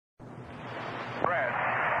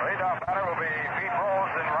leadoff batter will be Pete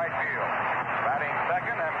Rose in right field. Batting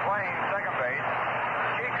second and playing second base,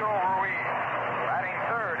 Chico Ruiz. Batting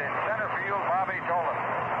third in center field, Bobby Tolan.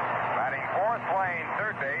 Batting fourth, playing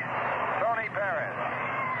third base, Tony Perez.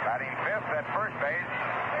 Batting fifth at first base,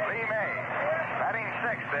 Lee May. Batting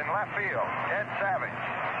sixth in left field, Ted Savage.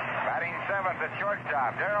 Batting seventh at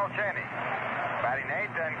shortstop, Darrell Cheney. Batting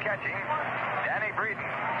eighth and catching, Danny Breeden.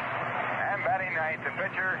 And batting ninth, the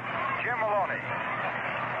pitcher, Jim Maloney.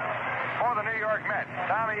 For the New York Mets,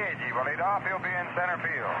 Tommy Agee will lead off. He'll be in center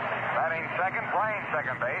field. Batting second, playing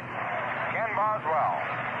second base, Ken Boswell.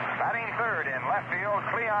 Batting third in left field,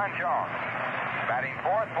 Cleon Jones. Batting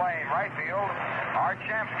fourth, playing right field, Art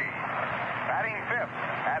Shamsky. Batting fifth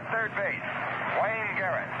at third base, Wayne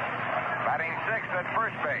Garrett. Batting sixth at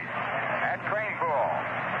first base, Ed Kranepool.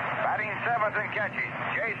 Batting seventh and catching,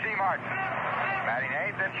 J.C. Martin. Batting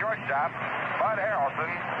eighth at shortstop, Bud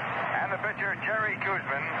Harrelson. And the pitcher, Jerry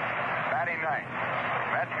Kuzman, batting ninth.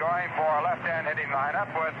 Mets going for a left-hand hitting lineup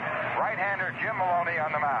with right-hander Jim Maloney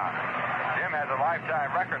on the mound. Jim has a lifetime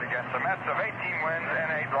record against the Mets of 18 wins and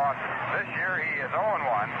 8 losses. This year he is 0-1,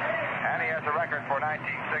 and he has a record for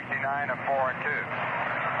 1969 of 4-2.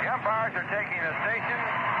 The umpires are taking the station,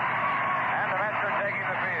 and the Mets are taking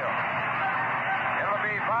the field. It'll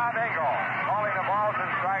be Bob Engel calling the balls and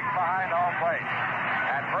strikes behind home plate.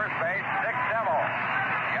 At first base, Dick Devil.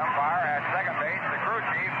 The umpire at second base, the crew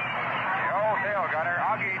chief, the old tail gunner,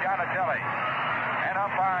 Augie Donatelli. And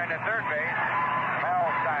umpiring at third base, Mel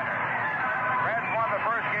Steiner. Reds won the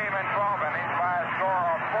first game in 12 innings by a score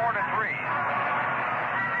of 4-3.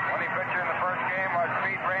 Winning pitcher in the first game was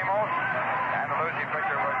Pete Ramos, and the losing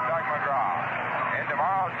pitcher was Doug McGraw. In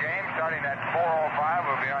tomorrow's game, starting at 4:05,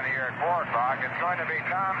 we'll be on the air at 4 o'clock. It's going to be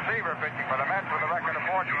Tom Seaver pitching for the Mets with a record of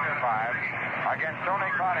 14-5 against Tony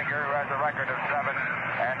Cloninger, who has a record of 7-12.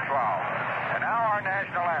 And now our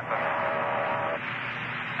national anthem.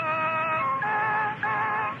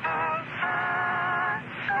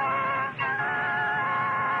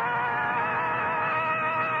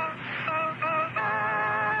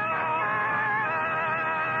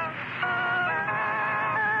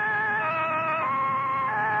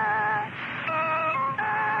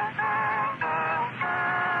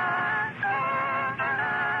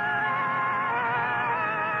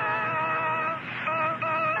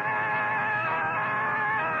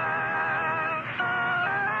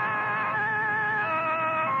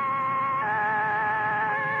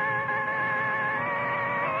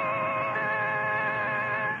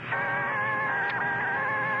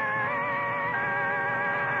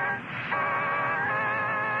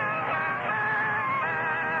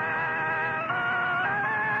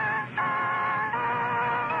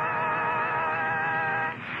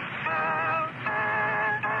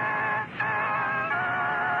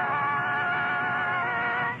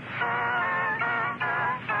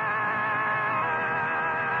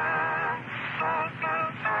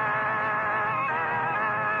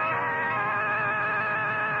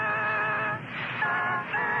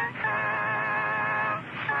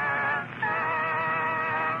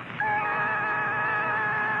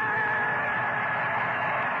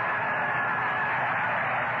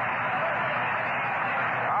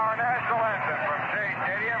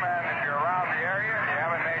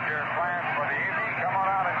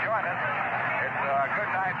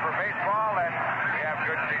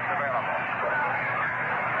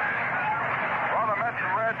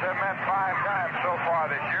 Have met 5 times so far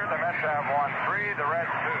this year. The Mets have won 3, the Reds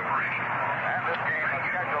 2. And this game is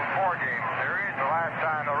scheduled 4-game series. The last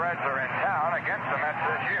time the Reds are in town against the Mets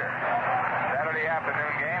this year. Saturday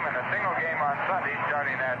afternoon game and a single game on Sunday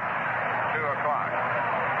starting at 2 o'clock.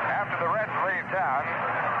 After the Reds leave town,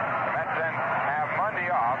 the Mets then have Monday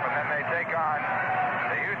off, and then they take on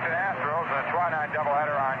the Houston Astros in a twilight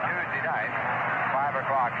doubleheader on Tuesday night, 5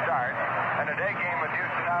 o'clock start, and a day game with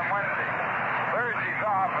Houston on Wednesday. Thursday's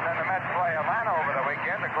off, and then the Mets play Atlanta over the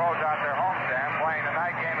weekend to close out their homestand, playing a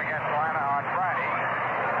night game against Atlanta on Friday.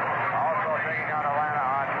 Also taking on Atlanta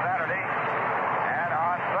on Saturday and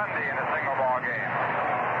on Sunday in a single ball game.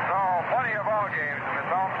 So plenty of ball games in this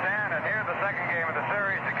homestand, and here's the second game of the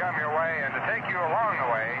series to come your way, and to take you along the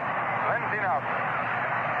way, Lindsey Nelson.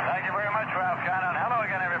 Thank you very much, Ralph.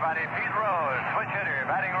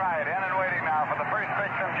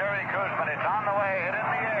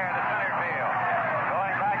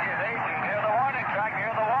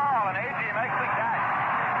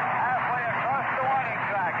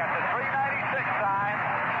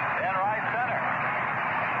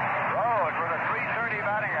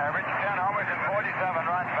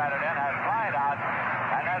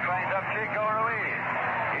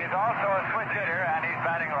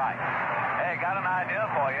 got an idea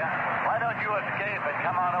for you. Why don't you escape and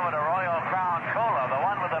come on over to Royal Crown Cola, the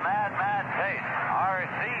one with the mad, mad taste?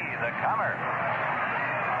 RC, the comer.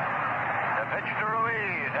 The pitch to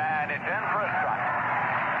Ruiz, and it's in for a strike.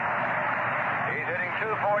 He's hitting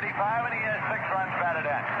 .245, and he has 6 runs batted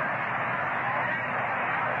in.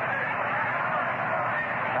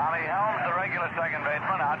 Tommy Helms, the regular second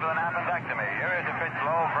baseman, out with an appendectomy. Here is a pitch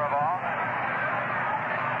low for a ball.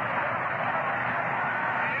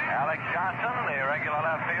 Alex Johnson, the regular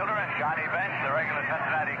left fielder, and Johnny Bench, the regular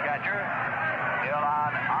Cincinnati catcher, still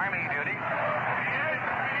on Army duty.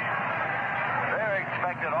 They're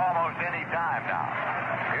expected almost any time now.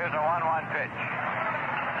 Here's a 1-1 pitch.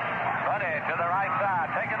 Buddy to the right side,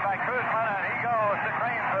 taken by Kuzman, and he goes to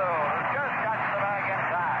Cranepool, who just got to the bag in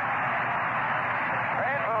time.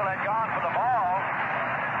 Cranepool had gone for the ball,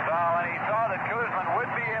 so when he saw that Kuzman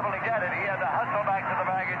would be able to get it, he had to hustle back to the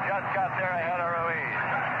bag and just got there ahead of Ruiz.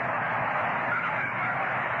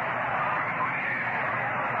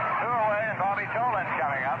 2 away, and Bobby Tolan's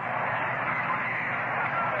coming up.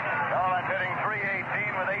 Tolan's hitting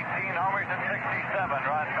 .318 with 18 homers and 67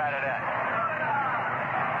 runs batted in.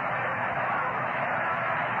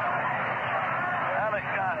 Alex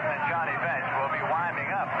Johnson and Johnny Bench will be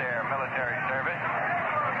winding up their military service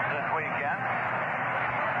this weekend.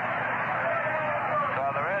 So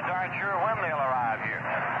the Reds aren't sure when they'll arrive here.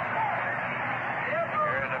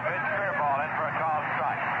 Here's a pitch, fair ball in for a called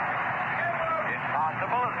strike. It's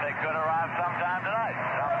possible that they could arrive sometime tonight,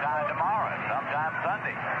 sometime tomorrow, sometime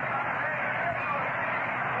Sunday.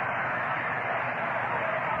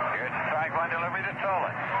 Here's a strike one delivery to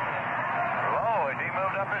Tolan. Low as he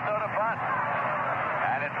moved up his to front.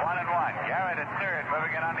 And it's 1-1. Garrett at third,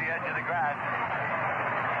 moving in on the edge of the grass.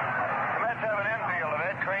 The Mets have an infield of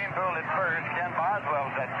it. Cranepool at first, Ken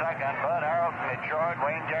Boswell's at second, Bud Harrelson at short,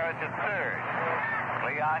 Wayne Jarrett at third.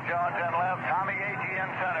 Leon Jones in left, Tommy Agee in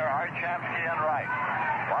center, Art Shamsky in right.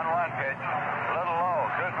 1-1 pitch, a little low.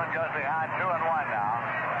 Kuzman goes behind, 2-1 now.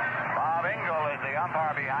 Bob Engel is the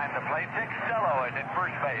umpire behind the plate. Dick Stello is at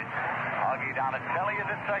first base. Augie Donatelli is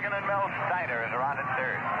at second, and Mel Steiner is around at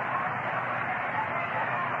third.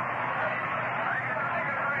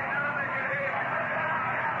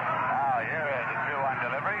 Here is a 2-1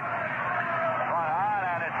 delivery. One on,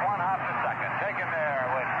 and it's 1 hop to second. Taken there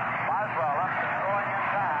with Boswell up and throwing in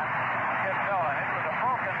time. Skip Tolan. It was a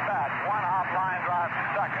broken bat. 1 hop line drive to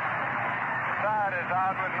second. Side is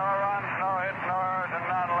out with no runs, no hits, no errors, and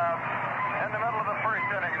none left. In the middle of the first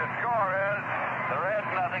inning, the score is the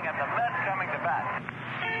Reds nothing, and the Mets coming to bat.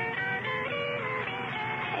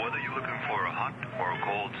 Whether you're looking for a hot or a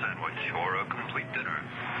cold sandwich or a complete dinner,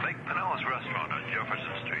 make Pinellas Restaurant on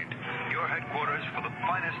Jefferson Street your headquarters for the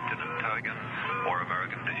finest in Italian or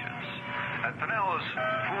American dishes. At Pinellas,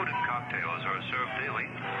 food and cocktails are served daily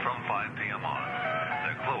from 5 p.m. on.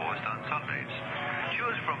 They're closed on Sundays.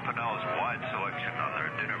 Choose from Pinellas' wide selection on their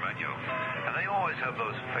dinner menu, and they always have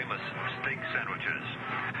those famous steak sandwiches.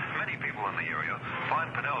 Many people in the area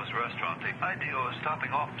find Pinellas Restaurant the ideal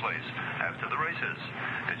stopping off place after the races.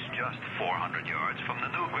 It's just 400 yards from the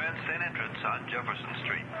new grandstand entrance on Jefferson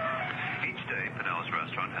Street. Each day, Pinellas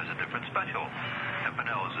Restaurant has a different special, and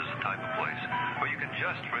Pinellas is the type of place where you can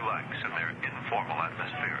just relax in their informal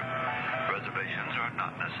atmosphere. Reservations are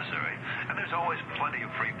not necessary, and there's always plenty of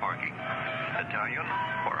free parking. Italian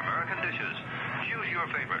or American dishes, choose your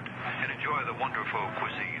favorite and enjoy the wonderful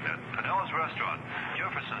cuisine at Pinellas Restaurant,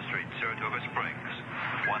 Jefferson Street, Saratoga Springs.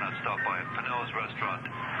 Why not stop by at Pinellas Restaurant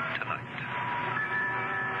tonight?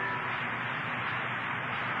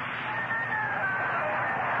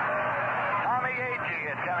 Tommy Agee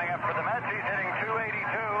is coming up for the Mets. He's hitting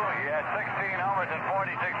 .282. He has 16 homers and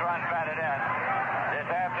 46 runs batted in. This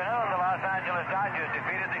afternoon, the Los Angeles Dodgers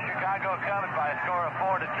defeated the Chicago Cubs by a score of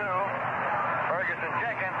 4-2. Ferguson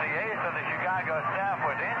Jenkins, the ace of the Chicago staff,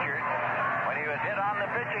 was injured when he was hit on the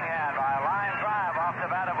pitching hand by a line drive off the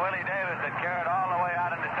bat of Willie Davis that carried all the way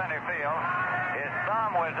out into center field. His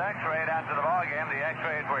thumb was x-rayed after the ballgame. The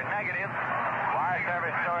x-rays were negative. Wire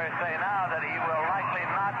service stories say now that he will likely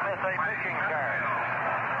not miss a pitching turn.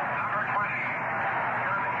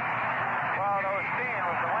 Well, Osteen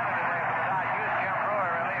was the winner today for the Dodgers. Jim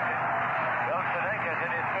Brewer relieved him. Bill Sudakis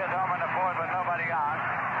hit his fifth home in the fourth with nobody on.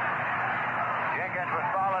 Jenkins was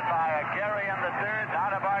followed by Gary in the third,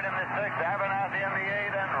 Notabart in the sixth, Abernathy in the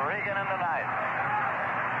eighth, and Regan in the ninth.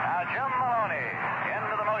 Now Jim Maloney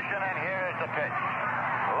into the motion, and here's the pitch.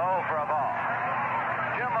 Low for a ball.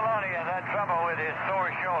 Jim Maloney has had trouble with his sore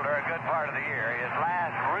shoulder a good part of the year. His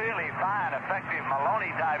last really fine, effective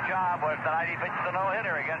Maloney-type job was the night he pitched the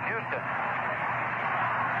no-hitter against Houston.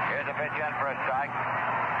 Here's a pitch in for a strike.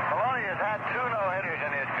 Maloney has had 2 no-hitters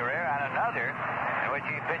in his career, and another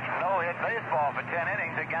pitched no-hit baseball for 10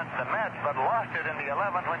 innings against the Mets, but lost it in the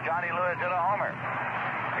 11th when Johnny Lewis hit a homer.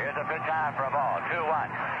 Here's a pitch high for a ball, 2-1.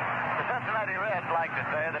 The Cincinnati Reds like to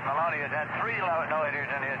say that Maloney has had 3 no-hitters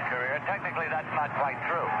in his career. Technically, that's not quite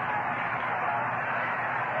true.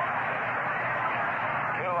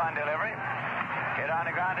 2-1 delivery. Hit on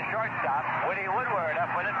the ground to shortstop. Woody Woodward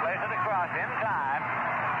up with it, plays it across in time,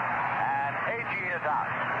 and Agee is out.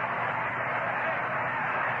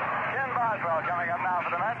 Ken Boswell coming up now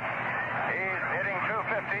for the Mets. He's hitting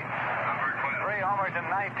 .250. 3 homers and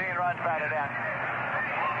 19 runs batted in.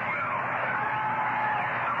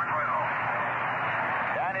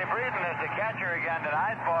 Danny Breeden is the catcher again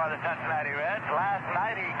tonight for the Cincinnati Reds. Last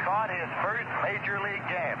night he caught his first major league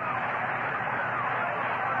game.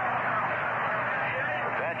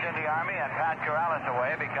 In the Army and Pat Corrales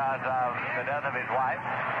away because of the death of his wife.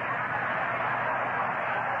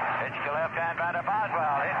 Pitch to left-hand batter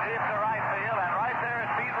Boswell. Hit deep to right field, and right there is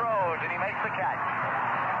Pete Rose, and he makes the catch.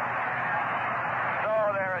 So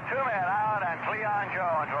there are 2 men out, and Cleon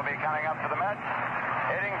Jones will be coming up for the Mets,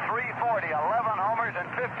 hitting .340, 11 homers, and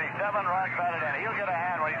 57 runs batted in. He'll get a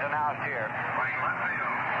hand when he's announced here.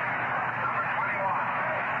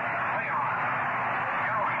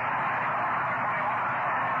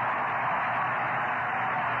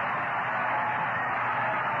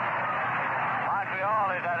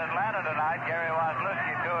 Tonight, Gary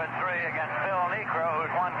Waslewski 2-3 against Phil Niekro,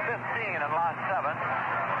 who's won 15 and lost 7.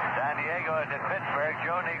 San Diego is at Pittsburgh.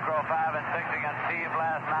 Joe Niekro 5-6 against Steve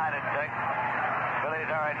Last 9-6. Phillies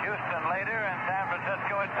are at Houston later, and San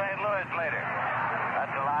Francisco at St. Louis later.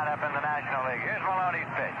 That's the lineup in the National League. Here's Maloney's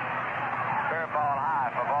pitch. Curveball high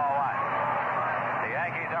for ball 1. The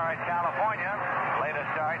Yankees are at California. Latest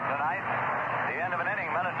start tonight. The end of an inning.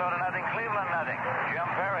 Minnesota nothing. Cleveland nothing. Jim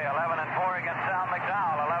Perry 11-4 against Sal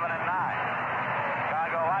McDowell 11-9.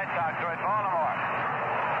 Chicago White Sox are at Baltimore.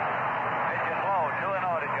 Pitch is low.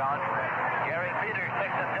 2-0 to Jones. Gary Peters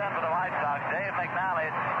 6-10 for the White Sox. Dave McNally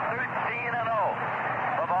 13-0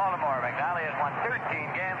 for Baltimore. McNally has won 13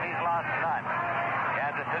 games. He's lost none.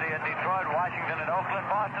 Kansas City at Detroit. Washington at Oakland.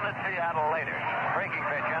 Boston at Seattle later. Breaking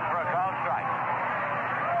pitch in for a called strike.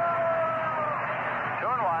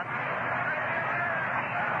 2-1.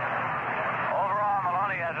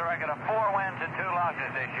 Has a record of 4 wins and 2 losses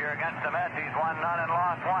this year. Against the Mets, he's won none and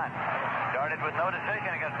lost 1. Started with no decision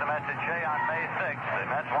against the Mets at Shea on May 6th. The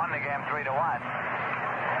Mets won the game 3-1.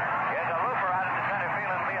 Here's a looper out into center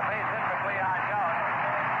field. It'll be a base hit for Cleon Jones.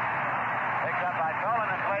 Picked up by Tolan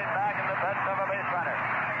and played back in the best of a base runner.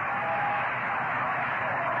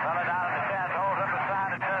 Fella down in the stands, holds up the sign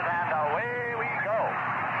and says, and away we go.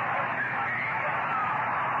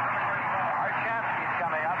 Archansky's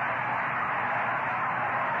coming up.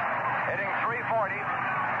 Hitting .340,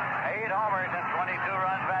 8 homers and 22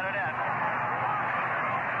 runs batted in.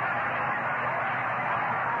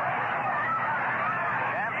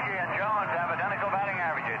 Shamsky and Jones have identical batting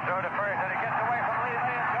averages. Throw to first, and it gets away from Lee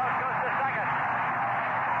May, and Jones goes to second.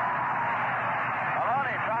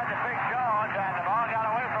 Maloney tried to pick Jones, and the ball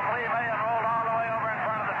got away from Lee May and rolled all the way over in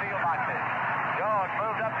front of the field boxes. Jones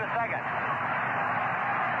moved up to second.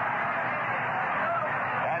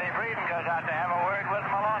 Danny Breeden goes out to have a word with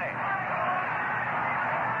Maloney.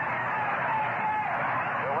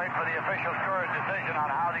 For the official score's decision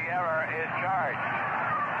on how the error is charged.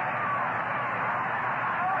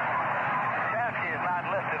 Shamsky is not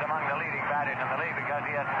listed among the leading batters in the league because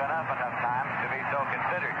he hasn't been up enough times to be so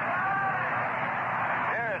considered.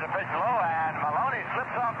 Here is a pitch low, and Maloney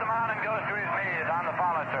slips off the mound and goes to his knees on the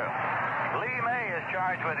follow-through. Lee May is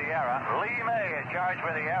charged with the error. Lee May is charged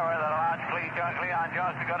with the error that allowed Cleon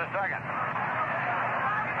Jones to go to second.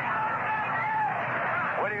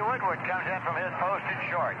 Woody Woodward comes in from his post at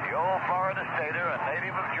short. The old Florida Stater, a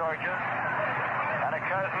native of Georgia, and a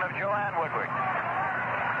cousin of Joanne Woodward.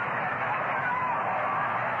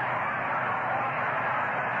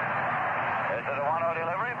 This is a 1-0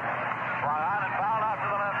 delivery. Swung on and fouled out to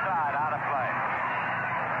the left side, out of play.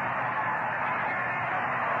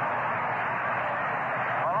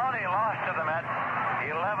 Maloney lost to the Mets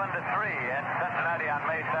 11-3 in Cincinnati on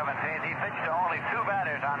May 17th. He pitched to only 2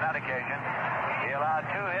 batters on that occasion. He allowed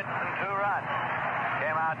 2 hits and 2 runs.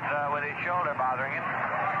 Came out with his shoulder bothering him.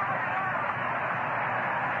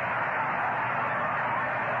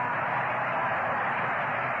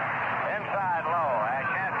 Inside low.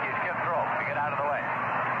 Ashansky skipped rope to get out of the way.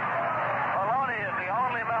 Maloney is the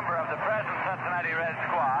only member of the present Cincinnati Reds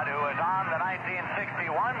squad who was on the 1961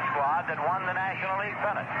 squad that won the National League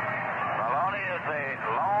pennant. Maloney is the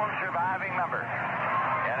lone surviving member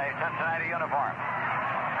in a Cincinnati uniform.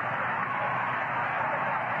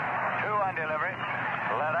 2-1 delivery,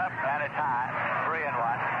 let up, and it's high, 3-1.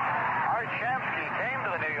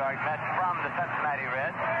 York Mets from the Cincinnati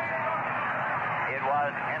Reds. It was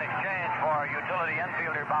in exchange for utility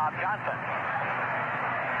infielder Bob Johnson.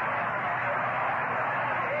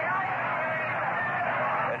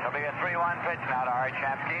 This will be a 3-1 pitch now to Art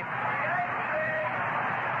Shamsky.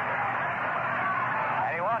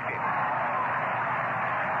 And he walked him.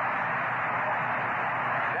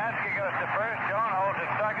 Shamsky goes to first, Joan holds at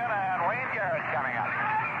second, and Wayne Garrett's coming up.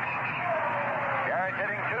 Garrett's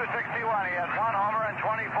hitting .261. He has 1 homer and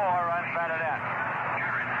 24 runs batted in.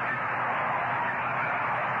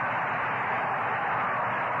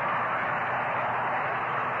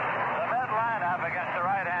 The Met lineup against the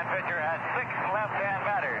right-hand pitcher has 6 left-hand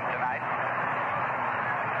batters tonight.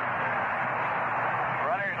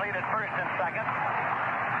 Runners lead at first and second.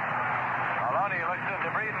 Maloney looks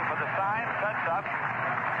into Breeden for the sign, sets up.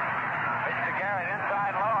 Pitch to Garrett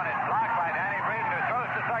inside low, and it's blocked by Danny Breeden, who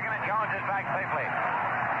throws to second, and Jones is back safely.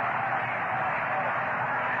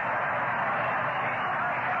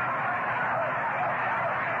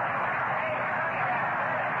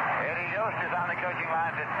 Eddie Yost is on the coaching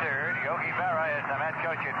lines at third. Yogi Berra is the Met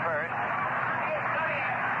coach at first.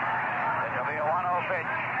 This will be a 1-0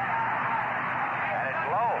 pitch. And it's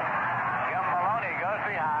low. Jim Maloney goes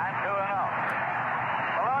behind, 2-0.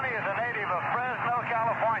 Maloney is a native of Fresno,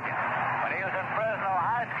 California. When he was in Fresno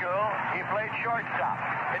High School, he played shortstop.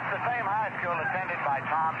 It's the same high school attended by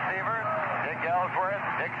Tom Seaver, Dick Ellsworth,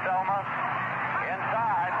 Dick Selma.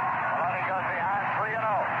 Inside, Maloney goes behind, 3-0.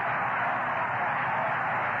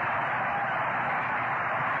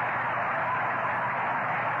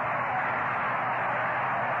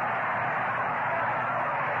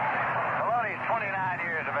 Maloney's 29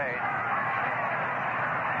 years of age.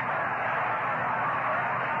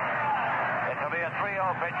 It'll be a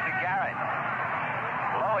 3-0 pitch to Garrett.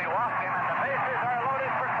 Low, he walked him, and the bases are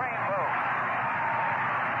loaded for Craneville.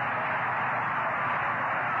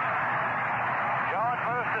 Jones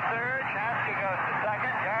moves to third. Shamsky goes to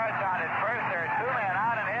second. Garrett's on at first. There are 2 men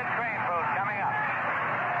out, and Ed Craneville coming up.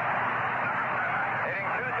 Hitting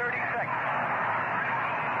 .236.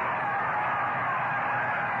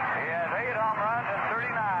 He has 8 home runs and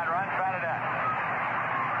 39 runs batted in.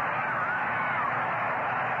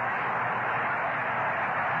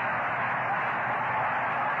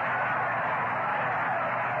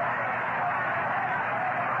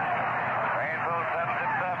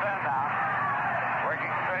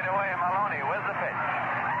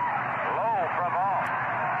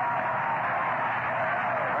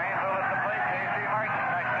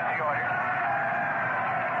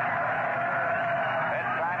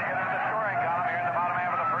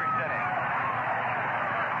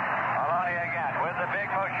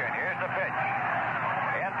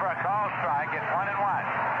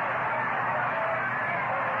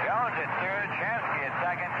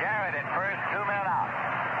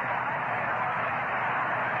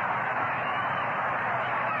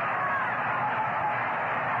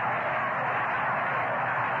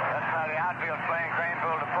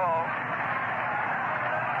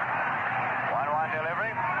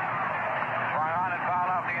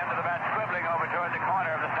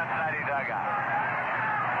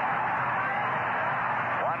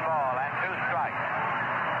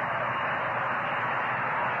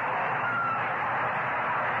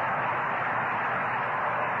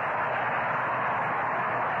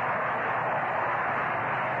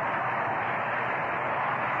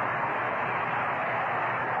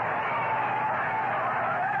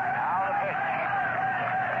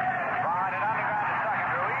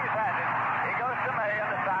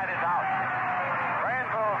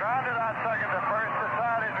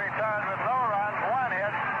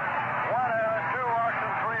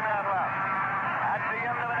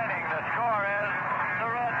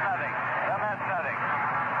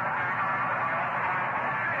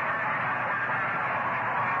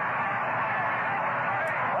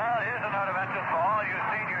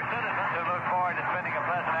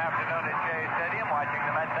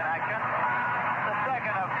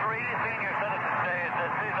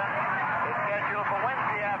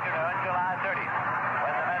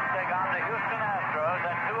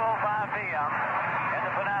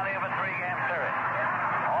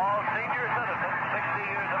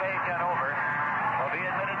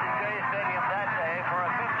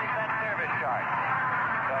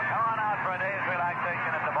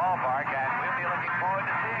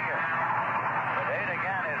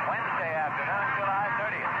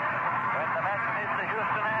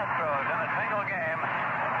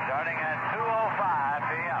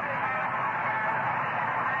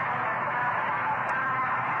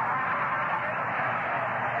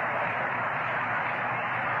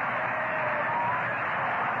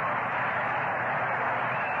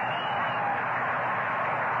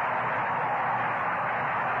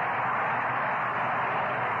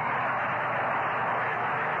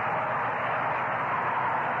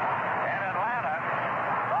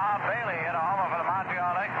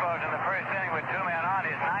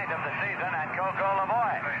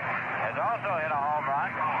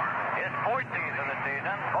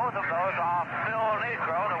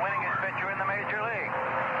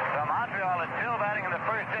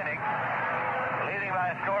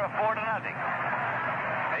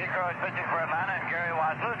 Crow is pitching for Atlanta, and Gary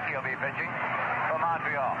Waslewski will be pitching for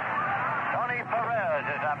Montreal. Tony Perez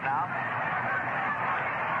is up now.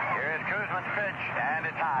 Here is Kuzman's pitch, and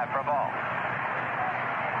it's high for a ball.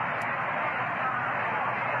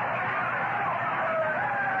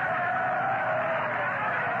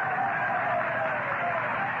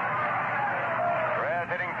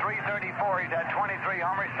 Perez hitting .334. He's had 23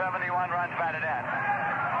 homers, 71 runs batted in.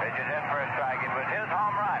 Pitches in for a strike. It was his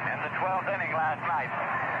home run in the 12th inning last night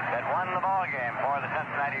that won the ball game for the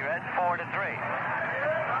Cincinnati Reds 4-3.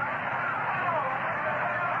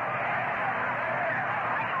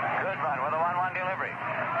 Good run with a 1-1 delivery.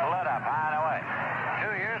 Let up high and away.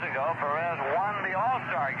 2 years ago, Perez won the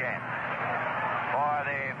All-Star game for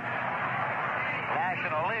the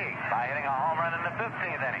National League by hitting a home run in the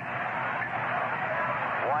 15th inning.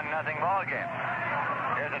 1-0 ball game.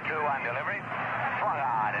 Here's a 2-1 delivery. Swung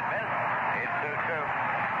on and missed. It's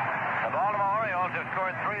 2-2. The Baltimore Orioles have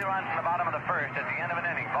scored 3 runs in the bottom of the first at the end of an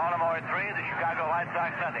inning. Baltimore 3, the Chicago White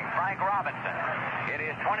Sox nothing. Frank Robinson hit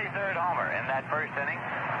his 23rd homer in that first inning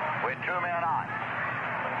with 2 men on.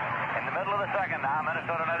 In the middle of the second now,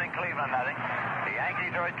 Minnesota nothing, Cleveland nothing. The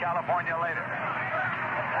Yankees are at California later.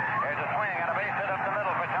 There's a swing and a base hit up the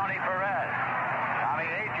middle for Tony Perez. Tommy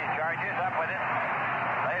Agee charges up with it.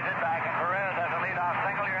 Lays it back, and Perez has a leadoff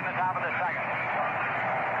single here in the top of the second.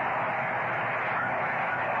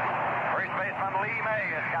 First baseman Lee May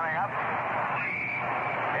is coming up,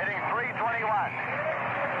 hitting .321.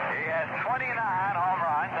 He has 29 home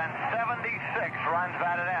runs and 76 runs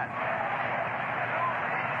batted in.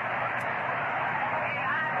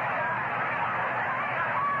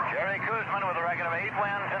 Jerry Kuzman with a record of 8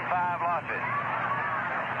 wins and 5 losses.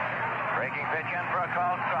 Breaking pitch in for a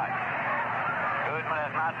called strike. Kuzman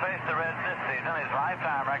has not faced the Reds this season. His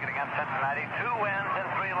lifetime record against Cincinnati, 2 wins and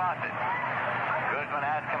 3 losses. Kuzman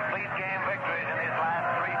has complete game victories in his last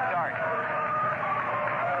 3 starts.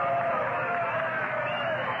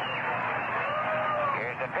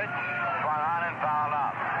 Here's the pitch, swung on and fouled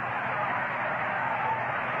off.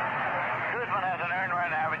 Kuzman has an earned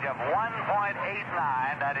run average of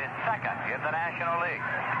 1.89. That is second in the National League.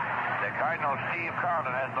 The Cardinals' Steve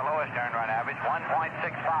Carlton has the lowest earned run average,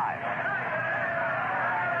 1.65.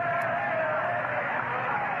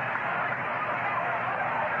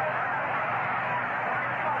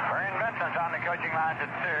 On the coaching lines at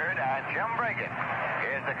third, and Jim Brigham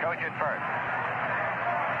is the coach at first.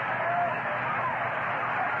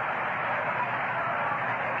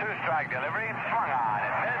 2-strike delivery, swung on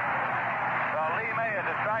and missed. So Lee May is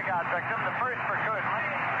a strikeout victim, the first for Kuzman.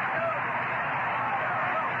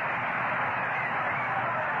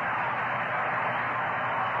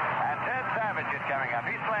 And Ted Savage is coming up.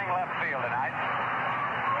 He's playing left field tonight.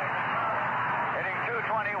 Hitting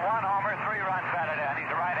 .220, 1 homer, 3 runs batted in. He's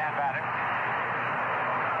a right-hand batter.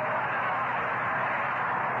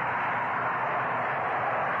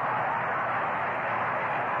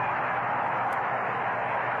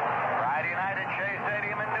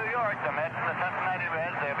 The Mets and the Cincinnati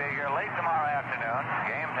Reds, they'll be here late tomorrow afternoon.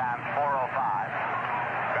 Game time's 4:05.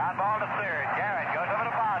 Ground ball to third. Garrett goes over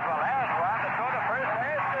to Boswell. There's one. The throw to first.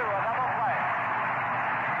 There's 2. A double play.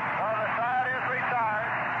 So the side is retired.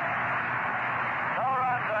 No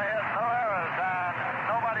runs are hit, no errors, and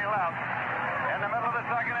nobody left. In the middle of the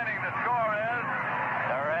second inning, the score is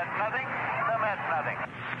the Reds nothing, the Mets nothing.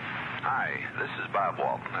 Hi, this is Bob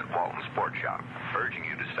Walton at Walton Sports Shop, urging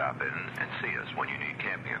you to stop in and see us when you need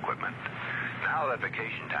camping equipment. Now that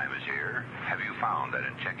vacation time is here, have you found that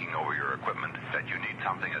in checking over your equipment that you need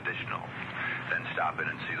something additional? Then stop in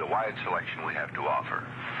and see the wide selection we have to offer.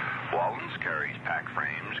 Walton's carries pack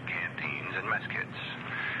frames, canteens, and mess kits.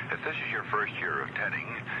 If this is your first year of tenting,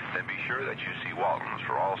 then be sure that you see Walton's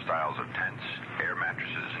for all styles of tents, air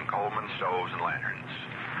mattresses, and Coleman stoves and lanterns.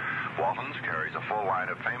 Walton's carries a full line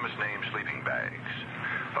of famous name sleeping bags.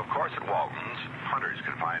 Of course, at Walton's, hunters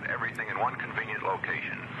can find everything in one convenient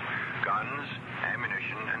location. Guns,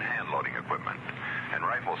 ammunition, and hand-loading equipment, and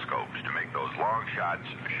rifle scopes to make those long shots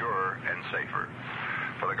surer and safer.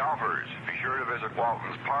 For the golfers, be sure to visit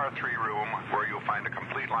Walton's Par 3 room, where you'll find a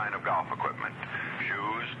complete line of golf equipment.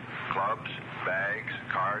 Shoes, clubs, bags,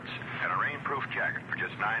 carts, and a rainproof jacket for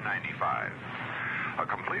just $9.95. A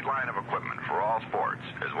complete line of equipment for all sports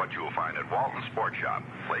is what you will find at Walton Sports Shop,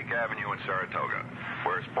 Lake Avenue in Saratoga,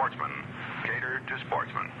 where sportsmen cater to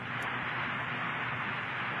sportsmen.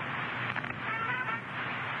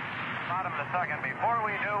 Bottom of the second. Before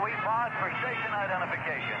we do, we pause for station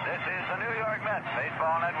identification. This is the New York Mets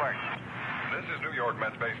Baseball Network. This is New York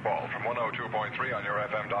Mets Baseball from 102.3 on your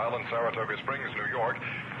FM dial in Saratoga Springs, New York,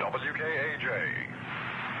 WKAJ.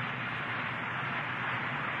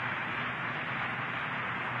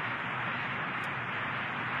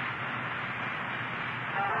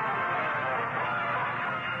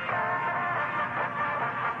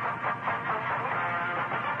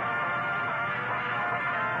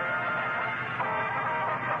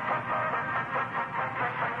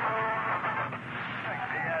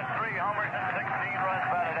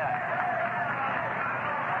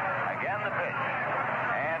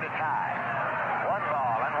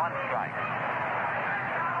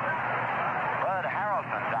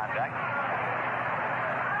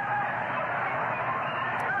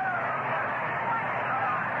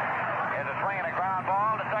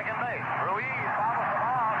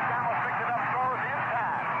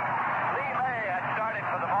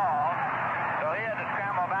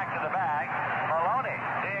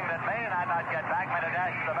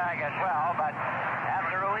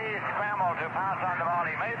 ball.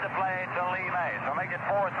 He made the play to Lee May, so make it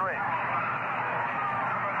 4-3.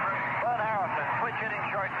 Bud Harrelson, switch hitting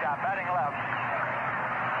shortstop, batting left.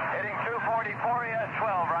 Hitting .244, he has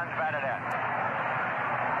 12 runs batted in.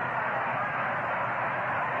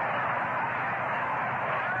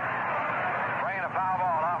 Bringing a foul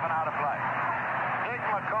ball off and out of play. Dick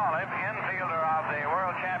McAuliffe, infielder of the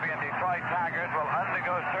world champion Detroit Tigers, will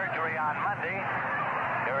undergo surgery on Monday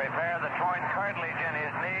to repair the torn cartilage in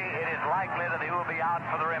his knee. It is likely that he will be out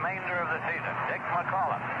for the remainder of the season. Dick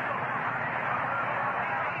McAuliffe.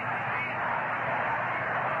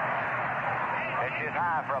 Pitch is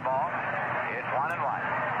high for a ball. It's 1-1.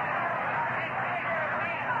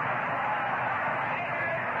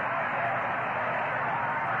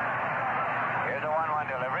 Here's a 1-1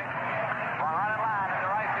 delivery. Swung on in line in the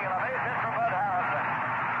right field. A base hit for Bud Harrelson.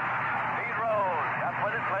 Speed rolls. Up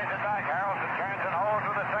with it, plays it back. Harrelson turns and holds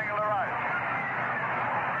with a single to right.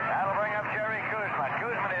 That'll bring up Jerry Kuzman.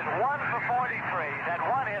 Kuzman is 1 for 43. He's had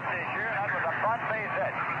 1 hit this year, and that was a bunt base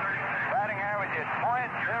hit. Batting average is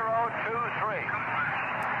 .023.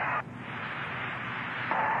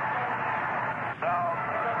 So,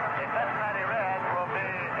 the Cincinnati Reds will be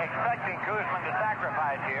expecting Kuzman to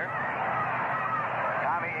sacrifice here.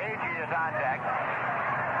 Tommy Agee is on deck.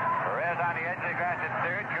 Perez on the edge of the grass at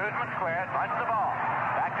third. Kuzman squares, punts the ball.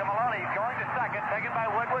 Back to Maloney. He's going to second. Taken by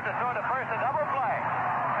Woodward to throw to first. A double play.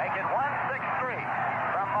 Make it 1-6-3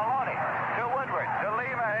 from Maloney to Woodward to Lee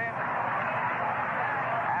May.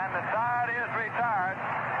 And the side is retired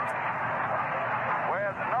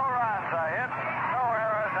with no runs hit, no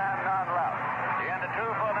errors, and none left. The end of 2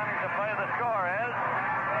 full innings of play. The score is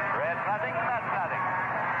Reds nothing, Mets nothing.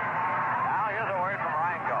 Now here's a word from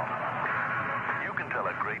Reingo. You can tell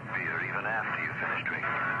a great beer even after you finish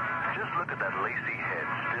drinking. Just look at that lacy head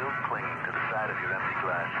still clinging to the side of your empty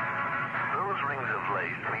glass. Those rings of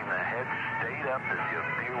lace mean the head stayed up as your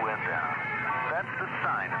beer went down. That's the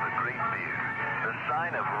sign of a great beer. The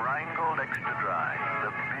sign of Rheingold Extra Dry,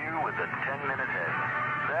 the beer with the 10-minute head.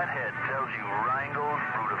 That head tells you Rheingold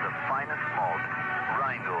brewed of the finest malt.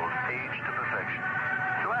 Rheingold aged to perfection.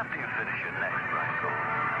 So after you finish your next Rheingold,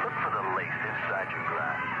 look for the lace inside your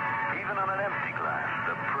glass. Even on an empty glass,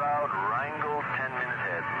 the proud Rheingold 10-minute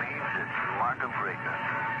head leaves its mark of greatness.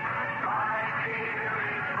 My beer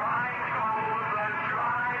is Rheingold, the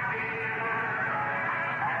dry beer.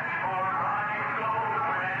 And for Rheingold,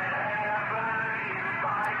 wherever you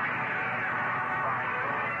buy beer,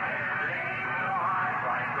 Rheingold extra dry,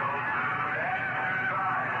 Rheingold brewed extra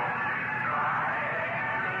dry,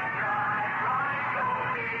 Rheingold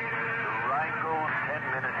beer. The Rheingold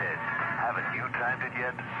 10-minute head. Haven't you timed it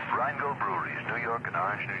yet? Rheingold Breweries, New York and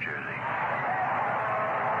Orange, New Jersey.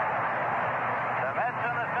 The Mets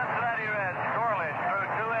and the Cincinnati Reds scoreless through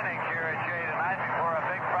 2 innings here at Shea tonight before a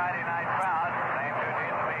big Friday night crowd. Same 2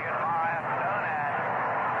 teams will be here tomorrow afternoon and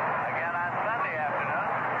again on Sunday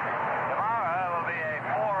afternoon. Tomorrow will be a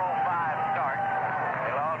 4:05 start.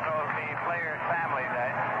 It'll also be Players' Family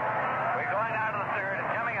Day. We're going down to the third and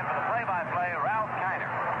coming in for the play-by-play, Ralph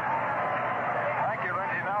Kiner. Thank you,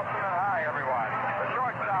 Lindsey Nelson, and hi, everyone. The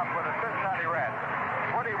shortstop for the Cincinnati Reds,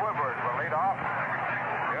 Woody Woodward, will lead off.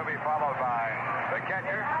 He'll be followed by the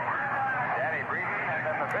catcher, Danny Breeden, and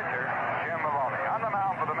then the pitcher, Jim Maloney. On the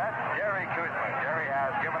mound for the Mets, Jerry Kuzman. Jerry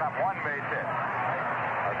has given up 1 base hit.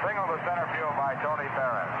 A single to center field by Tony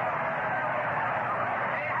Perez.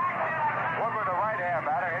 Woodward, a right-hand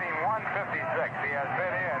batter, hitting .156. He has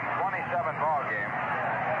been in 27 ball games,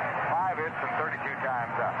 5 hits and 32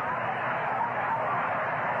 times up.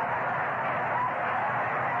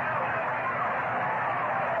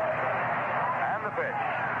 And the pitch.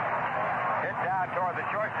 Hit down toward the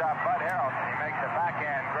shortstop, Bud Harrelson. He makes a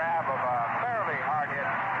backhand grab of a fairly hard hit.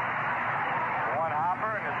 1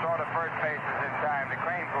 hopper, and is thrown to first base is in time to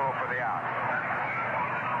Crane Pool for the out.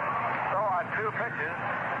 So on 2 pitches,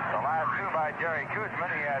 the last 2 by Jerry Kuzman,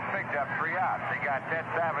 he has picked up 3 outs. He got Ted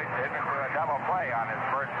Savage into a double play on his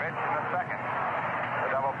first pitch in the second.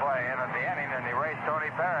 The double play in at the inning, and he raced Tony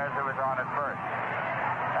Perez, who was on at first.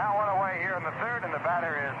 Now 1 away here in the third, and the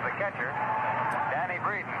batter is the catcher, Danny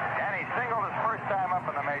Breeden. Danny singled his first time up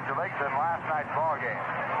in the major leagues in last night's ball game.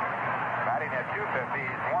 Batting at .250,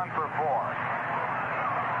 he's 1 for 4.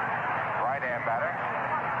 Right-hand batter.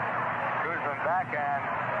 Kuzman back, and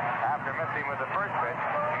after missing with the first pitch,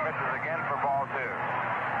 he misses again for ball 2.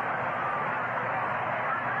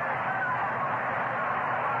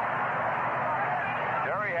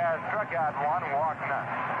 Jerry has struck out 1, walked none.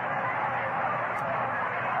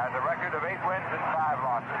 Has a record of 8 wins and 5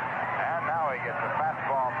 losses. And now he gets a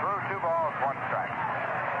fastball through, 2 balls, 1 strike.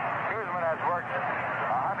 Kuzman Guzman has worked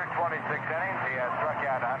 126 innings. He has struck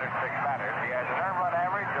out 106 batters. He has an earned run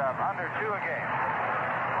average of under 2 a game,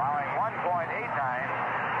 allowing 1.89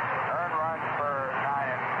 earned runs per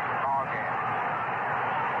 9 ball games.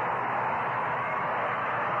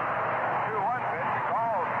 2-1 pitch, a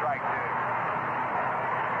called strike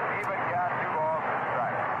 2. Even count, 2 balls and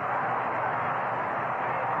strike.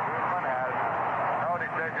 Guzman has no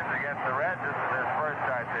decisions against the Reds. This is his first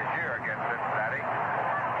start this year against Cincinnati.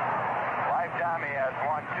 Lifetime he has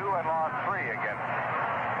won 2 and lost 3 against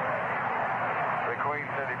the Queen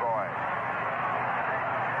City Boys.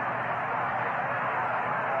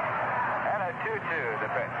 And a 2-2 the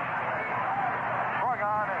pitch. Swung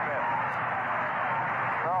on and missed.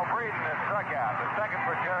 So Breeden has struck out. The second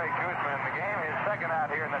for Jerry Guzman in the game. His second out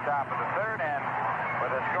here in the top of the third. And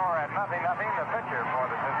with a score at 0-0, the pitcher for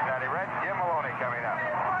the Cincinnati Reds, Jim Maloney, coming up.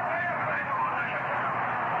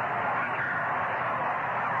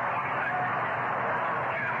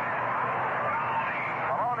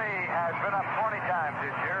 Maloney has been up 20 times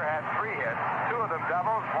this year, had 3 hits, 2 of them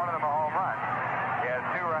doubles, 1 of them a home run. He has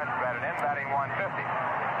 2 runs batted in, batting 150.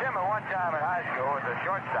 Jim at one time in high school was a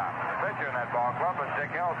shortstop. The pitcher in that ball club was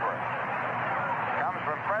Dick Ellsworth. Comes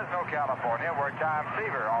from Fresno, California, where Tom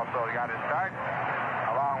Seaver also got his start,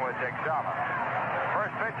 along with Dick Salmon.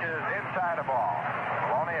 First pitch is inside a ball.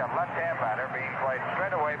 Maloney, a left-hand batter, being played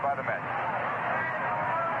straight away by the Mets.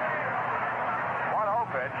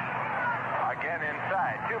 1-0 pitch, again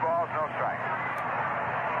inside. 2 balls, no strikes.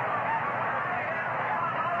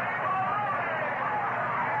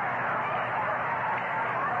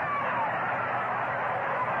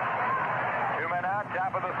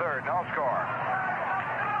 Top of the third, no score.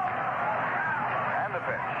 And the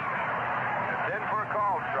pitch. It's in for a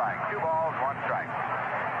called strike. 2 balls, 1 strike.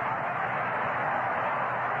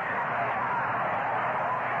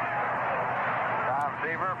 Tom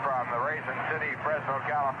Seaver from the Raisin City, Fresno,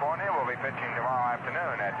 California, will be pitching tomorrow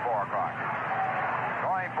afternoon at 4 o'clock.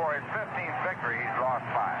 Going for his 15th victory, he's lost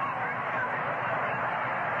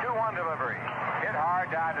 5. 2-1 delivery. Hit hard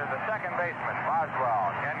down to the second baseman,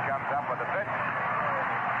 Boswell. Ken comes up with a pitch.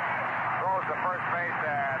 Throws to first base,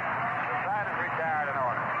 and the side is retired in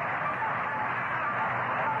order.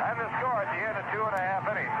 And the score at the end of 2.5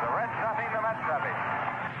 innings. The Reds nothing, the Mets nothing.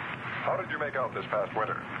 How did you make out this past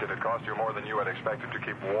winter? Did it cost you more than you had expected to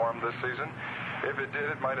keep warm this season? If it did,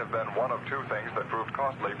 it might have been one of 2 things that proved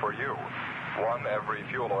costly for you. 1, every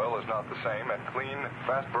fuel oil is not the same, and clean,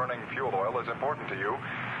 fast-burning fuel oil is important to you,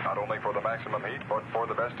 not only for the maximum heat, but for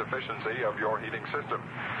the best efficiency of your heating system.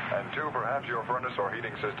 And 2, perhaps your furnace or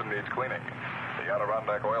heating system needs cleaning. The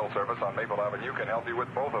Adirondack Oil Service on Maple Avenue can help you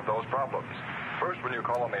with both of those problems. First, when you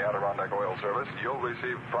call on the Adirondack Oil Service, you'll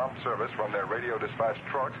receive prompt service from their radio dispatch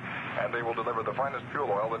trucks, and they will deliver the finest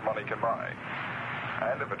fuel oil that money can buy.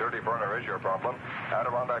 And if a dirty burner is your problem,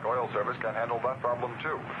 Adirondack Oil Service can handle that problem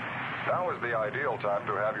too. Now is the ideal time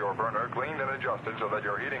to have your burner cleaned and adjusted so that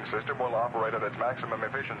your heating system will operate at its maximum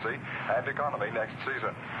efficiency and economy next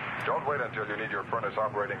season. Don't wait until you need your furnace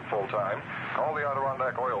operating full-time. Call the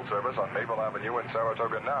Adirondack Oil Service on Maple Avenue in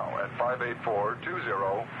Saratoga now at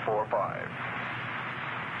 584-2045.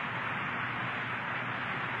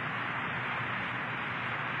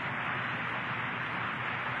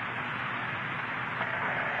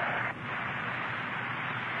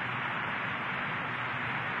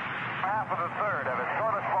 For the third of its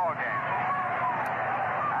shortest ball game.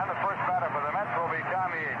 And the first batter for the Mets will be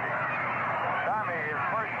Tommy Agee. Tommy, his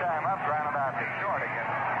first time up, grounded out to short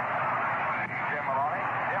against Jim Maloney.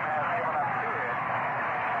 Jim has given up 2 hits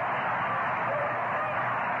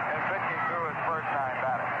in pitching through his first 9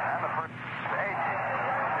 batters. And the first Agee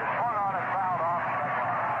is swung on and fouled off strike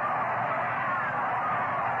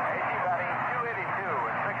 1. Agee batting .282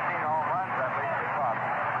 with 16 home runs, at least the club.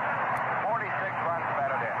 46 runs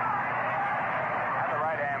batted in.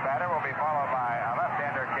 Batter will be followed by a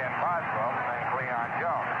left-hander, Ken Boswell, and Cleon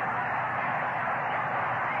Jones.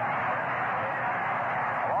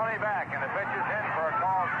 Maloney back, and the pitch is in for a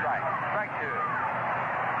called strike. Strike 2.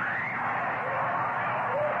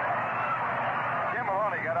 Jim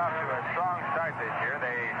Maloney got off to a strong start this year.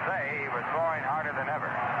 They say he was throwing harder than ever.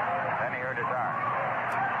 Then he hurt his arm.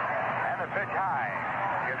 And the pitch high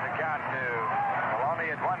gives the count to Maloney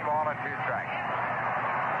at 1 ball and 2 strikes.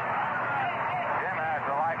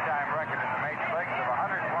 A lifetime record in the major leagues of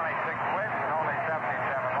 126 wins and only 77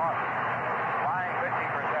 losses. Flying pitching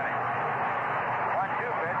percentage.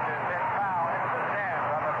 1-2 pitch is hit foul into the stands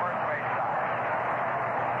on the first base side.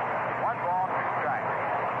 1 ball, 2 strikes.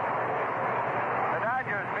 The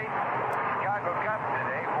Dodgers beat Chicago Cubs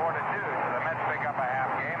today 4-2, so the Mets pick up a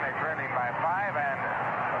half game. They trail him by 5, and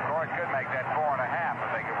of course could make that 4.5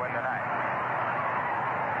 if they could win tonight.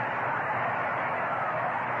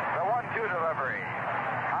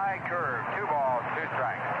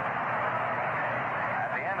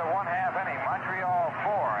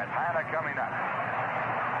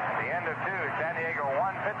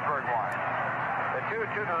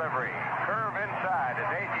 2-2 delivery. Curve inside as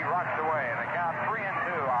Agee rocks away, and the count 3-2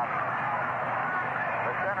 on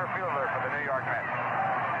the center fielder for the New York Mets.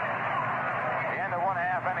 The end of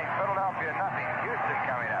 1/2 inning, Philadelphia nothing. Houston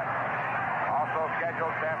coming up. Also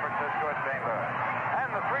scheduled San Francisco at St. Louis. And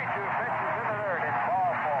the 3-2 pitch is in the third. It's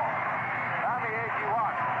ball 4. Tommy Agee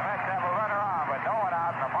walks. The Mets have a runner on, but no one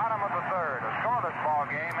out in the bottom of the third. A scoreless ball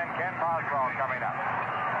game, and Ken Boswell coming up.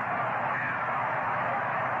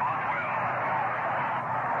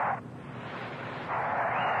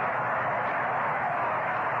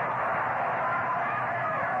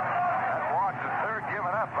 That walk is third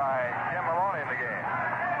given up by Jim Maloney in the game.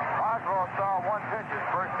 Boswell saw one pitch his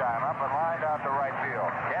first time up and lined out to right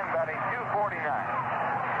field. Ken batting .249.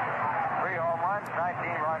 3 home runs,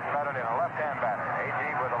 19 runs batted in. A left-hand batter.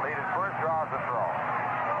 Agee with the lead at first draws the throw.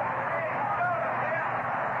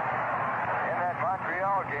 In that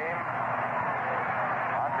Montreal game,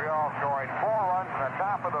 Montreal scoring 4 runs in the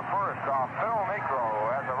top of the first off Phil Niekro, who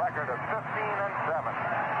has a record of 15-7.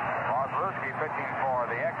 Wozlewski pitching for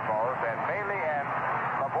the Expos, and Bailey and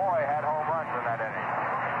LeBoy had home runs in that inning.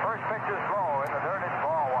 First pitch is low in the third. It's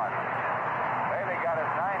ball 1. Bailey got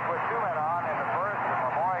his 9th with 2 men on in the first, and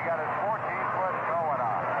LeBoy got his 14th with no one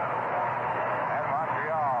on. And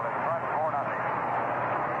Montreal is front 4-0.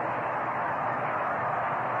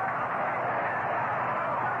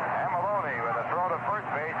 And Maloney with a throw to first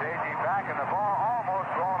base. Agee back, and the ball almost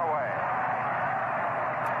thrown away.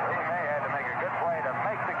 Lee May had to make a good play to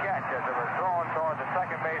make the catch as it was thrown toward the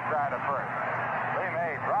second base side of first. Lee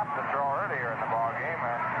May dropped the throw earlier in the ball game,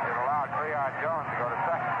 and it allowed Cleon Jones to go to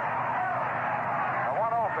second. A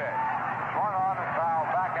 1-0 pitch. Swung on and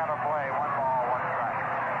fouled back out of play. 1 ball, 1 strike.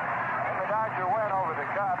 In the Dodger win over the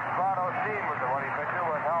Cubs, Rod Osteen was the winning pitcher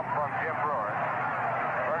with help from Jim Brewer.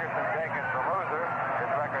 Ferguson Jenkins, the loser.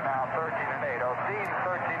 His record now 13-8. Osteen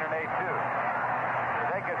 13-8 too.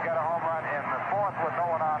 Jenkins got a home run in the fourth with no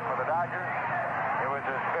one on for the Dodgers. It was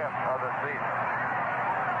his 5th of the season.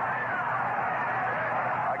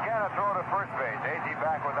 Again, a throw to first base. Agee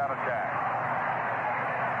back without a tag.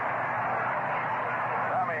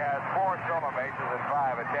 Tommy has 4 solo bases in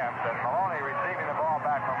 5 attempts, and Maloney receiving the ball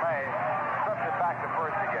back from May, slips it back to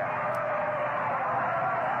first again.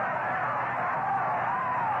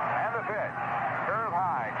 And the pitch. Curve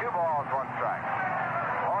high. 2 balls, 1 strike.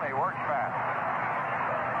 Maloney works fast.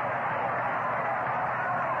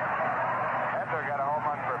 Hepler got a home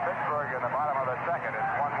run for Pittsburgh in the bottom of the second.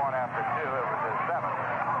 It's 1-1 after 2. It was his 7th.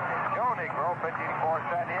 Joe Niekro pitching for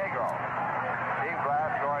San Diego. Steve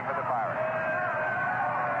Glass going for the Pirates.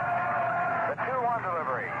 The 2-1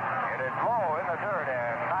 delivery. It is low in the third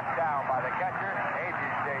and knocked down by the catcher.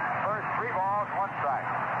 Agee stays first. 3 balls, 1 strike.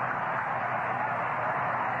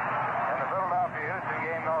 In the Philadelphia-Houston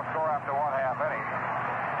game, no score after 1/2 inning.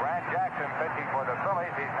 Grant Jackson pitching for the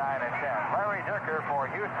Phillies. He's 9-10. Larry Dierker for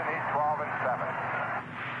Houston. He's 12-7.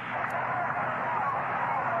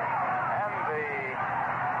 And the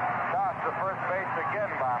toss to first base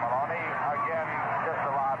again by Maloney. Again, just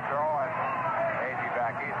a lob throw, and Agee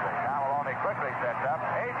back easily. Now Maloney quickly sets up.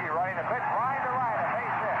 Agee running the pitch, line to right, a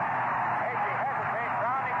base hit. Agee hesitates,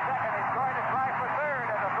 rounding second. He's going to try for third,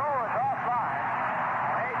 and the throw is offline.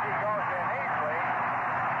 Agee goes in easily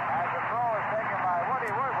as the throw is taken by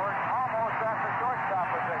Woody Woodward, almost at the shortstop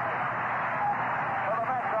position. So the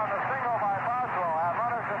Mets on the single by Boswell have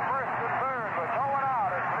runners at first and third with no one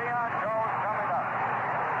out as Leon Jones coming up.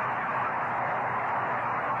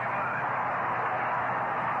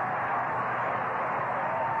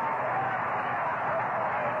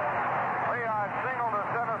 Leon singled to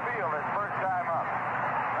center field his first time up.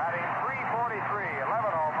 Batting .343,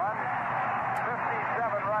 11 home runs,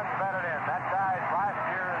 57 runs batted in. That ties last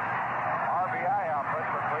year's RBI output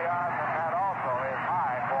with Leon, and that also is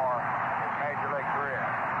high for his major league career.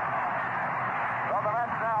 So the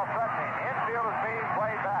Mets now threatening. Infield is being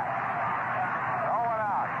played back. No one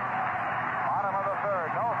out. Bottom of the third,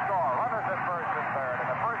 no score. Runners at first and third, and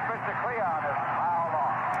the first pitch to Cleon is fouled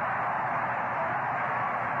off.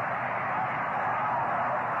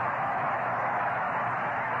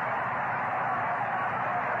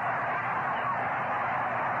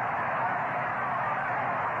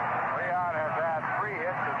 Cleon has had 3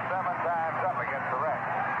 hits and 7 times up against the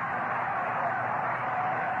Reds.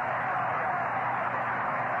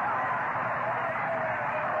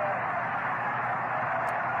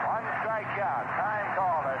 One strikeout. Time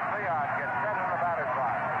called as Leon gets set in the batter's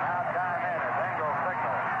box. Now time in as Engel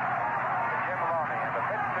signals to Jim Maloney. And the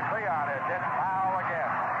pitch to Cleon is hit foul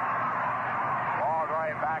again. Ball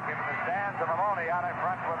going back into the stands, and Maloney out in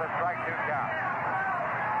front with a strike 2 count.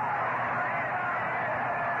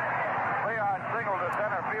 Leon singled to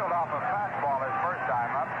center field off a fastball his first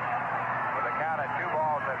time up with a count at 2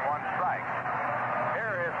 balls and 1 strike.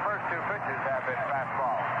 Here, his first 2 pitches have been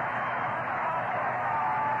fastballs.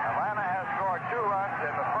 Atlanta has scored 2 runs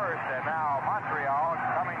in the first, and now Montreal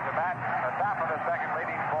coming to bat at the top of the second,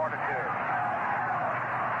 leading 4-2.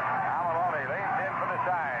 Now Maloney leans in for the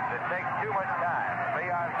signs. It takes too much time.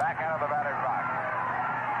 Leon back out of the batter's box.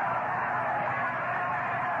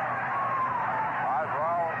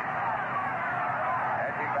 Oswald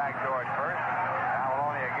edging back towards first. Now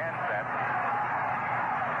Maloney again set.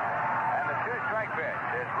 And the 2-strike pitch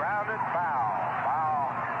is grounded foul.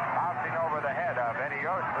 Bouncing over the head of Eddie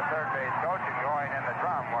Yost, the third base coach, and going in the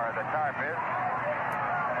drum where the tarp is.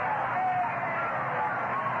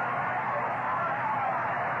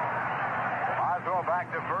 Oswald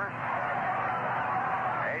back to first.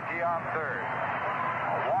 Agee on third.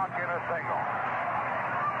 A walk and a single.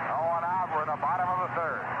 No one out. We're in the bottom of the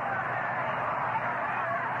third.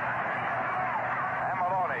 And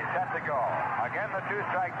Maloney set to go. Again the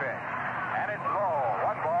 2-strike pitch. And it's low.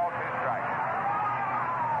 1 ball, 2 strikes.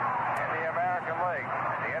 In the American League,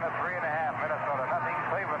 at the end of 3.5, Minnesota nothing,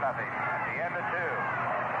 Cleveland nothing. At the end of 2,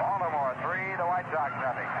 Baltimore 3, the White Sox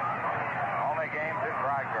nothing. Only games in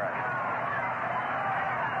progress.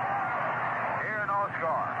 Here, no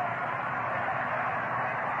score.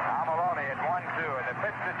 Now Maloney at 1-2, and the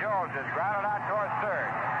pitch to Jones is grounded out towards third.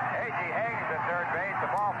 Agee hangs at third base. The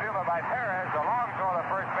ball fielded by Perez. The long throw to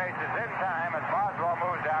first base is in time as Boswell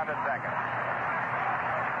moves down to second.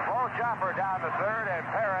 Slow chopper down to third, and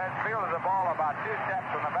Perez fielded the ball about 2 steps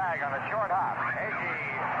from the bag on a short hop.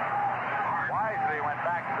 Agee wisely went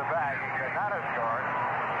back to the bag. He could not have scored.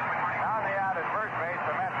 On the out at first base,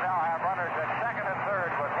 the Mets now have runners at second and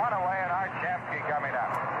third with 1 away, and Art Shamsky coming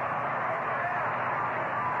up.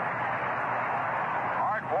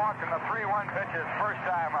 Art walked in the 3-1 pitch his first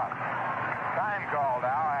time up. Time call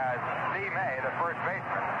now as Steve May, the first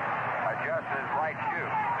baseman, adjusts his right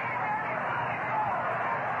shoe.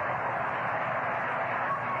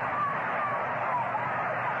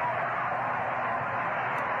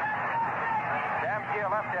 Shamsky, a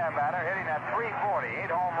left-hand batter, hitting at 340,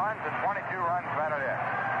 8 home runs and 22 runs batted in.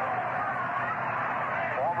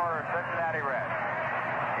 Former Cincinnati Red.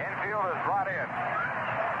 Infield is brought in.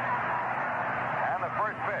 And the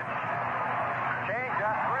first pitch. Change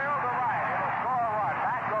up, drill to right. It'll score a run.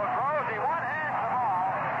 Back goes Rose. He one-hands the ball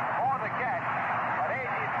for the catch. But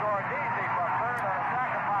Agee scored easy from third on a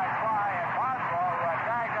sacrifice fly, and Boswell, who had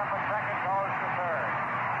tagged up at second, goes to third.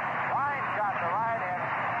 Line shot to right, and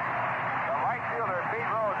the right fielder, Pete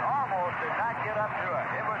Rose, almost did not get up to it.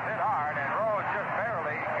 It was hit hard, and Rose just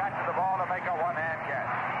barely got to the ball to make a one-hand catch.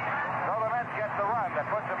 So the Mets get the run that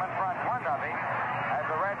puts them in front 1-0 as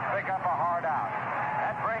the Reds pick up a hard out.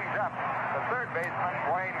 That brings up the third baseman,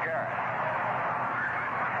 Wayne Garrett.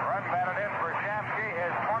 Run batted in for Shamsky,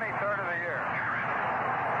 his 23rd of the year.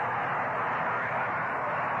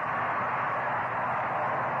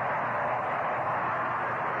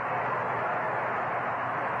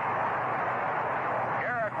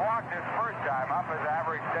 Garrett walked his first time up, his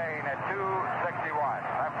average staying at 261.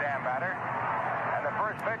 Left-hand batter. And the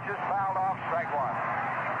first pitch is fouled off, strike 1.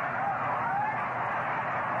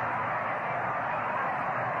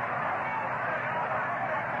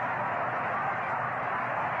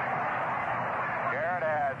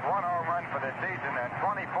 For the season and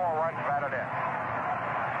 24 runs batted in.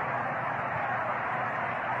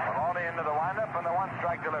 Maloney into the windup and the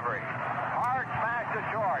 1-strike delivery. Hard smash to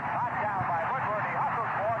short. Knocked down by Woodward. He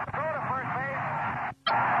hustles for it. Throw to first base.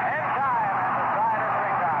 In time, and the side is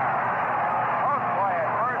retired. Close play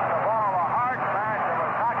at first. The ball, a hard smash that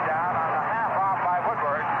was knocked down on the half off by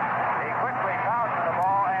Woodward. He quickly bounced the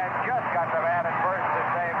ball and just got the man at first to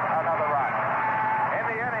save another run.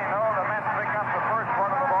 In the inning, though, the Mets pick up the first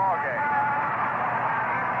one of the ball game.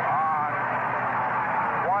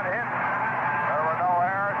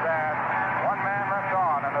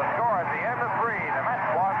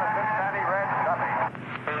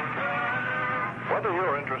 Whether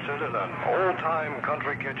you're interested in an old-time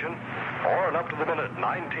country kitchen or an up-to-the-minute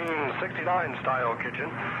 1969-style kitchen,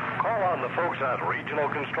 call on the folks at Regional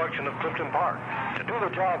Construction of Clifton Park to do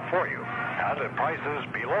the job for you and at prices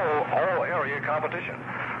below all area competition.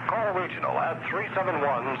 Call Regional at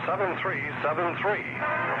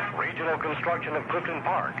 371-7373. Regional Construction of Clifton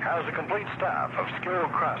Park has a complete staff of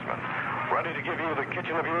skilled craftsmen ready to give you the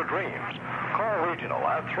kitchen of your dreams. Call Regional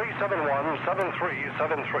at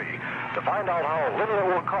 371-7373 to find out how little it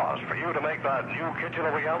will cost for you to make that new kitchen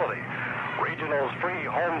a reality. Regional's free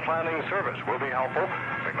home planning service will be helpful.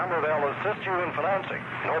 Remember, they'll assist you in financing,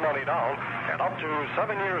 no money down, and up to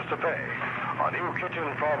 7 years to pay. A new kitchen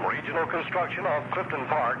from Regional Construction of Clifton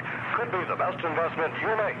Park could be the best investment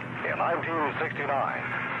you'll make in 1969.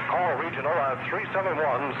 Call Regional at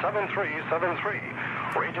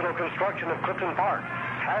 371-7373. Regional Construction of Clifton Park.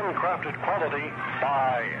 Handcrafted quality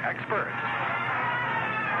by experts.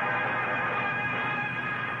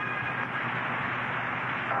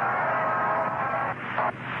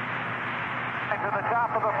 To the top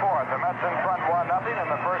of the fourth, the Mets in front 1-0, and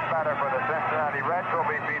the first batter for the Cincinnati Reds will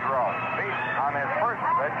be Pete Rose. Pete, on his first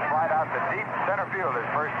pitch, flied out to deep center field his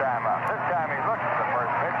first time up. This time he looks at the first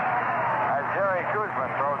pitch as Jerry Kuzman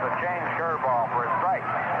throws a change curveball for a strike.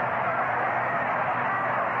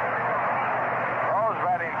 Rose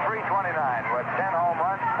batting .329 with 10 home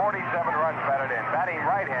runs, 47 runs batted in, batting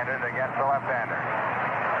right-handed against the left-hander.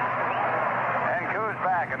 And Kuz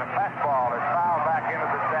back, and the fastball is fouled back into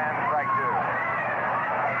the stand, strike 2.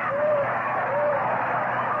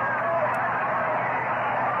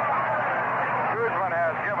 Kuzman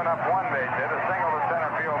has given up one base hit, a single to center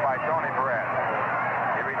field by Tony Perez.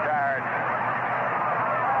 He retired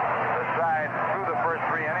the side through the first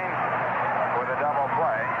 3 innings with a double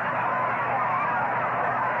play.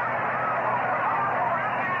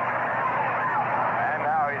 And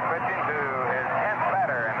now he's pitching to his 10th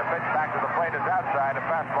batter, and the pitch back to the plate is outside, a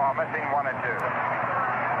fastball missing 1 and 2.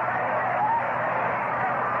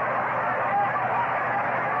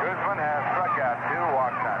 Kuzman has struck out 2,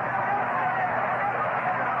 walked none.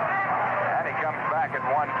 Comes back at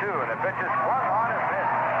 1-2, and the pitch is swung on and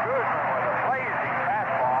missed. Kuzman with a blazing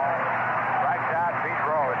fastball strikes out Pete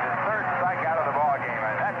Rose, his third strikeout of the ball game,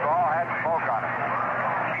 and that ball had smoke on it.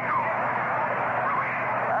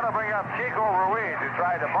 That'll bring up Chico Ruiz, who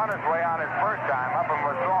tried to bunt his way on his first time up and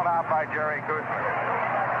was thrown out by Jerry Kuzman.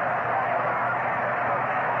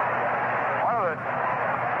 One of the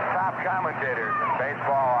top commentators in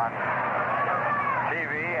baseball on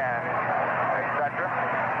TV and etc.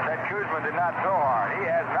 said Kuzman did not throw hard. He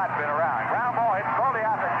has not been around. Ground ball hit slowly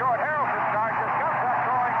out to short. Harrelson charges, comes up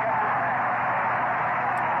throwing, gets his man.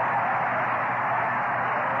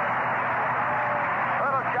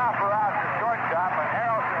 Little chopper out to shortstop, and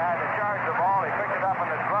Harrelson had to charge the ball. He picked it up in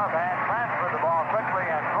his glove hand, transferred the ball quickly,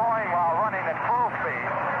 and throwing while running at full speed.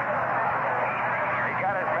 He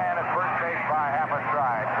got his man at first base by half a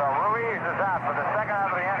stride. So Ruiz is out for the second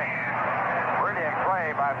out of the inning. Brilliant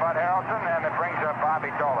play by Bud Harrelson, and it brings up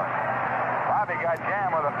Bobby Tolan. Bobby got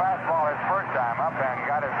jammed with a fastball his first time up and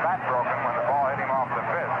got his bat broken when the ball hit him off the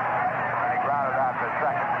fifth. And he grounded out to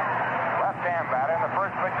second. Left-hand batter, and the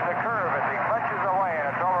first pitch is a curve as he clutches away,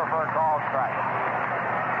 and it's over for a called strike.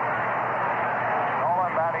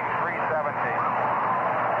 Tolan batting .317.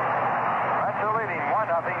 Mets are leading 1-0,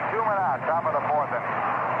 2 men out, top of the fourth inning.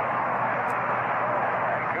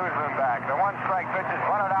 And Kuzman back. The one-strike pitch is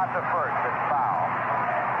bunted out to first. It's foul.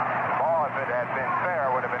 The ball, if it had been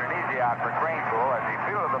fair, would have been an easy out for Kranepool as he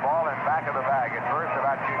fielded the ball in back of the bag at first,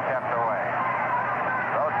 about 2 steps away.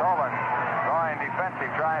 So Tolan going defensive,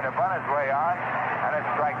 trying to bunt his way on, and it's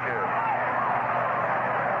strike 2.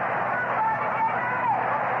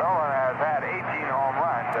 Tolan has had 18 home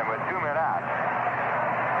runs, and with 2 men out,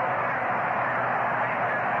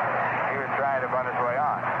 he was trying to bunt his way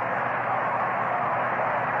on.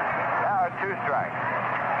 Now it's 2 strikes.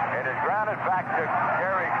 It is grounded back to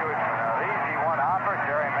Jerry Kuzman. An easy one-hopper.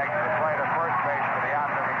 Jerry makes the play to first base for the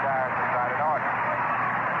out and retires to side in order.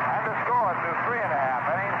 And the score through 3.5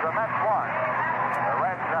 innings, the Mets won. The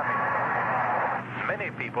Reds nothing.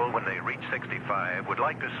 Many people, when they reach 65, would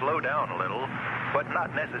like to slow down a little, but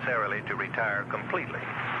not necessarily to retire completely.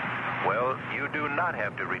 Well, you do not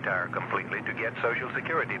have to retire completely to get Social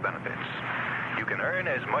Security benefits. You can earn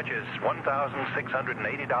as much as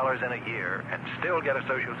 $1,680 in a year and still get a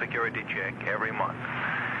Social Security check every month.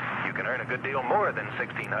 You can earn a good deal more than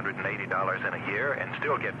 $1,680 in a year and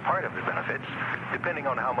still get part of the benefits, depending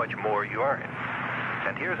on how much more you earn.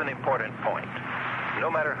 And here's an important point. No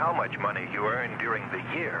matter how much money you earn during the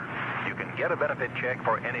year, you can get a benefit check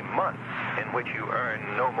for any month in which you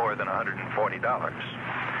earn no more than $140.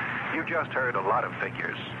 You just heard a lot of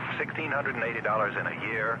figures. $1,680 in a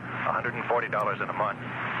year, $140 in a month,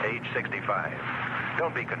 age 65.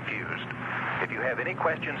 Don't be confused. If you have any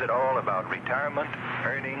questions at all about retirement,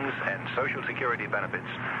 earnings, and Social Security benefits,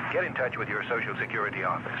 get in touch with your Social Security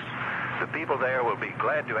office. The people there will be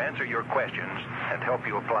glad to answer your questions and help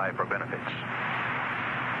you apply for benefits.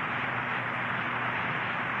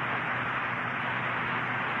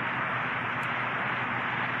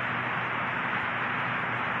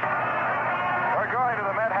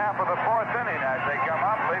 The fourth inning as they come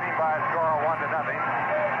up, leading by a score of 1-0.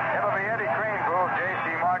 It'll be Eddie Kranepool,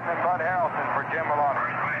 J.C. Martin, and Bud Harrelson for Jim Maloney.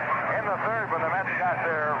 In the third, when the Mets got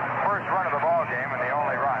their first run of the ball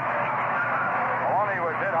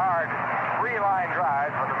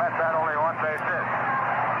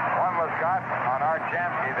shot on Art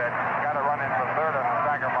Jamsky that got a run in from third on the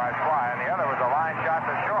sacrifice fly, and the other was a line shot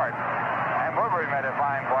to short. And Woodbury made a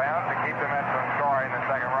fine play on it to keep the Mets from scoring the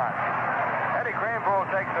second run. Eddie Greenpool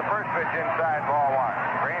takes the first pitch inside, ball one.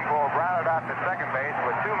 Greenpool grounded out to second base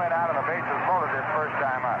with 2 men out and the bases loaded his first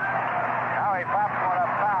time up. Now he pops one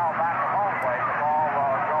up foul back at home plate. The ball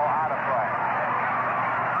will go out of play.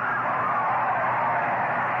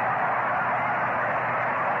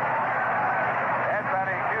 Ed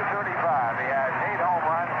batting .235. He has 8 home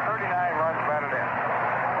runs, 39 runs batted in.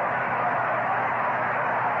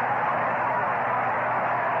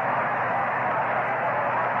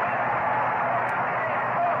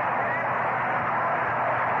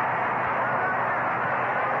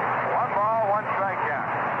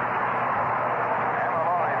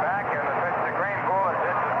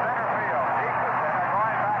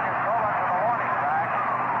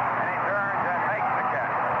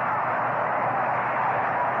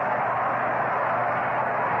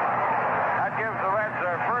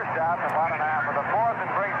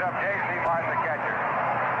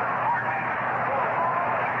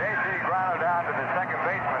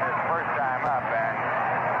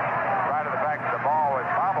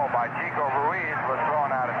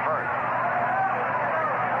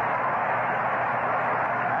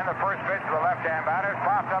 Left-hand batter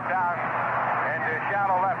popped up down into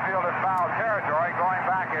shallow left field in foul territory. Going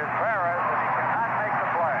back is Perez, and he cannot make the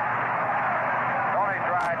play. Tony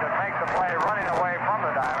tried to make the play running away from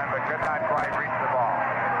the diamond, but could not quite reach the ball.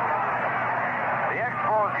 The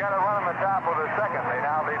Expos got a run on the top of the second. They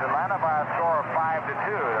now lead Atlanta by a score of 5-2.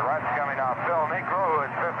 The run's coming off Phil Niekro, who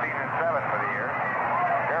is 15-7 for the year.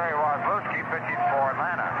 Terry Wozlowski pitching for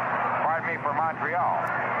Atlanta. Pardon me, for Montreal.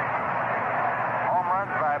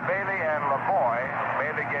 By Bailey and Lavoie.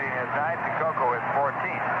 Bailey getting his 9th, and Coco his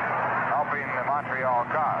 14th, helping the Montreal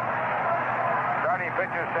cause. Starting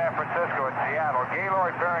pitchers San Francisco and Seattle.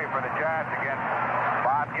 Gaylord Perry for the Giants against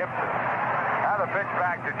Bob Gibson. Now the pitch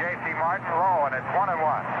back to J.C. Martin, low, and it's 1-1.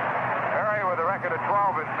 Perry with a record of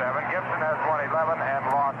 12-7. Gibson has won 11 and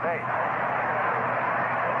lost 8.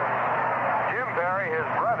 Jim Perry, his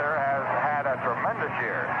brother, has had a tremendous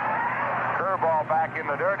year. Curveball back in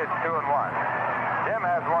the dirt, it's 2-1. Tim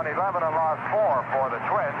has won 11 and lost 4 for the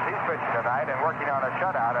Twins. He's pitching tonight and working on a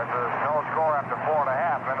shutout as there's no score after 4.5,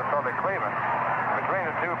 Minnesota-Cleveland. Between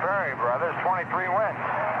the two Perry brothers, 23 wins.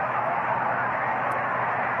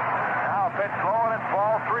 Now a pitch low, and it's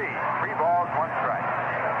ball 3. 3 balls, 1 strike.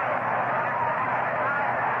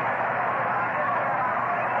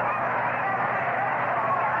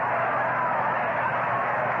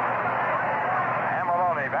 And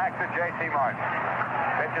Maloney back to J.C. Martin.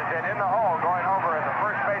 Pitches it in the hole, going over at the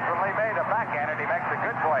first baseman Lee made a backhand, and he makes a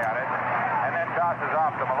good play on it, and then tosses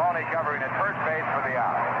off to Maloney, covering at first base for the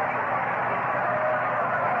out.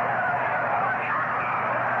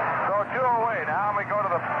 So 2 away. Now we go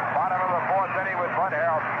to the bottom of the 4th inning with Bud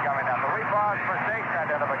Harrelson coming up. We pause for station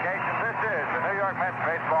identification. This is the New York Mets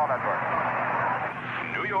Baseball Network.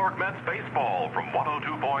 New York Mets Baseball from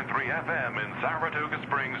 102.3 FM in Saratoga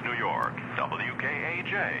Springs, New York.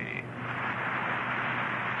 WKAJ.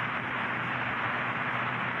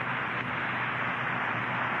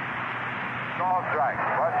 Call strike.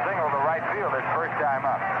 Bud single to right field his first time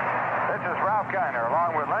up. This is Ralph Kiner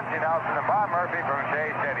along with Lindsey Nelson and Bob Murphy from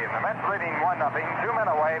Shea Stadium. The Mets leading 1-0, 2 men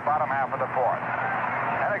away, bottom half of the 4th.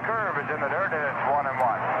 And a curve is in the dirt, and it's 1-1.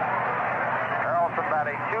 Harrelson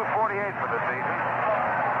batting .248 for the season.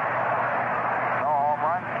 No home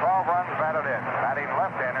runs, 12 runs batted in. Batting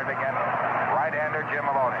left-handed against right-hander Jim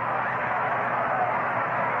Maloney.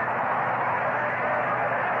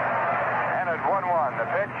 And at 1-1, the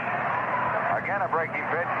pitch. Again, a breaking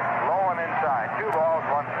pitch, low and inside. 2 balls,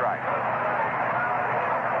 1 strike.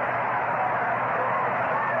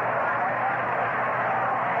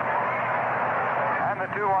 And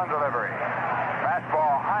the 2-1 delivery.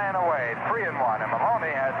 Fastball high and away, 3-1, and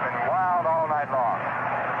Maloney has been wild all night long.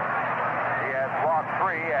 He has walked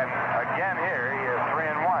 3, and again here, he is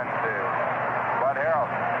 3-1 to Bud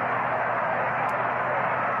Harrelson.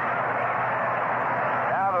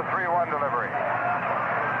 Now the 3-1 delivery.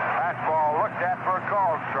 Fastball looked at for a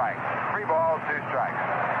called strike. 3 balls, 2 strikes.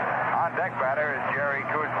 On deck batter is Jerry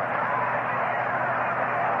Kuzma.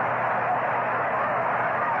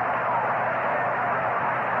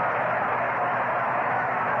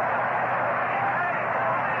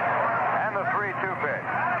 And the 3-2 pitch.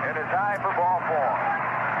 It is high for ball 4.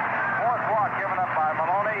 4th walk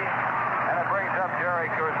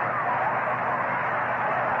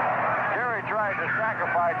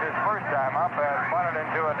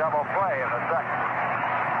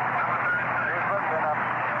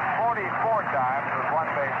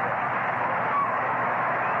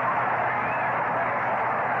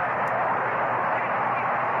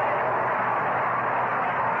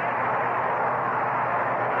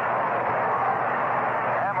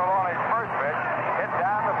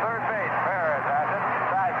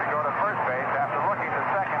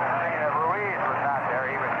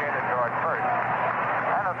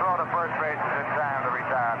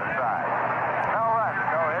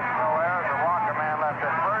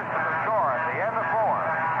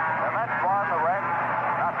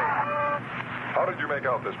did you make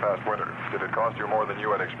out this past winter? Did it cost you more than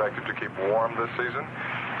you had expected to keep warm this season?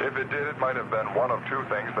 If it did, it might have been one of two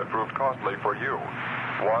things that proved costly for you.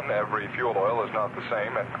 One, every fuel oil is not the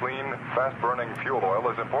same, and clean, fast-burning fuel oil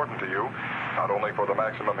is important to you, not only for the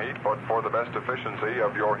maximum heat, but for the best efficiency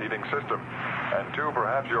of your heating system. And two,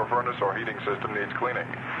 perhaps your furnace or heating system needs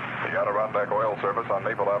cleaning. The Adirondack Oil Service on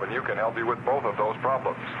Maple Avenue can help you with both of those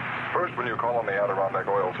problems. First, when you call on the Adirondack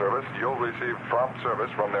Oil Service, you'll receive prompt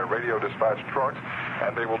service from their radio dispatch trucks,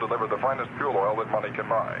 and they will deliver the finest fuel oil that money can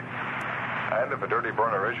buy. And if a dirty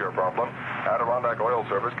burner is your problem, Adirondack Oil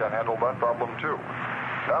Service can handle that problem too.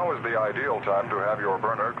 Now is the ideal time to have your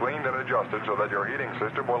burner cleaned and adjusted so that your heating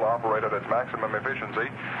system will operate at its maximum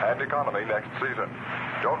efficiency and economy next season.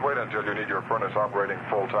 Don't wait until you need your furnace operating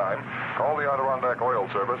full time. Call the Adirondack Oil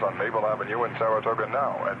Service on Maple Avenue in Saratoga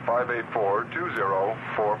now at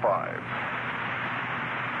 584-2045.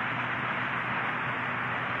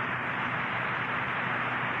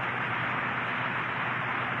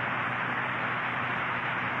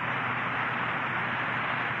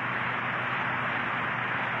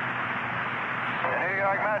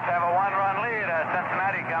 Have a one-run lead as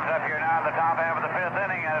Cincinnati comes up here now in the top half of the fifth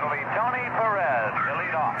inning, and it'll be Tony Perez to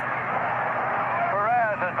lead off.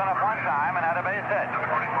 Perez has been up one time and had a base hit.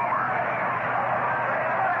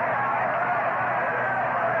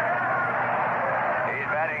 He's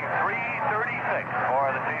batting .336 for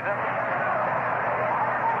the season.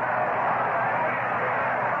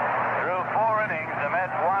 Through 4 innings, the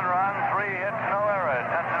Mets 1 run, 3 hits, no errors.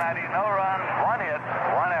 Cincinnati no runs, 1 hit,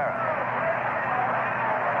 1 error.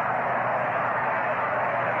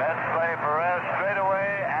 Perez straight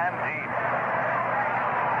away and deep.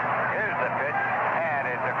 Here's the pitch,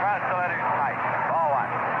 and it's across the letters tight. Ball 1.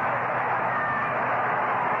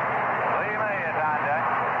 Lee May is on deck.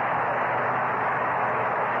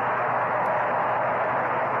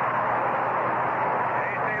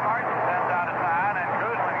 J.C. Martin sends out a sign, and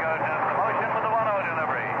Kuzman goes into the motion with the 1-0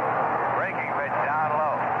 delivery. Breaking pitch down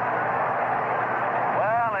low.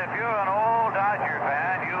 Well, if you're an old Dodger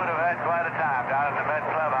fan, you would have had quite a time down in the Mets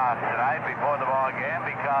clubhouse tonight before the ball game,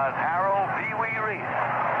 because Harold Pee Wee Reese,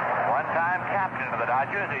 one-time captain of the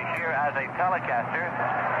Dodgers, is here as a telecaster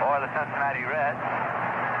for the Cincinnati Reds.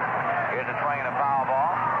 Here's a swing and a foul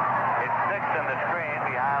ball. It's 6th in the screen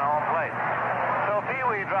behind home plate. So Pee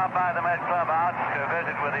Wee dropped by the Mets clubhouse to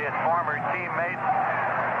visit with his former teammates,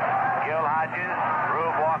 Gil Hodges,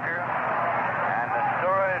 Rube Walker, and the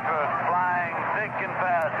stories were flying thick and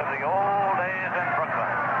fast of the old days in Brooklyn.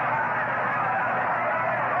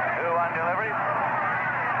 2-1 delivery,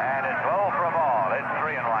 and it's low for a ball. It's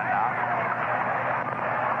 3-1 now.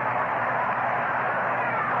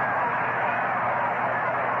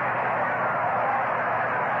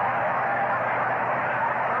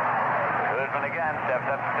 Kuzman again steps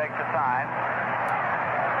up to take the sign.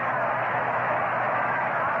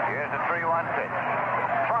 Here's a 3-1 pitch.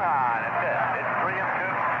 Swung on and missed. It's 3-2.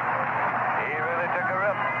 He really took a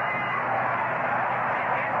rip.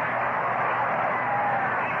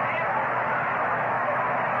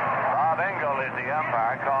 Engel is the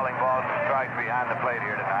umpire calling balls and strikes behind the plate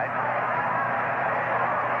here tonight.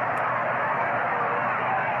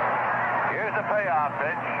 Here's the payoff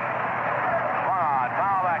pitch. Swung on,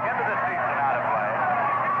 foul back into the seats and out of play.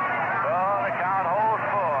 So the count holds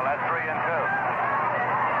full. That's 3-2.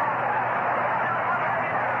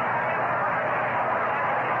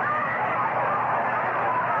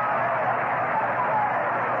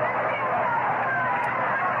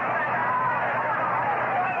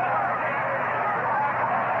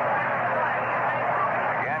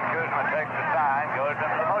 Goes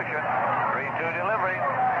into the motion. 3-2 delivery.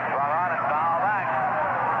 Swung on and foul back.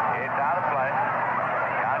 It's out of play.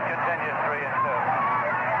 Count continues 3-2.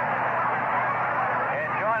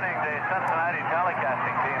 And joining the Cincinnati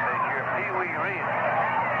telecasting team this year, Pee Wee Reese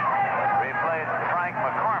replaced Frank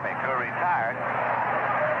McCormick, who retired.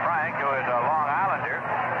 Frank, who is a Long Islander,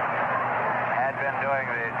 had been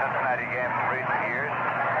doing the Cincinnati games in recent years.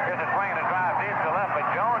 Here's a swing and a drive deep to left, but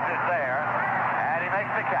Jones is there, and he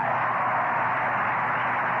makes the catch.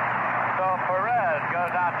 So Perez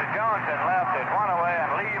goes out to Jones and left. It's 1 away,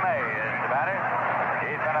 and Lee May is the batter.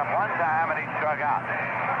 He's been up one time, and he struck out.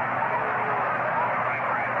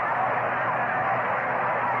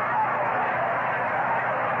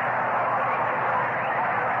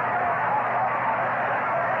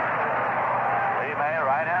 Lee May,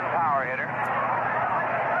 right-hand power hitter.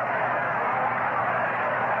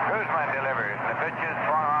 Kuzman delivers. The pitch is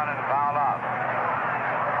swung on and fouled off.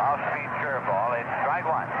 Off-speed curveball. It's strike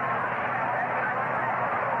 1.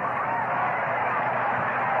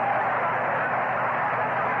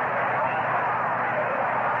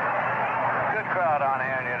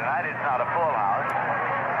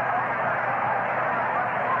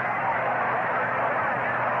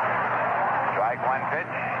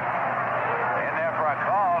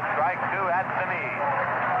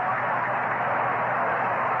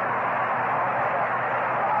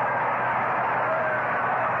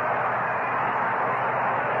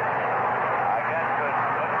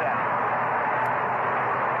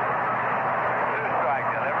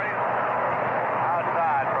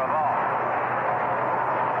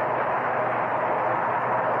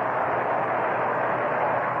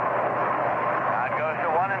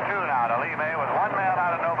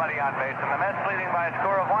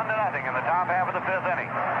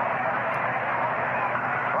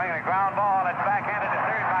 ground ball. It's backhanded to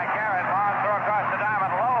third by Garrett. Long throw across the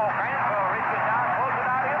diamond. Low. Cransville reaches down, pulls it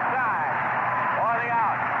out inside. For the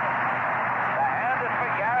out. The hand is for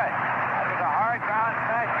Garrett. That was a hard ground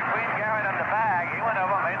smash between Garrett and the bag. He went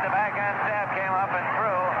over, made the backhand stab, came up and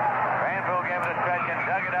through. Cransville gave it a stretch and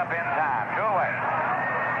dug it up in time. 2 away.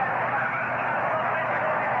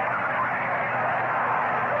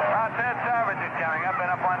 Ted Savage is coming up and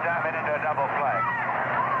up one time and into a double play.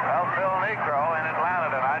 Well, Phil Negro in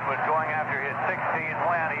Atlanta tonight was going after his 16th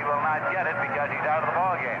win. He will not get it because he's out of the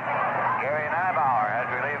ball game. Gary Nybauer has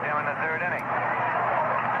relieved him in the 3rd inning.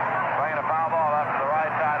 Swinging a foul ball up to the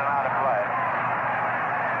right side and out of play.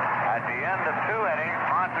 At the end of 2 innings,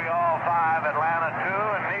 Montreal 5, Atlanta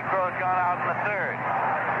 2, and Negro's gone out in the 3rd.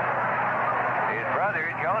 His brother,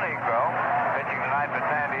 Joe Negro, pitching tonight for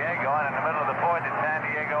San Diego, and in the middle of the 4th, it's San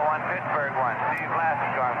Diego 1, Pittsburgh 1. Steve Lass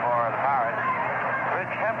is going for the Pirates.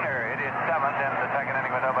 Rich Hebner hit his 7th in the 2nd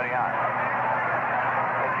inning with nobody on.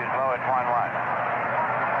 Pitch is low at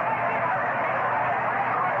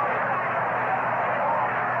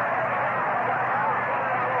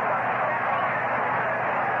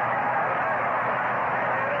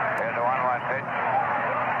Here's a 1-1 pitch.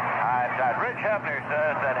 High inside. Rich Hebner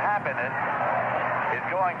says that happiness is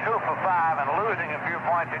going 2 for 5 and losing a few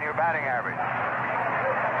points in your batting average.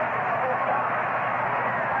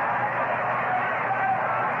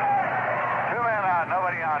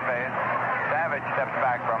 Nobody on base. Savage steps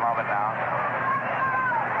back for a moment now.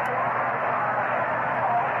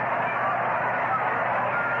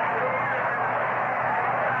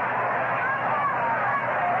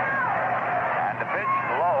 And the pitch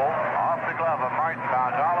low off the glove of Martin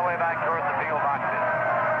bounds all the way back towards the field boxes.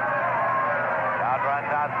 Dowd runs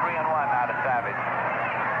out 3-1 now to Savage.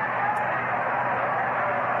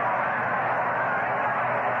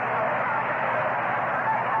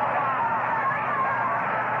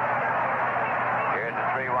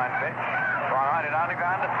 Pitch. Thrown it on the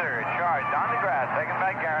ground to third. Charged on the grass. Taken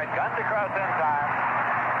by Garrett. Gunned across in time.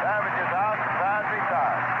 Savage is out. Sounds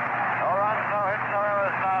retired. No runs, no hits, no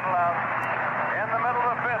errors, not allowed. In the middle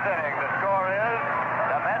of the 5th inning, the score is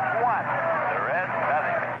the Mets 1. The Reds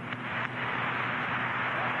nothing.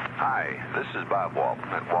 Hi, this is Bob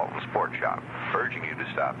Walton at Walton Sports Shop, urging you to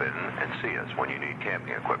stop in and see us when you need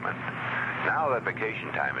camping equipment. Now that vacation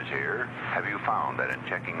time is here, have you found that in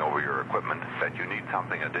checking over your equipment that you need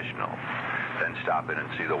something additional? Then stop in and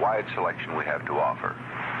see the wide selection we have to offer.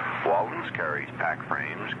 Walton's carries pack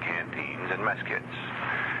frames, canteens, and mess kits.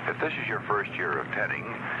 If this is your first year of tenting,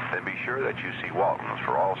 then be sure that you see Walton's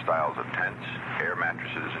for all styles of tents, air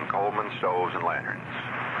mattresses, and Coleman stoves and lanterns.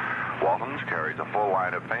 Walton's carries a full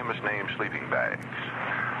line of famous name sleeping bags.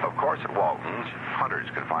 Of course, at Walton's, hunters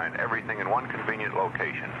can find everything in one convenient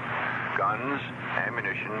location. Guns,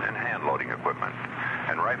 ammunition, and hand-loading equipment,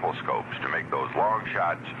 and rifle scopes to make those long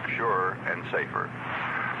shots surer and safer.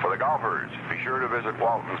 For the golfers, be sure to visit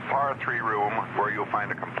Walton's Par 3 room, where you'll find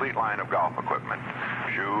a complete line of golf equipment.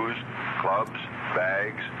 Shoes, clubs,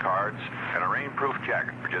 bags, carts, and a rainproof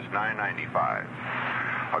jacket for just $9.95.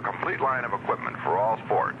 A complete line of equipment for all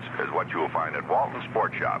sports is what you will find at Walton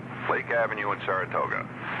Sports Shop, Lake Avenue in Saratoga,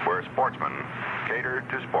 where sportsmen cater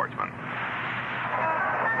to sportsmen.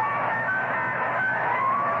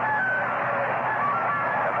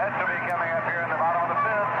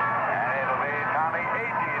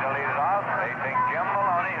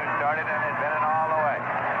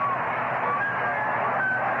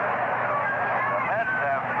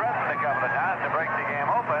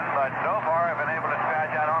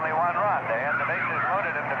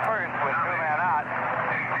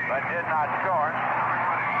 Did not score. And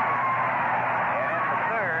in the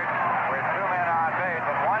 3rd, with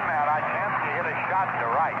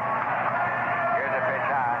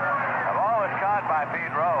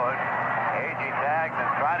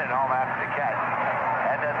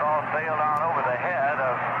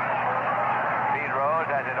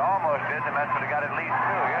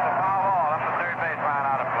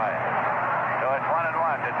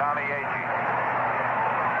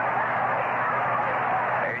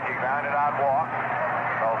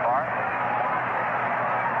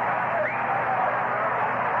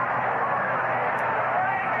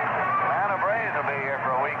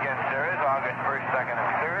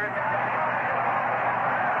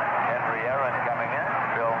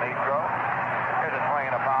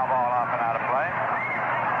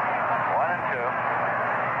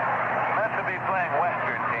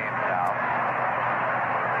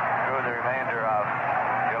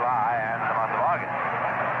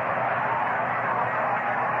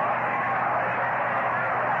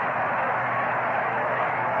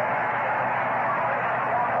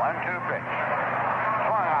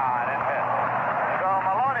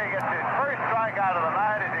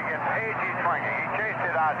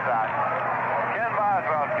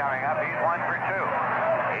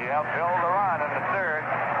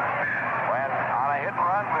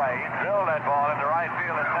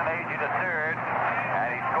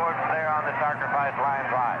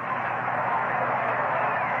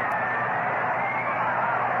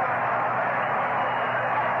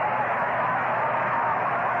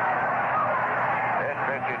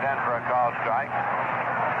in for a called strike.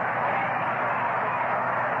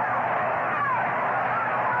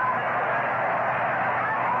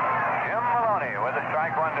 Jim Maloney with a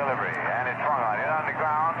strike one delivery, and it's swung on. Hit on the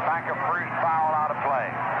ground, back of first, foul out of play.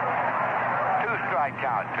 2-strike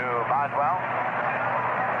count to Boswell.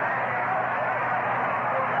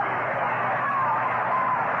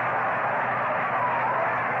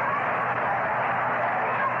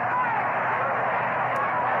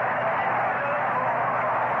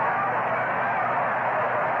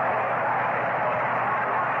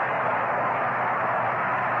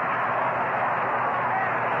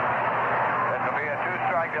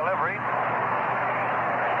 Delivery.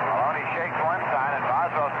 Maloney shakes one side and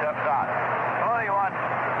Boswell steps out. Maloney wants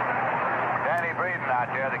Danny Breeden out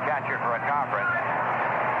there, the catcher for a conference.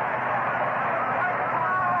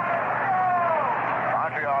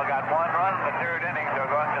 Montreal got 1 run in the 3rd inning, so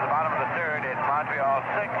going to the bottom of the 3rd, it's Montreal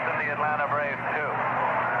 6 and the Atlanta Braves 2.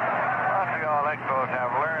 Montreal Expos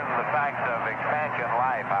have learned the facts of expansion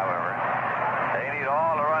life, however. They need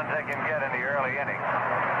all the runs they can get in the early innings,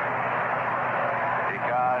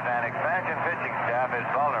 because an expansion pitching staff is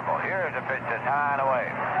vulnerable. Here's a pitch that's high and away.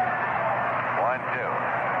 1-2.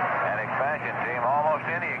 An expansion team, almost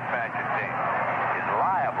any expansion team, is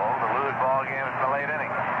liable to lose ball games in the late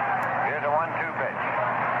innings. Here's a 1-2 pitch.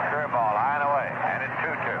 Curveball high and away, and it's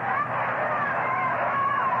 2-2.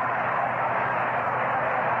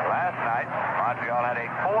 Last night, Montreal had a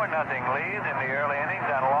 4-0 lead in the early innings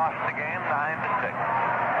and lost the game 9-6.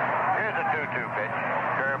 Here's a 2-2 pitch.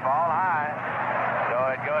 Curveball high. So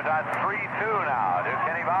it goes on 3-2 now to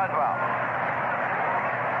Kenny Boswell.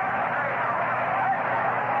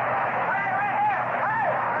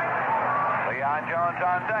 Leon Jones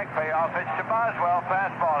on deck. Payoff pitch to Boswell.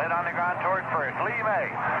 Fastball hit on the ground toward first. Lee May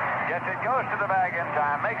gets it, goes to the bag in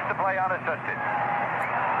time, makes the play unassisted.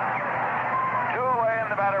 2 away, and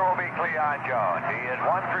the batter will be Leon Jones. He is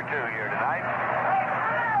 1 for 2 here tonight.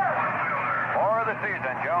 For the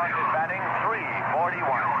season, Jones is batting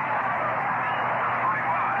 .341.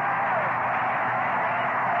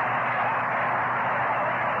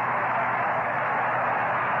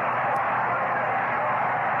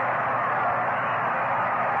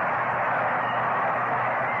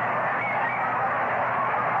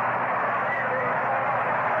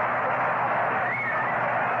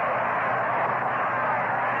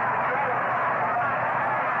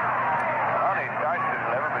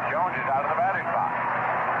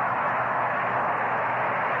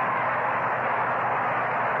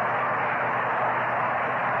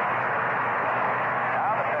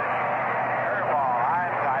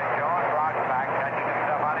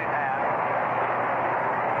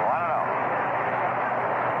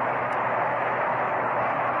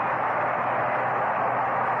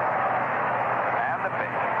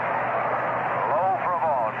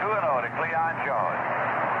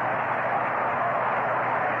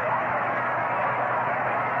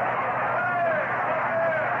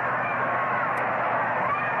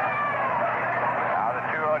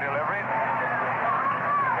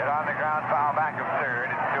 Foul back of third.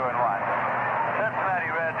 It's 2-1. Cincinnati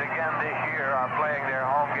Reds again this year are playing their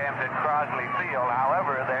home games at Crosley Field.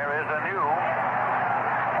 However, there is a new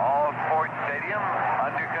all-sports stadium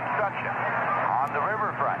under construction on the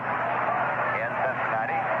riverfront in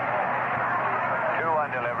Cincinnati.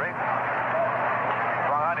 2-1 delivery.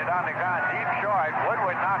 Swung on it on the ground, deep short.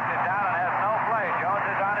 Woodward knocks it down and has no play. Jones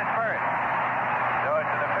is on his first. So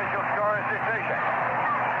it's an official scorer's decision.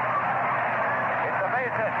 It's a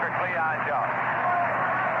base hit for Cleon Jones.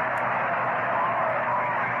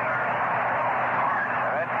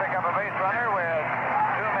 Let's pick up a base runner with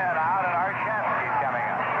 2 men out, and Art Shamsky's coming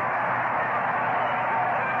up.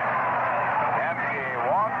 Shamsky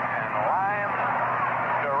walked and lined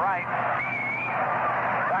to right.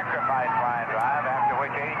 Sacrifice line drive, after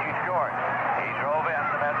which Agee scored. He drove in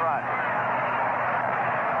the Met run.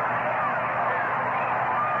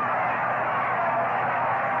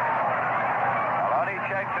 Maloney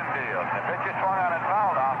checks and deals. The pitch is swung on and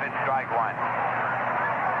fouled off. It's strike one.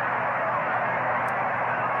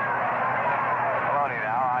 Maloney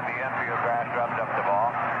now on the infield grass rubs up the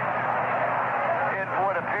ball. It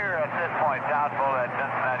would appear at this point doubtful that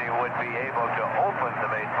Cincinnati would be able to open the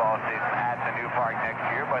baseball season at the new park next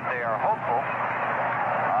year, but they are hopeful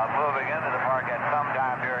of moving into the park at some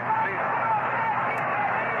time during the season.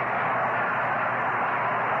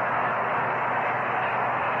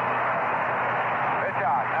 Pitch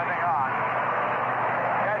out, nothing on.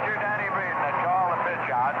 Catcher Danny Breeden had called the pitch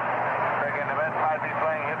out, thinking the Mets might be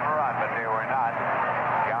playing hit and run, but they were not.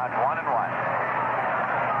 Counts 1-1.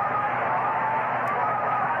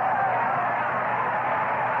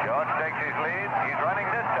 Jones takes takes his lead. He's running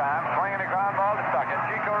this time, swinging a ground ball to second.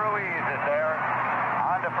 Chico Ruiz is there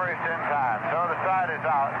on to first in time. So the side is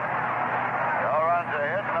out. No runs are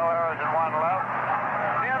hit, no errors and one left.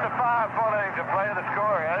 The end of 5 full innings to play. The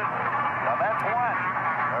score is the Mets 1,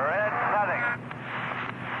 the Reds nothing.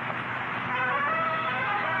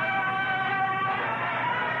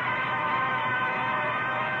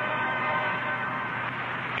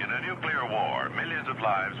 In a nuclear war, millions of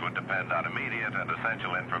lives would depend on immediate and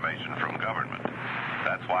essential information from government.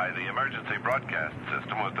 That's why the emergency broadcast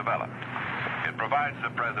system was developed. It provides the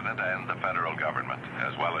president and the federal government,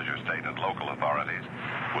 as well as your state and local authorities,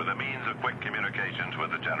 with a means of quick communications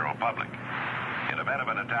with the general public. In event of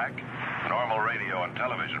an attack, normal radio and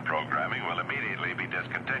television programming will immediately be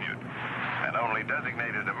discontinued, and only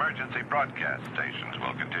designated emergency broadcast stations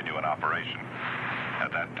will continue in operation. At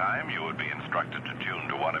that time, you would be instructed to tune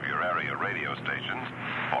to one of your area radio stations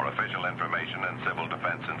for official information and civil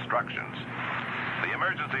defense instructions. The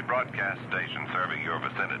emergency broadcast station serving your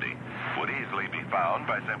vicinity would easily be found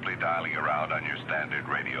by simply dialing around on your standard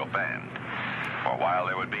radio band. For while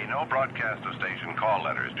there would be no broadcast of station call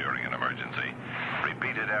letters during an emergency,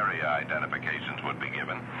 repeated area identifications would be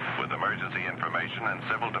given with emergency information and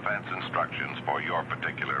civil defense instructions for your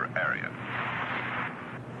particular area.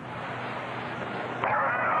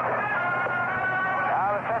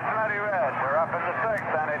 Now the Cincinnati Reds are up in the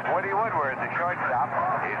 6th, and it's Woody Woodward, the shortstop.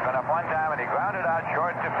 He's been up one time, and he grounded out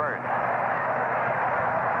short to first.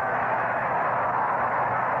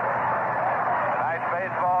 Tonight's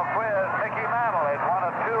baseball quiz, Mickey Mantle is one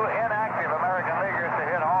of 2 inactive American leaguers to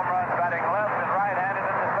hit home runs batting left and right-handed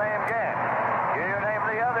in the same game. Can you name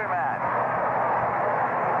the other man?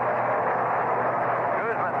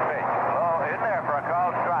 Guzman's pitch, low in there for a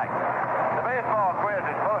called strike. The baseball quiz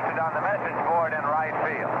is posted on the message board in right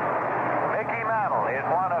field. Mickey Mantle is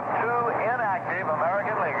one of 2 inactive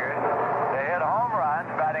American leaguers to hit home runs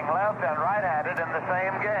batting left and right-handed in the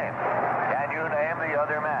same game. Can you name the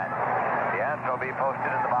other man? The answer will be posted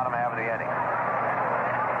in the bottom half of the inning.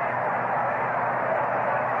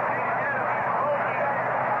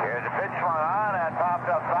 Here's a pitch swung on and popped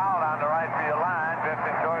up foul on the right field line,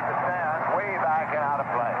 drifting towards the stands, way back and out of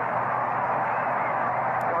play.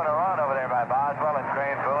 Given a run over there by Boswell and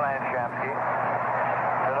Craneville and Shamsky.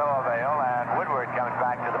 To no avail, and Woodward comes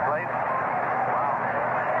back to the plate.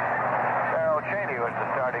 Darrell Cheney was the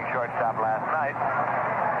starting shortstop last night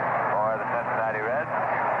for the Cincinnati Reds.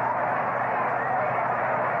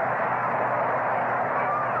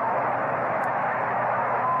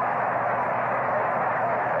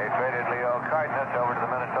 They traded Leo Cardenas over to the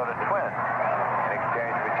Minnesota Twins in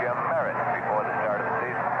exchange for Jim Merritt before the start of the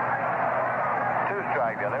season.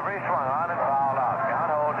 2-strike delivery, swung on and fouled out.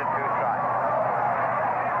 Count holds at 2 strikes.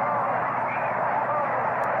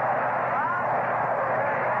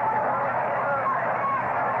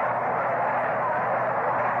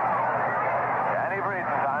 Danny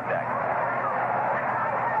Breeden's on deck.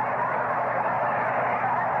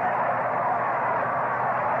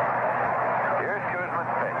 Here's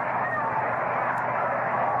Guzman's pitch.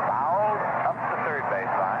 Fouled up the third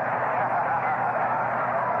base line.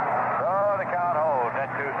 So the count holds at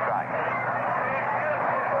 2 strikes.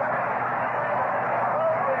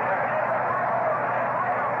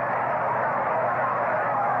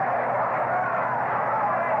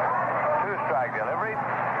 Two-strike delivery.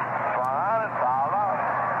 Swung on and fouled out.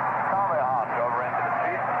 Tomahawked over into the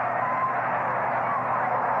seat.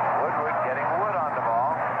 Woodward getting Wood on the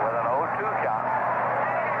ball with an 0-2 count.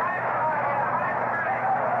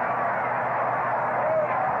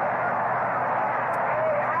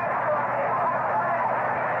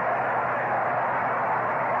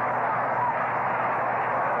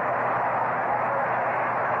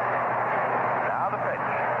 Now the pitch.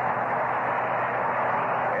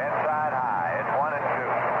 Inside high. It's 1-2.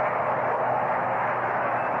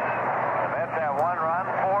 The Mets have 1 run,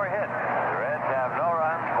 4 hits. The Reds have no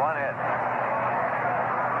runs, 1 hit.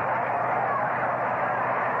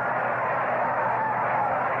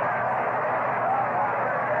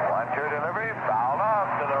 1-2 delivery, fouled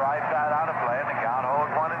off to the right side out of play, and the count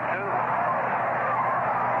holds 1-2.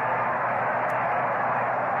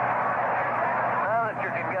 Now that you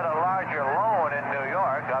can get a larger loan in New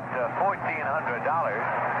York, up to $1,400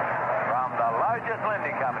 from the largest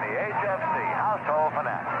lending company, HFC, Household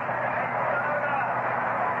Finance.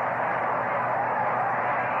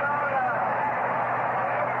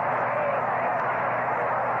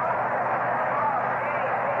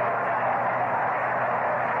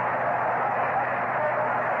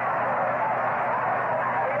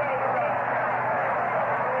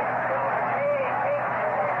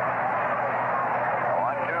 A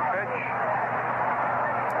 1-2 pitch.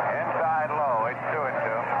 Inside.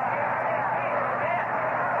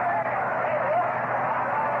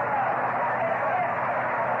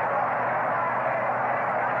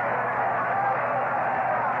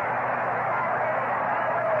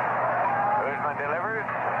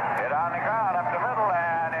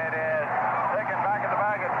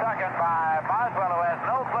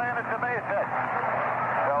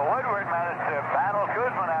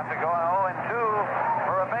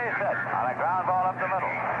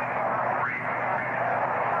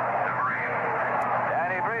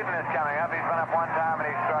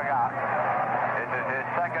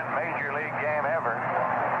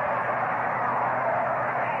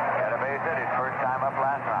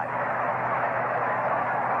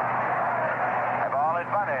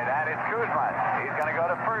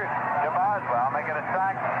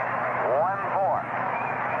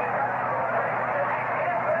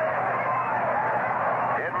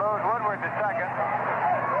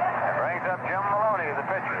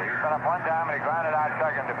 went up one time and he grounded out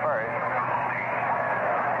second to first.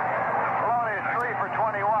 Maloney is 3 for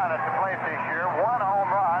 21 at the plate this year. 1 home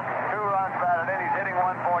run, 2 runs batted in. He's hitting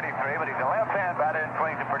 143, but he's a left-hand batter and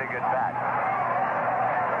swings a pretty good bat.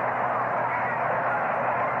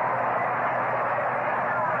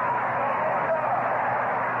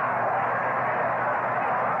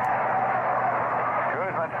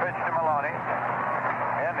 Guzman pitched to Maloney.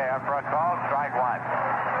 In there for a call, strike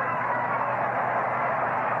 1.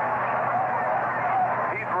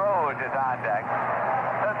 Is on deck.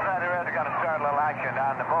 Cincinnati Reds are going to start a little action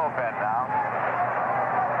down the bullpen now.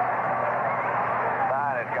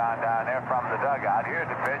 Sign has gone down there from the dugout. Here's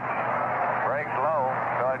the pitch. Breaks low,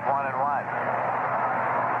 so it's 1-1.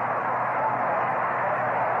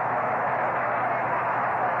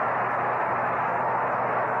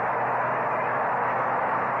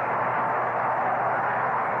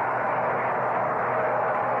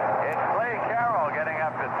 It's Clay Carroll getting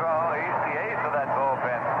up to throw. He's the ace of that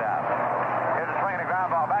bullpen staff.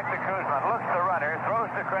 Back to Guzman, looks the runner, throws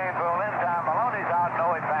to Craneville in time. Maloney's out,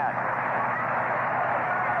 no at bat.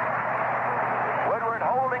 Woodward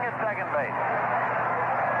holding at second base.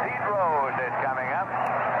 Pete Rose is coming up.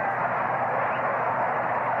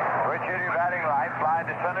 Switch hitter batting right, fly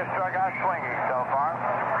to center, struck out swinging so far.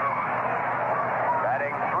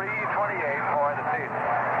 Batting .328 for the season.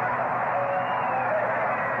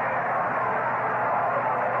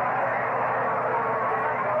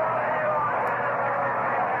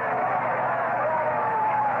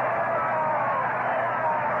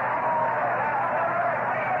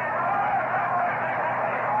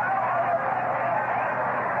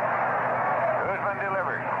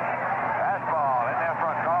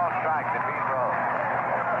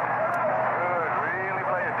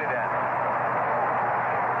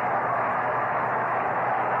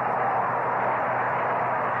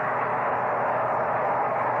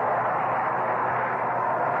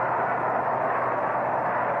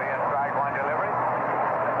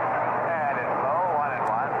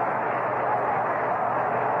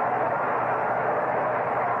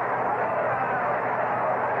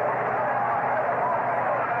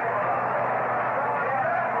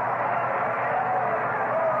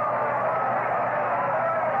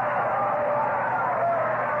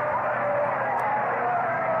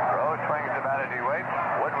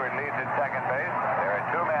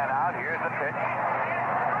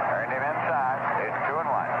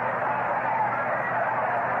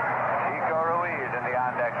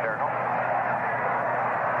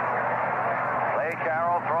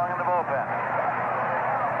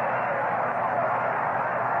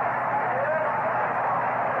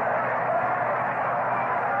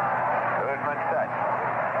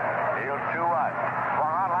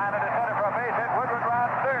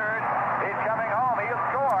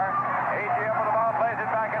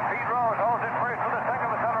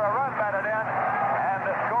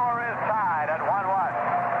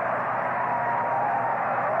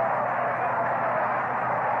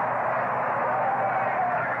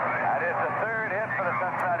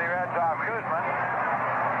 Cincinnati Reds off Guzman.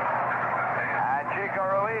 And Chico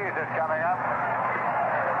Ruiz is coming up.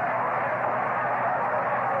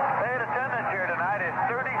 Paid attendance here tonight is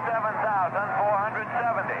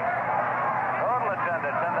 37,470. Total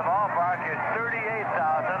attendance in the ballpark is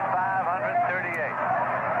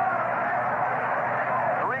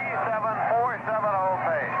 38,538. 37470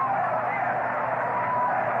 paid.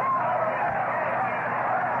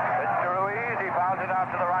 Pitch to Ruiz. He fouls it out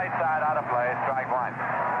to the right side, out of play. Strike one.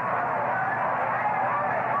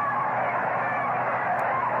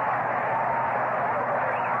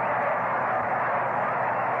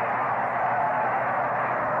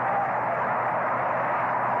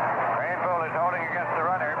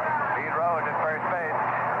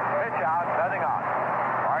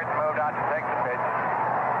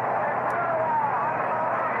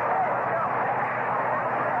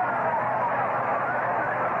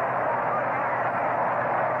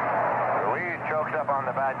 Up on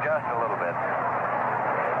the bat just a little bit.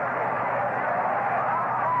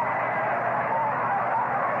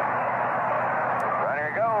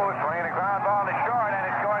 Runner goes, swinging a ground ball to short, and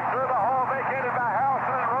it's going through the hole, vacated by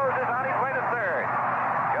Harrelson, and Rose is on his way to third.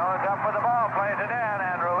 Jones up with the ball, plays it in,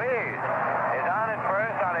 and Ruiz is on at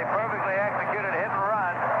first on a perfectly executed hit and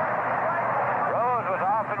run. Rose was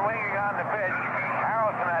off and winging on the pitch.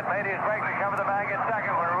 Harrelson had made his break to cover the bag at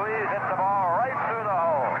second when Ruiz hit the ball right through the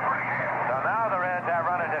hole. So now the Reds have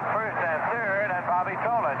runners at first and third, and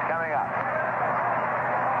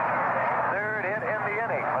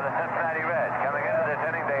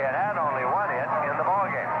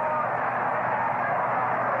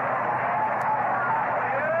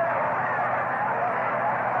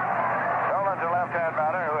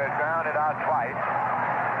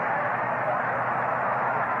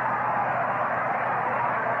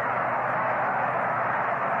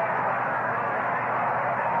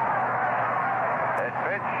This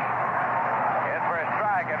pitch in for a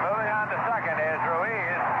strike, and moving on to second is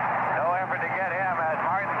Ruiz. No effort to get him as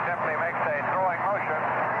Martin simply makes a throwing motion.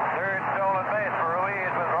 Third stolen base for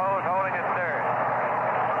Ruiz with Rose holding at third.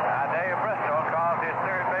 Now Dave Bristol calls his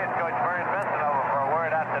third base coach Vern Vincent over for a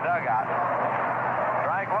word at the dugout.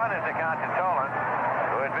 Strike one is the count to Tolan,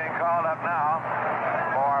 who is being called up now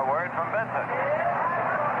for a word from Vincent.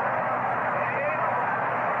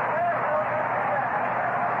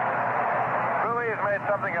 Ruiz made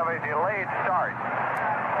something of a delayed start.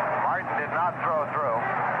 Martin did not throw through.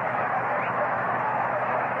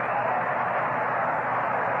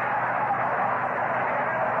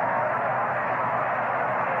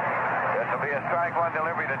 This will be a strike one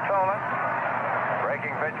delivery to Tolan.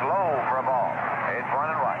 Breaking pitch low for a ball. It's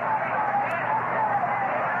 1-1.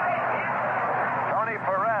 Tony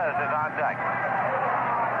Perez is on deck.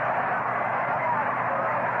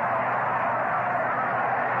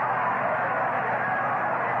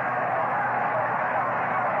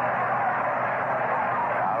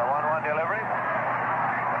 Now the 1-1 delivery.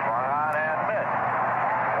 Swung on and missed.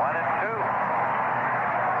 1-2.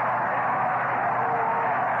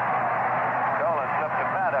 Tolan slipped a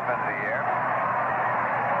bat up into the air.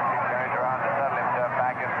 He turns around to settle himself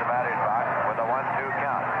back into the batter's box with a 1-2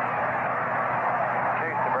 count.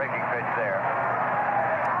 Chased the breaking pitch there.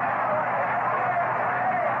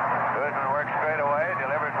 Goodman works straight away,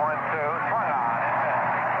 delivers 1-2, swung on and missed.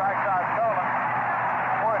 He strikes out Tolan.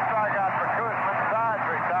 Fourth strikeout for Guzman. Dodge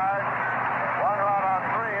retired. 1 run on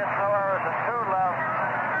 3. It's no errors and 2 left.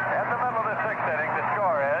 In the middle of the 6th inning, the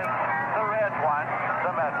score is the Reds 1,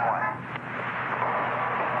 the Mets 1.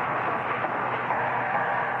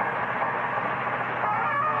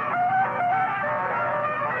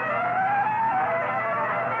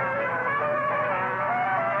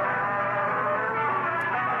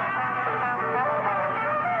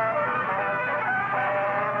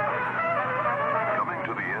 Coming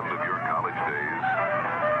to the end of your college days,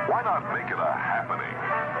 why not make it a happening?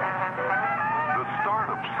 The start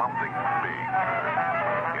of something big.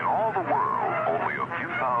 In all the world, only a few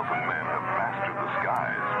thousand men have mastered the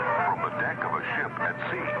skies from the deck of a ship at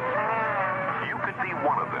sea. You could be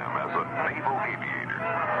one of them as a naval aviator.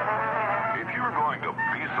 If you're going to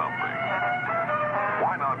be something,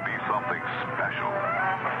 why not be something special?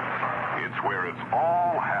 It's where it's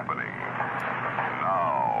all happening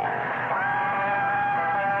now.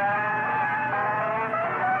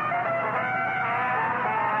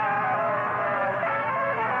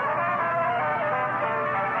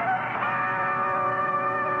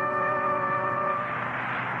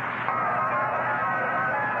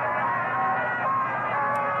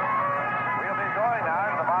 We'll be going now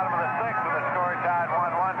to the bottom of the 6th with the score tied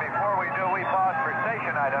 1-1. Before we do, we pause for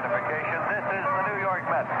station identification. This is the New York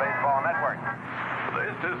Mets Baseball Network.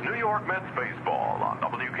 This is New York Mets baseball on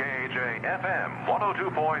WKJ FM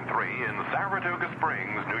 102.3 in Saratoga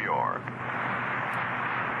Springs, New York.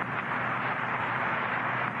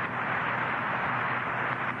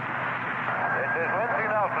 This is Lindsey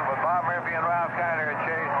Nelson with Bob Murphy and Ralph Kiner at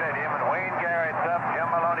Shea Stadium, and Wayne Garrett's up. Jim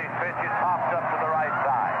Maloney's pitch is popped up to the right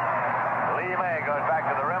side. Lee May goes back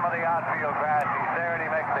to the rim of the outfield grass. He's there and he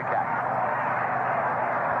makes the catch.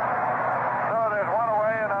 So there's one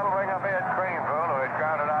away, and that'll bring up Ed Greenpool, who has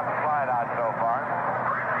grounded out the slide out so far.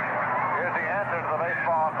 Here's the answer to the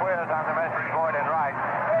baseball quiz on the message board in right.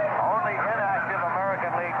 Only inactive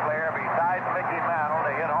American League player besides Mickey Mantle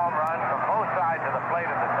to hit home runs from both sides of the plate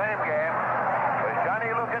in the same game was Johnny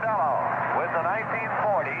Lucadillo with the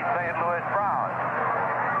 1940 St. Louis Browns.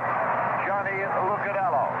 Johnny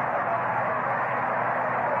Lucadillo.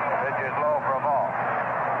 Pitch is low for a ball.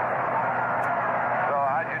 So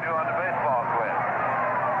how'd you do on the baseball quiz?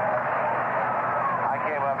 I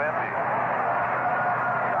came up empty.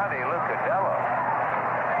 Johnny Lucadillo.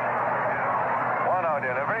 1-0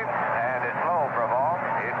 delivery, and it's low for a ball.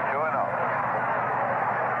 It's 2-0.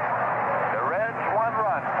 The Reds 1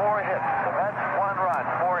 run, 4 hits. The Mets 1 run,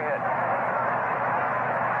 4 hits.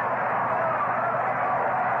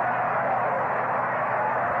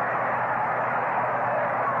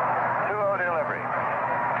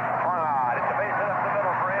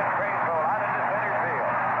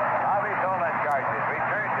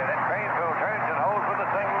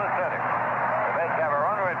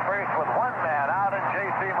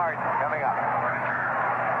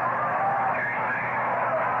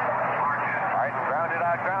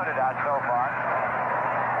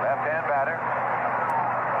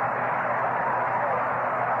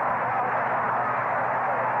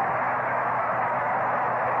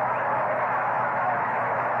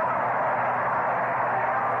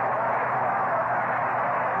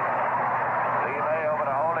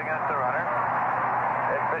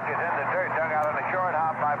 Pitch is in the dirt, dug out on the short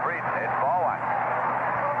hop by Breeden. It's ball one.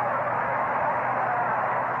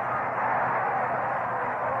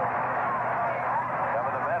 Some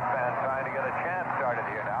of the Mets fans trying to get a chance started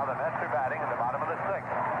here now. The Mets are batting in the bottom of the sixth.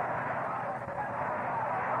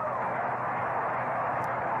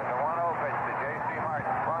 The 1-0 pitch to J.C.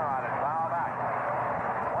 Martin. Swung on it, foul back.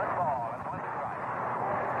 One ball and one strike.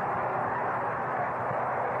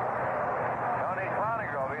 Tony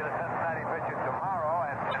Cloninger will be the Cincinnati pitcher tomorrow,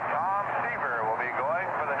 and Tom Seaver will be going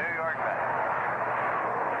for the New York Mets.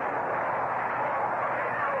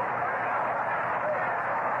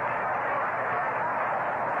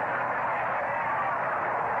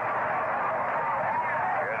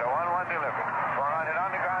 Here's a 1-1 delivery. Swung on it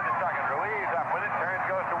on the ground to second. Ruiz up with it. Turns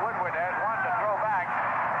goes to Woodward. There's one to throw back.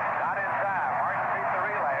 Not in time. Martin beat the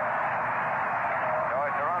relay. So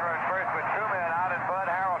it's a runner at first with two men out and Bud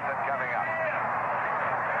Harrelson coming up.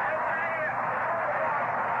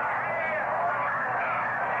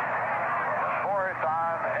 The fourth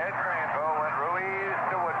on Ed Granville went Ruiz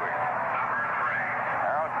to Woodward.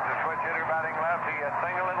 Harrelson's a switch hitter batting left. He has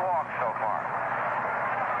single and walked so far.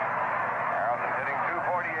 Harrelson's hitting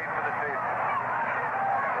 .248 for the season.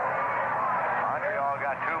 Montreal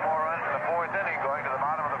got two more runs in the fourth inning. Going to the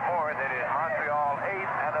bottom of the fourth, it is Montreal 8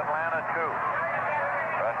 and Atlanta 2.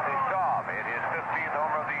 Rusty Staub hit his 15th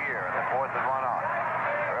homer of the year, and the fourth is one on.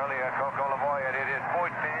 Earlier, Coco Lavoie had hit his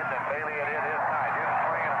 14th, and Bailey had hit his 9th. He was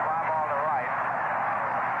swinging a fly ball to right.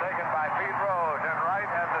 Taken by Pete Rose, and right,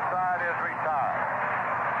 and the side is retired.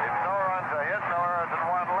 It's no runs a hit, no errors, and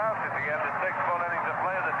one left at the end of 6 full innings of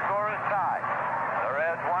play. The score is tied. The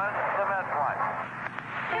Reds won, the Mets won.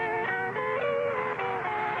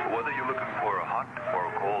 Whether you're looking for a hot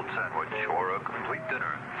or a cold sandwich or a complete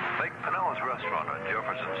dinner, make Pinellas Restaurant on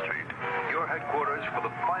Jefferson Street your headquarters for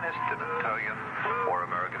the finest in Italian or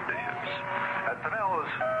American dishes. At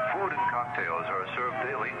Pinellas, food and cocktails are served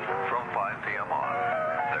daily from 5 p.m. on.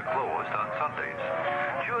 They're closed on Sundays.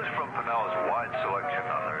 Choose from Pinellas' wide selection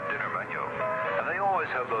on their dinner menu, and they always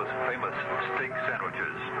have those famous steak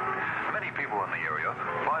sandwiches. Many people in the area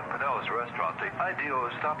find Pinellas Restaurant the ideal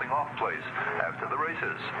stopping-off place after the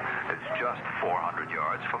races. It's just 400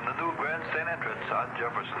 yards from the new grandstand entrance on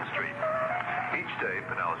Jefferson Street. Each day,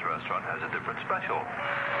 Pinellas Restaurant has a different special,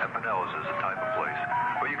 and Pinellas is the type of place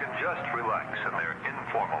where you can just relax in their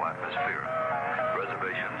informal atmosphere.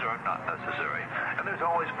 Reservations are not necessary, and there's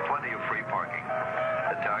always plenty of free parking.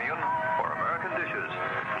 Italian or American dishes,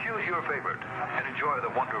 choose your favorite and enjoy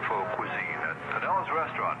the wonderful cuisine at Pinellas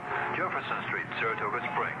Restaurant, Jefferson Street, Saratoga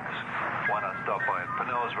Springs. Why not stop by at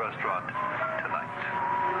Pinellas Restaurant tonight?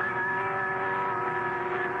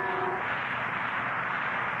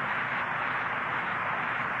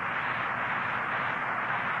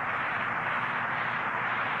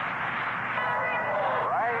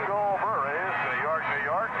 Rheingold Breweries, New York, New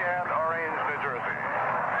York, and Orange, New Jersey.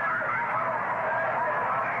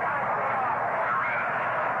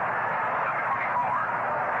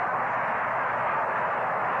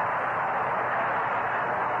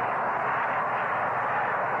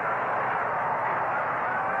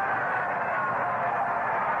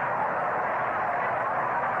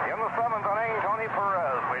 In the seventh inning, Tony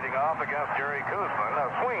Perez leading off against Jerry Koosman. A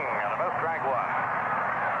swing and a miss, strike one.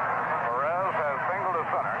 Perez has singled to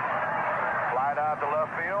center. Slide out to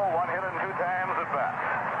left field, one hit and 2 times at bat.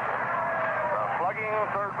 The slugging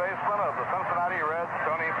third baseman of the Cincinnati Reds,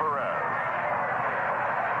 Tony Perez.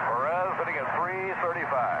 Perez hitting at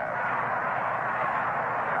 .335.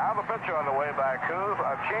 Now the pitch on the way back, Coos.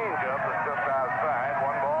 A changeup that's just outside.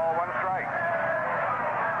 1 ball, 1 strike.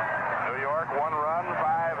 New York, 1 run,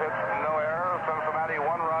 5 hits, no errors. Cincinnati, 1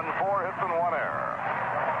 run, 4 hits, and 1 error.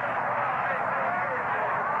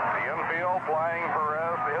 The infield flying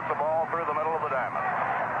Perez to hit the ball through the middle of the diamond.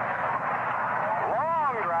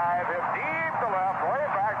 Long drive hit deep to left, way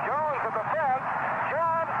back. Jones at the fence.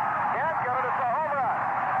 John can't get it. It's a home run.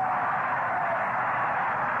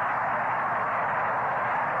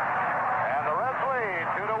 And the Reds lead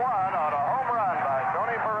 2-1 on a home run by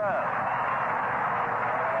Tony Perez.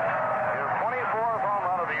 His 24th home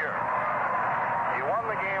run of the year. He won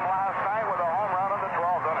the game last night with a home run in the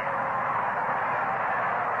 12th inning.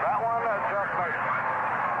 That one just missed.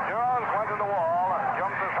 Jones went to the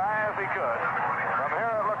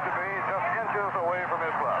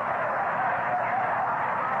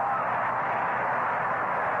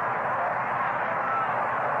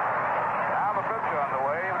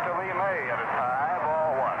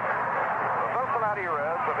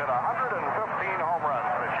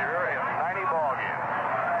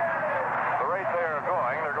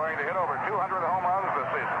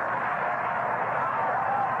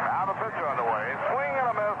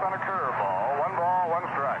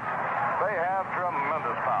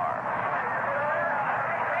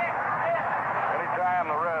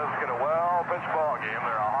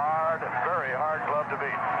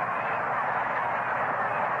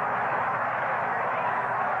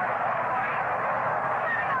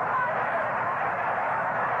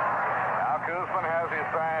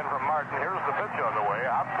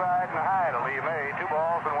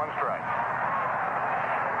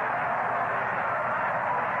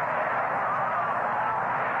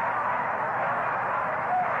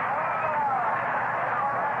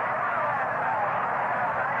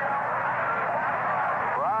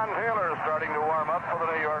out for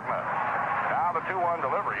the New York Mets. Now the 2-1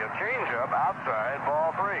 delivery. A changeup outside,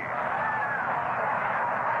 ball 3.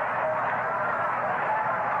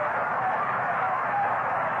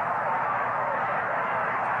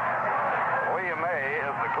 William May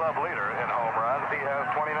is the club leader in home runs. He has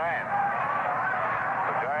 29.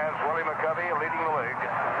 The Giants' Willie McCovey leading the league.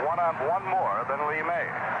 One more than Lee May.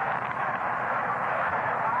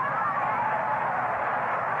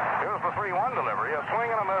 Here's the 3-1 delivery. A swing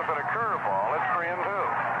and a miss at a curveball. It's 3-2.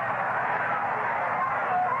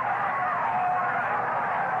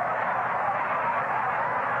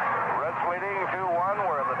 Reds leading 2-1.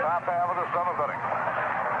 We're in the top half of the 7th inning.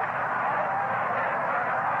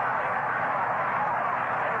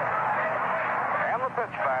 And the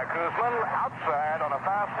pitch by Kuzman outside on a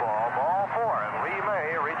fastball, ball 4, and Lee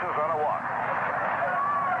May reaches on a walk.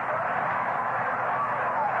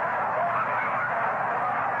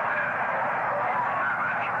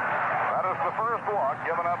 That is the first walk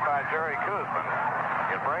given up by Jerry Kuzman.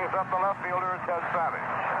 It brings up the left fielder, Ted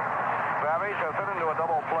Savage. Savage has hit into a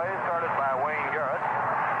double play started by Wayne Garrett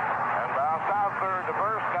and bounced out third to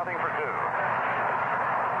first, nothing for 2.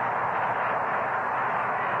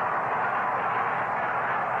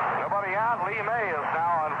 Nobody out. Lee May is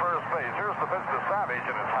now on first base. Here's the pitch to Savage,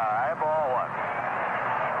 and it's high, ball 1.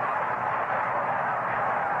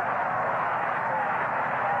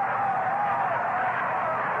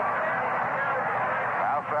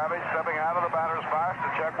 Now Savage stepping out of the batter's box to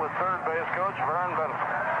check with third base coach Vern Benson.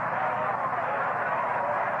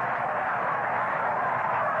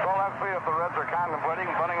 So let's see if the Reds are contemplating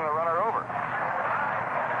bunting the runner over.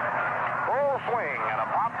 Full swing and a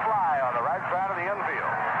pop fly on the right side of the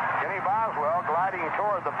infield. Kenny Boswell gliding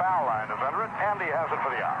toward the foul line is under it, and he has it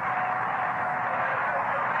for the out.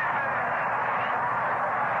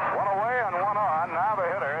 1 away and 1 on. Now the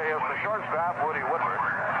hitter is the shortstop, Woody Woodward.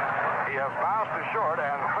 He has bounced to short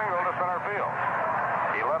and singled to center field.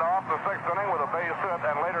 He led off the 6th inning with a base hit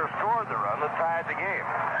and later scored the run that tied the game.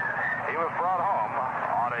 He was brought home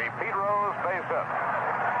on a Pete Rose base hit.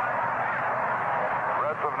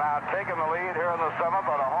 Reds have now taken the lead here in the 7th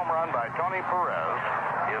on a home run by Tony Perez,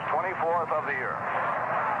 his 24th of the year.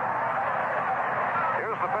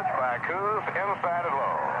 Here's the pitch by Kuz, inside and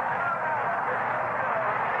low.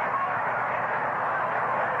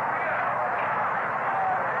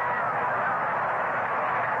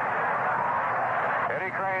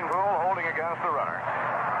 Eddie Crane Poole holding against the runner.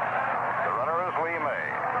 The runner is Lee May.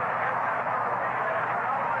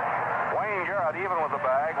 Wayne Garrett even with the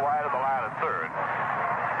bag wide of the line at third.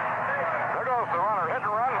 There goes the runner, hit and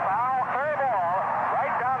run, foul, fair ball,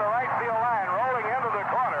 right down the right field line, rolling into the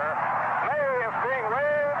corner. May is being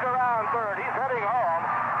waved around third. He's heading home.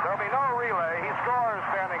 There'll be no relay. He scores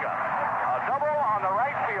standing up. A double on the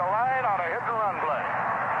right field line on a hit and run play.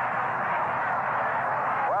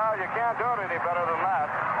 Well, you can't do it any better than that.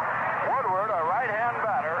 Woodward, a right-hand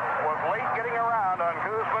batter, was late getting around on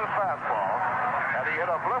Kuzman's fastball, and he hit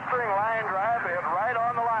a blistering line drive that hit right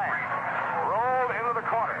on the line. Rolled into the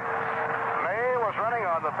corner. May was running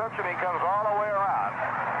on the pitch, and he comes all the way around.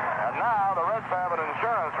 And now the Reds have an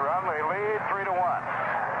insurance run. They lead 3-1.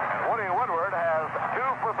 And Woody Woodward has 2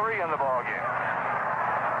 for 3 in the ballgame.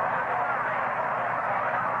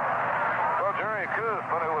 So Jerry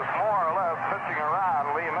Kuzman, who was more or less pitching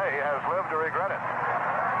around Lee May, has lived to regret it.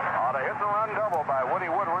 On a hit-and-run double by Woody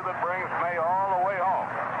Woodward that brings May all the way home.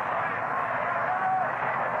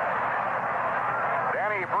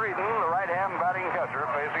 Danny Breeden, the right-hand batting catcher,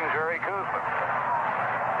 facing Jerry Kuzman.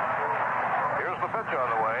 Here's the pitch on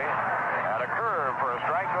the way, and a curve for a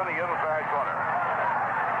strike on the inside corner.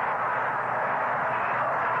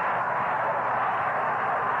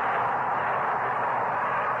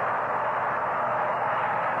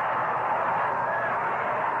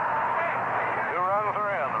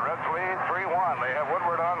 They have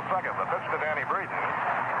Woodward on second. The pitch to Danny Breeden.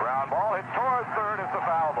 Ground ball hit toward third. It's a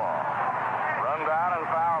foul ball. Run down and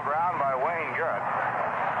foul ground by Wayne Garrett.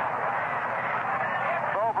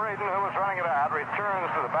 So Breeden, who was running it out, returns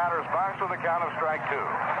to the batter's box with a count of strike 2.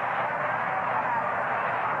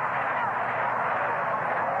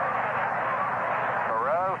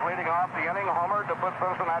 Perez leading off the inning, homered to put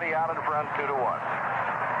Cincinnati out in front 2-1.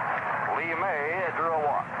 Lee May drew a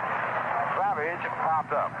walk. Savage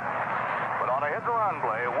popped up. But on a hit-and-run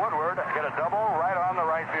play, Woodward hit a double right on the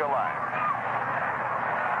right field line.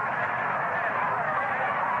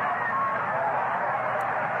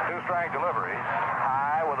 Two-strike delivery.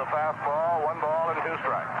 High with a fastball, 1 ball and 2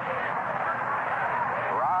 strikes.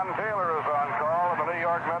 Ron Taylor is on call in the New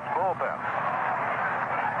York Mets bullpen.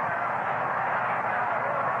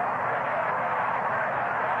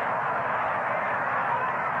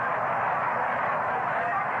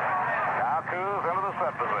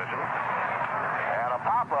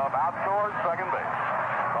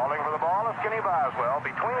 Kenny Boswell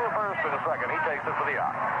between first and second. He takes it for the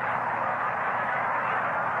out.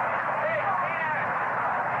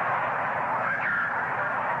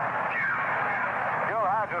 Joe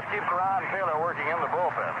Hodges keeps Ron Taylor working in the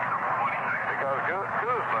bullpen because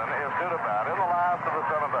Guzman is due to bat in the last of the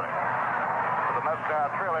seventh inning. With the Mets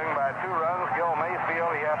now trailing by 2 runs, Gil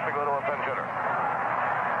Mayfield, he has to go to a pinch hitter.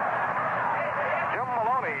 Jim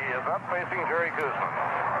Maloney is up facing Jerry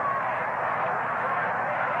Guzman.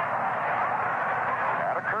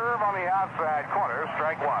 And a curve on the outside corner,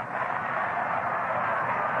 strike one.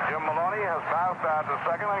 Jim Maloney has bounced out to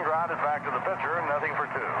second and grounded back to the pitcher, nothing for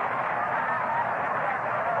 2.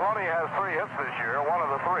 Maloney has 3 hits this year. One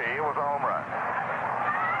of the 3 was a home run.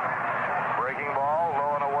 Breaking ball,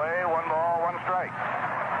 low and away, 1 ball, 1 strike.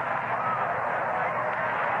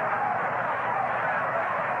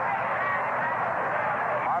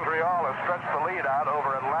 Montreal has stretched the lead out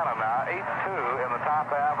over Atlanta now, 8-2 in the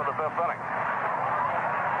top half of the 5th inning.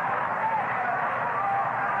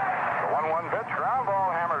 The 1-1 pitch, ground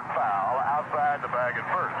ball hammered foul outside the bag at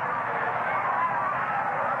first.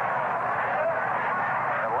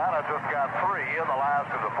 Atlanta just got 3 in the last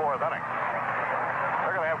of the 4th inning.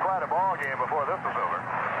 They're going to have quite a ball game before this is over.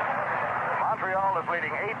 Montreal is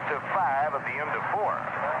leading 8-5 at the end of 4.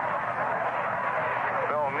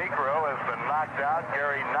 Bill Niekro has been knocked out.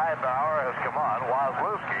 Gary Neibauer has come on.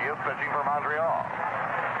 Wozlowski is pitching for Montreal.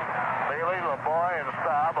 Bailey, LaBoy, and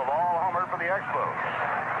Staub have all homered for the Expos.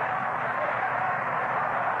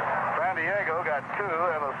 San Diego got 2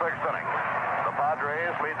 in the 6th inning. The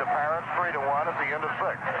Padres lead the Pirates 3-1 at the end of 6.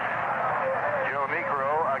 Joe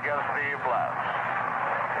Niekro against Steve Blass.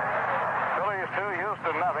 Phillies 2,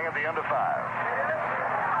 Houston nothing at the end of 5.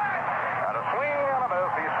 And a swing and a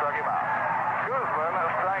miss, he struck him out. Guzman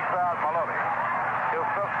strikes out Maloney. His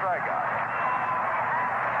 5th strikeout.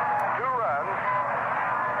 2 runs.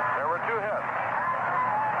 There were 2 hits.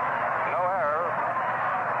 No errors.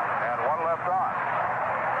 And 1 left on.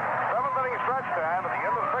 7th inning stretch time at the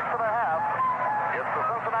end of 6 and a half. It's the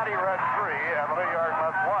Cincinnati Reds 3 and the New York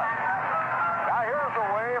Mets 1. Now here's a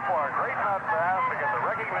way for a great Met fans to get the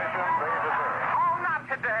recognition they deserve. Oh, not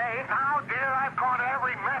today. How dare I've gone to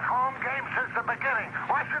every Met home game since the beginning.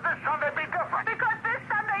 Why should this Sunday be different? Because this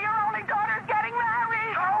Sunday your only daughter's getting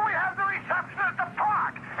married. So we have the reception at the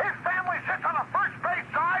park. His family sits on the first base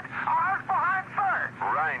side, ours behind third.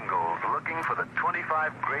 Rheingold looking for the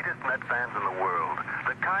 25 greatest Met fans in the world.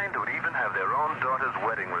 The kind who'd even have their own daughter's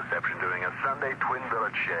wedding reception during a Sunday twin bill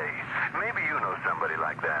at Shea. Maybe you know somebody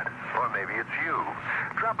like that. Or maybe it's you.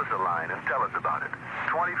 Drop us a line and tell us about it.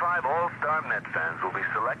 25 all-star Met fans will be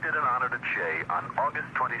selected and honored at Shea on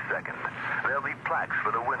August 22nd. There'll be plaques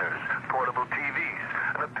for the winners, portable TVs,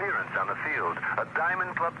 an appearance on the field, a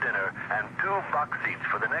Diamond Club dinner, and 2 box seats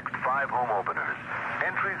for the next 5 home openers.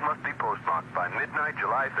 Entries must be postmarked by midnight,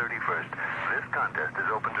 July 31st. This contest is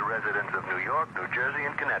open to residents of New York, New Jersey,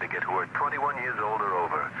 and Connecticut who are 21 years old or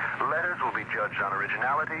over. Letters will be judged on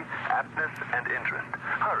originality, aptness, and interest.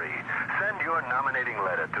 Hurry. Send your nominating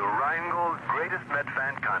letter to Rheingold's Greatest Met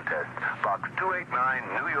Fan Contest, Box 289,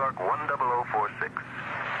 New York 10046.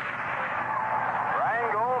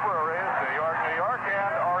 Rheingold Breweries, New York, New York,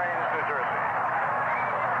 and Orange, New Jersey.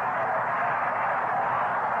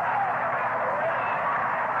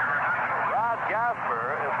 Rod Gasper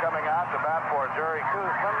is coming out to bat for Jerry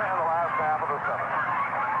Guzman in the last half of the 7th.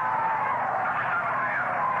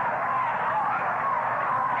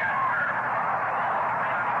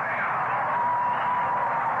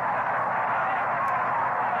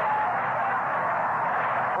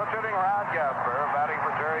 Switch-hitting Rod Gasper, batting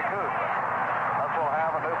for Jerry Guzman. Thus will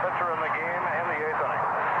have a new pitcher in the game in the 8th inning.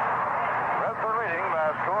 Reds are leading by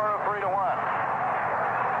a score of 3-1.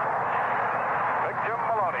 Big Jim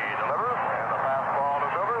Maloney delivers, and the fastball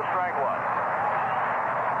is over, strike 1.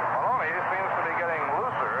 Maloney seems to be getting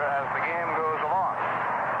looser as the game goes along.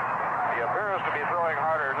 He appears to be throwing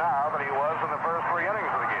harder now than he was in the first 3 innings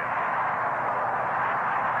of the game.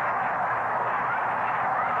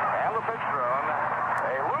 And the pitch thrown,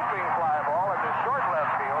 a looping fly ball into short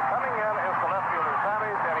left field. Coming in is the left fielder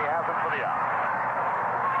Savage, and he has it for the out.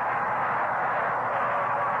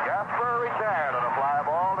 Gasper retired on a fly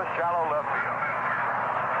ball to shallow left field.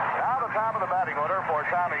 Now the top of the batting order for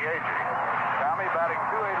Tommy Agee. Tommy batting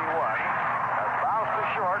 281, has bounced to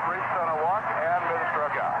short, reached on a walk, and been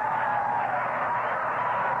struck out.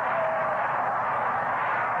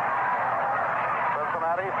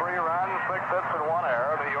 Cincinnati 3 runs, 6 hits, and 1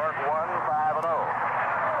 error. New York 1, 5-0.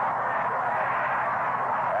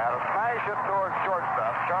 And a smash hit towards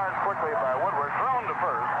shortstop, charged quickly by Woodward, thrown to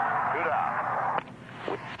first, 2 down.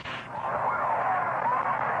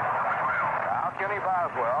 Now Kenny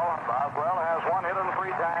Boswell. Boswell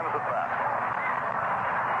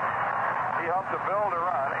helped to build a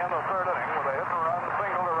run in the third inning with a hit-and-run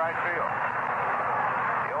single to right field.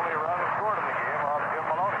 The only run scored in the game on Jim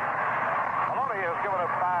Maloney. Maloney has given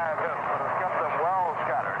up 5 hits, but has kept them well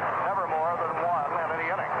scattered. Never more than 1 in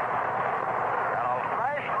any inning. And a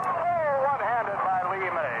smash, one-handed by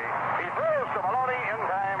Lee May. He throws to Maloney in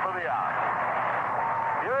time for the out.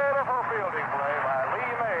 Beautiful fielding play by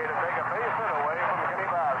Lee May to take a base hit away from Kenny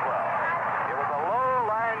Boswell. It was a low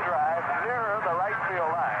line drive near the right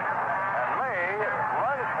field line. And May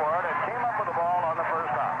lunged for it and came up with the ball on the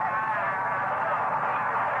first out.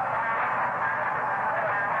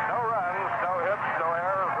 No runs, no hits, no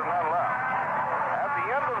errors, and none left. At the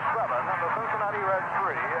end of 7, the Cincinnati Reds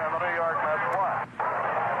 3 and the New York Mets 1.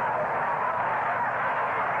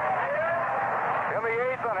 In the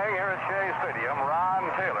 8th inning here at Shea Stadium, Ron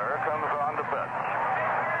Taylor comes on to pitch.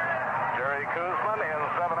 Jerry Koosman in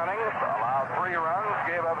 7 innings allowed 3 runs,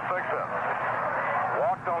 gave up 6 hits.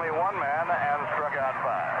 Walked only 1 man and struck out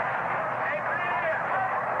 5.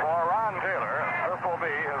 For Ron Taylor, this will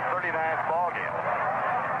be his 39th ball game.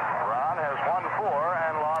 Ron has won 4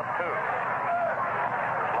 and lost 2.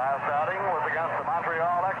 His last outing was against the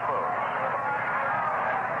Montreal Expos.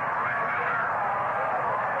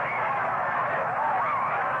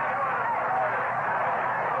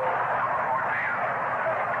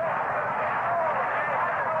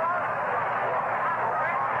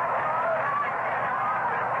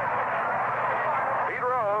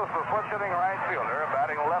 Switch-hitting right fielder,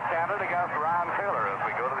 batting left-handed against Ron Taylor as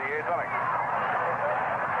we go to the 8th inning.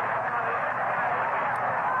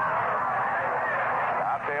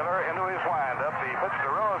 Now Taylor into his windup. He pitch to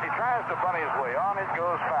Rose. He tries to bunt his way on. It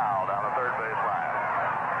goes foul down the third base line.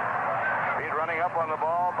 Pete running up on the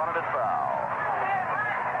ball, bunted it foul.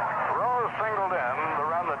 Rose singled in the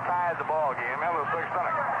run that tied the ball game in the 6th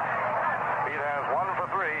inning. Pete has 1 for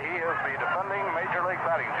 3. He is the defending Major League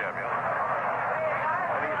batting champion.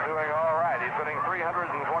 Doing all right. He's hitting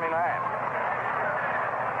 329.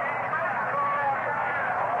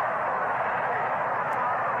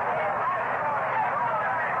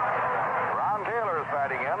 Ron Taylor is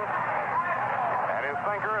batting in, and his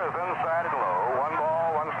sinker is inside and low. 1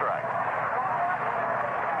 ball, 1 strike.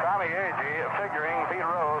 Tommy Agee figuring Pete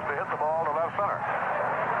Rose to hit the ball to left center.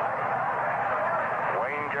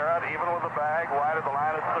 Wayne Garrett even with the bag wide of the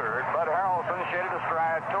line at third. Bud Harrelson shaded a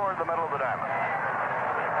stride toward the middle of the diamond.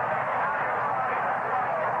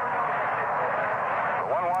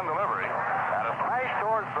 1-1 delivery, and a smash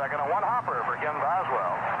towards second, a 1 hopper for Ken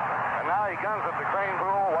Boswell. And now he guns at the Crane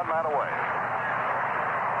Pool, 1 man away.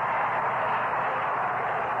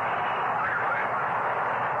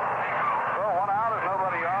 So 1 out and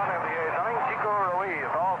nobody on in the 8th inning. Chico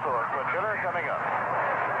Ruiz, also a switch hitter, coming up.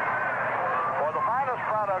 For the finest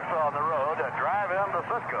products on the road, drive in to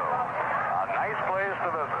Cisco. A nice place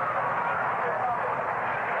to visit.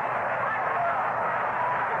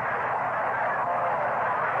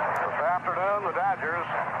 Afternoon, the Dodgers,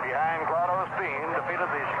 behind Claude Osteen, defeated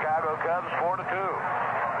the Chicago Cubs 4-2.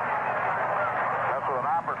 That's with an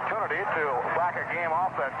opportunity to whack a game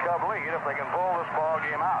off that Cub lead if they can pull this ball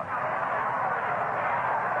game out.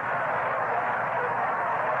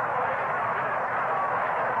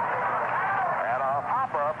 And a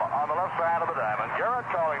pop-up on the left side of the diamond. Garrett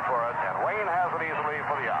calling for it, and Wayne has it easily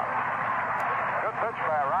for the out. Good pitch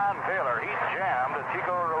by Ron Taylor. He jammed at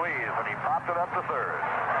Chico Ruiz, and he popped it up to third.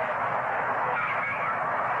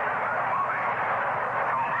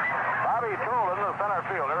 Bobby Tolan, the center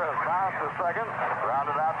fielder, has bounced to second,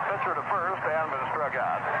 rounded out pitcher to first, and been struck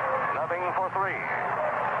out. 0 for 3.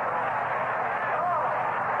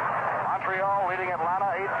 Montreal leading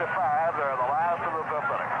Atlanta 8-5. They're the last of the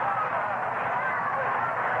 5th inning.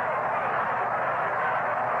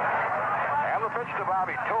 And the pitch to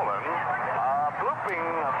Bobby Tolan, a blooping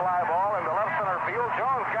fly ball into left center field.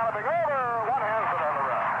 Jones galloping over, 1 hands it on the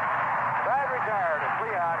run. Side retired, and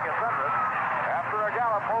Cleon gets under it after a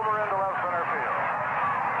gallop over into left center field.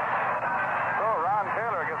 So Ron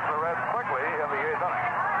Taylor gets the Reds quickly in the 8th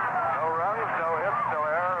inning. No runs, no hits, no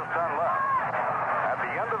errors, none left. At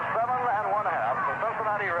the end of 7 1/2, the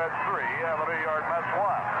Cincinnati Reds 3 and the New York Mets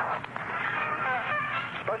 1.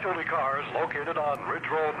 Specialty Cars, located on Ridge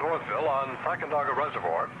Road, Northville, on Sacandaga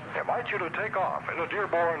Reservoir, invite you to take off in a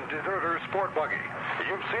Dearborn Deserter sport buggy.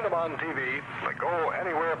 You've seen them on TV, the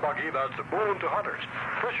go-anywhere buggy that's a boon to hunters,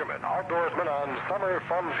 fishermen, outdoorsmen, and summer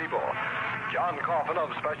fun people. John Coffin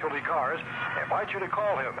of Specialty Cars invites you to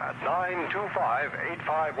call him at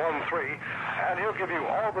 925-8513, and he'll give you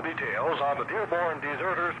all the details on the Dearborn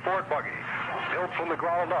Deserter sport buggy. Built from the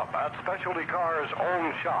ground up at Specialty Cars'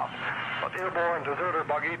 own shop. The Dearborn Deserter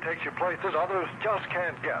buggy takes you places others just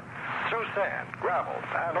can't get. through sand, gravel,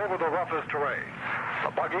 and over the roughest terrain.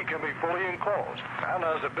 The buggy can be fully enclosed and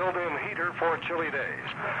has a built-in heater for chilly days.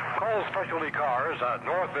 Call Specialty Cars at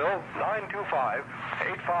Northville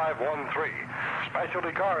 925-8513.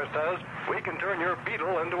 Specialty Cars says we can turn your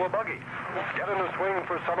Beetle into a buggy. Get in the swing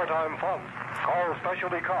for summertime fun. Call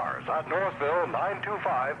Specialty Cars at Northville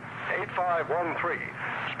 925-8513.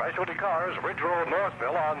 Specialty Cars, Ridge Road,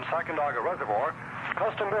 Northville on Sacandaga Reservoir.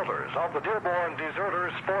 Custom builders of the Dearborn Deserter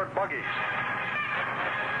Sport Buggies.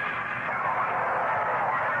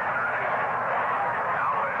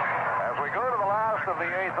 As we go to the last of the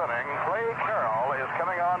eighth inning, Clay Carroll is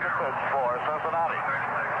coming on to pitch for Cincinnati.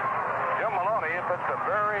 Jim Maloney pitched a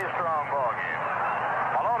very strong ball game.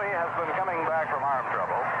 Maloney has been coming back from arm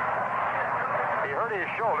trouble. He hurt his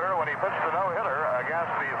shoulder when he pitched a no-hitter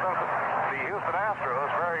against the Houston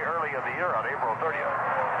Astros very early in the year on April 30th.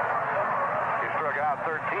 He struck out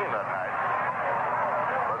 13 that night.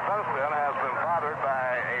 But since then has been bothered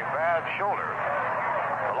by a bad shoulder.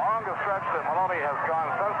 The longest stretch that Maloney has gone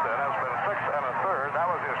since then has been 6 1/3. That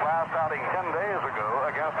was his last outing 10 days ago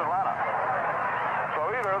against Atlanta.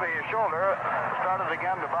 So either the shoulder started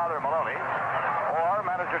again to bother Maloney, or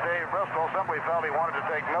manager Dave Bristol simply felt he wanted to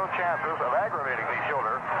take no chances of aggravating the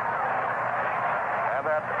shoulder, and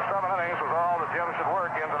that 7 innings was all that Jim should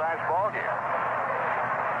work in tonight's ball game.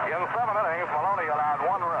 In 7 innings, Maloney allowed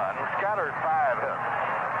 1 run, scattered 5 hits,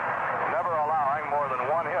 never allowing more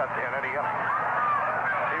than 1 hit in any inning.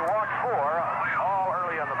 He walked 4 all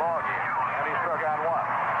early in the ball game, and he struck out 1.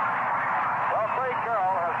 Well, Clay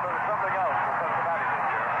Carroll has been something else for Cincinnati this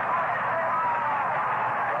year.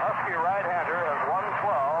 The Husky right-hander has won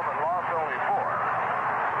 12 and lost only 4.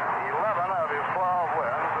 11 of his 12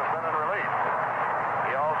 wins have been in relief.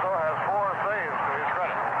 He also has 4 saves to his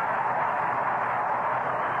credit.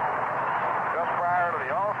 Just prior to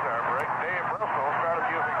the All-Star break, Dave Bristol started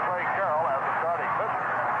using Clay Carroll as a starting pitcher.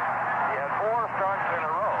 He had 4 starts in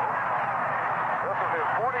a row. This is his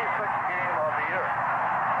 46th game of the year.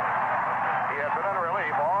 He had been in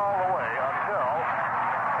relief all the way until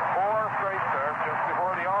 4 straight starts just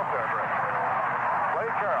before the All-Star break.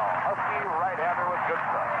 Clay Carroll, Husky right-hander with good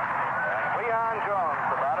stuff. And Leon Jones,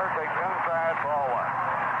 the batter, takes inside ball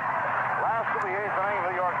 1. Last of the 8th inning,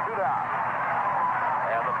 New York 2 down.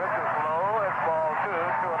 And the pitch is low. It's ball 2,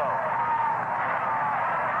 2-0.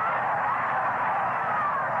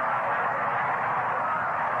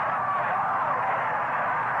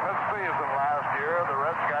 Mid-season last year, the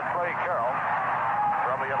Reds got Clay Carroll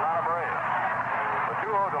from the Atlanta Braves. The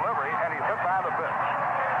 2-0 delivery, and he's hit by the pitch.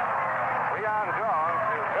 Leon Jones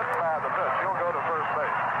is hit by the pitch. He'll go to first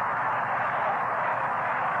base.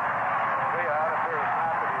 Leon appears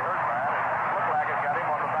not to be hurt by it. It looked like it got him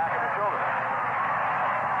on the back of the shoulder.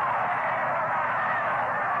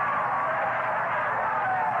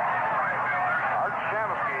 Art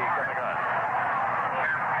Shamsky coming on.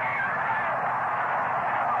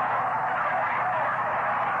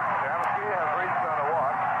 Shamsky has reached on a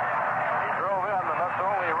walk. He drove in the Mets'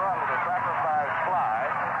 only run with a sacrifice fly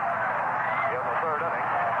in the 3rd inning.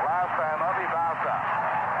 Last time up, he bounced out.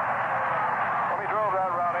 When he drove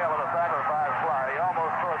that run in with a sacrifice fly, he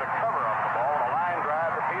almost tore the cover off the ball, and a line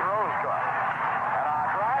drive that Pete Rose caught. And a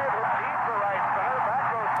drive hit deep to right center. Back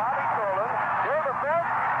goes Bobby Tolan. Near the fence,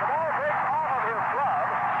 the ball takes off of his glove.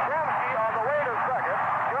 Shamsky on the way to second.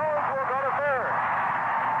 Jones will go to third.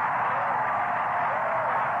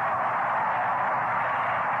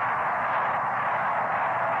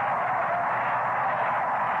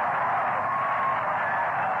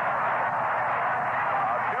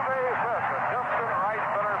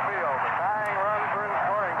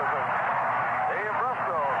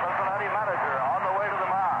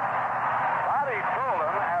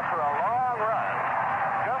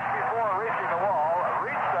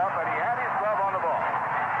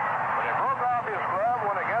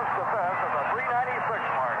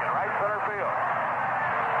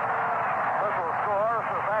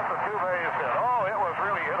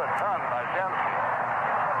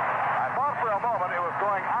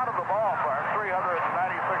 Going out of the ballpark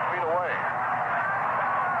 396 feet away.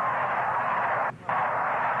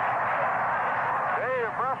 Dave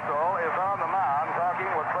Bristol is on the mound talking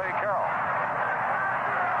with Clay Carroll.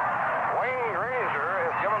 Wayne Granger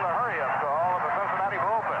is given the hurry-up call of the Cincinnati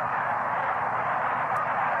bullpen.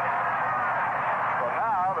 So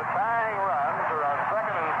now the tying runs are on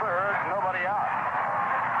 2nd and 3rd, nobody out.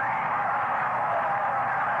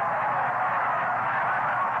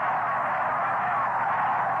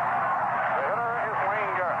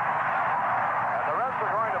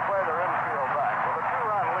 Going to play their infield back with a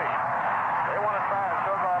 2-run lead. They want to try and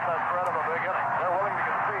choke off that threat of a big inning.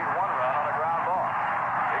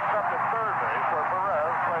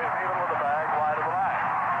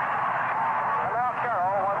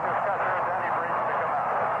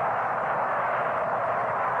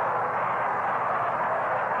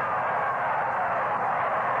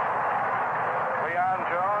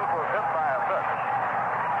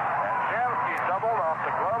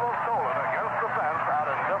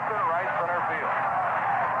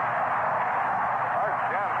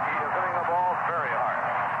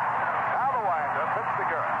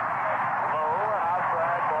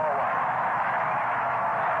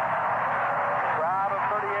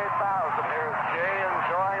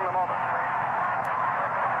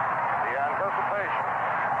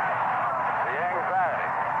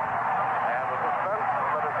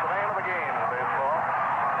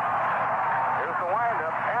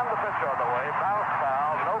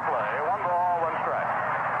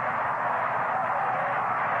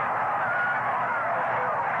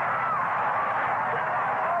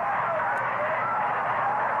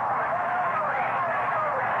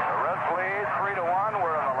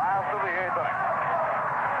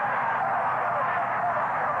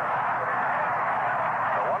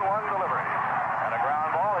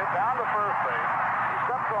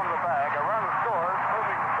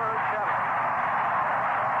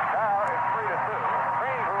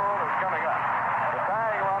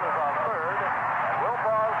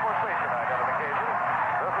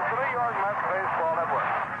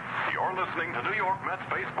 listening to New York Mets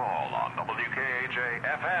baseball on WKHA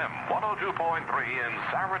FM 102.3 in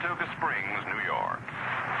Saratoga Springs, New York.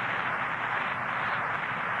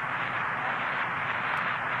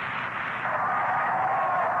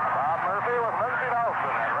 Bob Murphy with Lindsey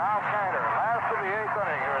Nelson and Ralph Kiner. Last of the eighth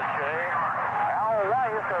inning here at Shea. Al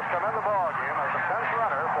Weiss has come in the ballgame as a pinch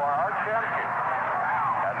runner for Art Shamsky.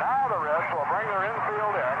 And now the Reds will bring their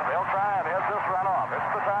infield in. They'll try and head this run off.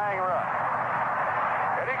 It's the tying run.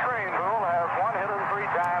 Eddie Craneboom has one hit and 3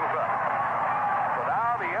 times up. So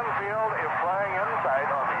now the infield is playing in sight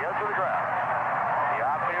on the edge of the ground. The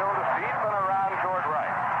outfield is deep and around toward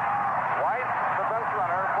right. White, the bench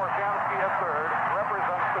runner for Shamsky at third,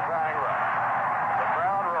 represents the tying run. The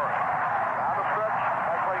crowd roaring. Now the stretch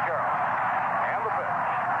by Clay Carroll. And the pitch.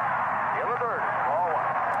 In the third, ball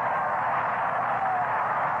 1.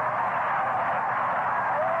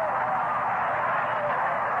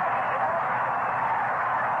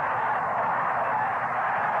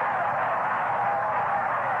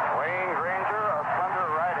 Wayne Granger, a slender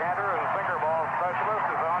right-hander and sinker ball specialist,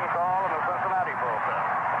 is on call in the Cincinnati bullpen.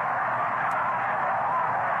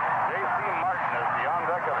 J.C. Martin is the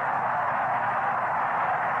on-deck hitter.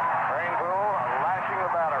 Craneboom lashing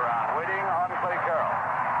the bat around, waiting on Clay Carroll.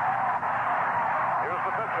 Here's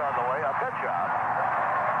the pitch on the way, a pitch out.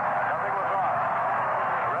 And nothing was on.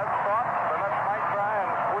 The Reds thought the Mets might try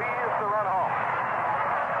and squeeze the run home.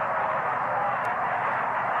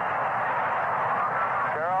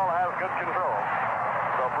 Carroll has good control.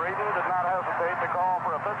 So Braden did not hesitate to call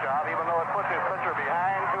for a pitch out, even though it puts his pitcher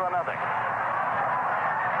behind 2-0.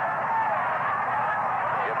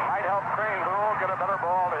 It might help Craneboom get a better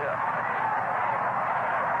ball to hit.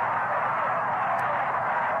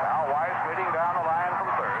 Now Weiss leading down the line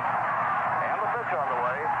from third. And the pitch on the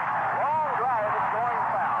way. Long drive, it's going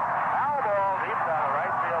foul. Foul ball deep down the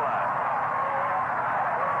right field line.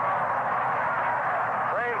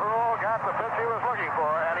 Craneboom got the pitch he was looking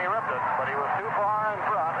for, and he ripped it, but he was too far in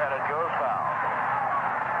front, and it goes foul.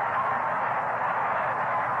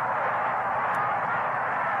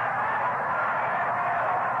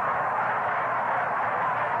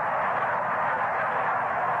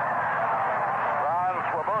 Ron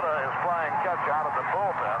Swoboda is playing catch out of the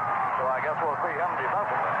bullpen, so I guess we'll see him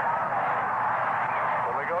defensively. So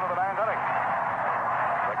we go to the 9th inning.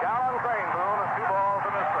 The count on Craneboom is 2 balls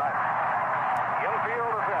and a strike.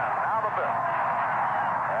 Infield is in. Now the pitch.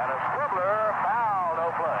 And a squibbler, foul, no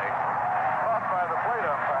play. Caught by the plate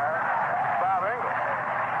umpire, Bob Engel.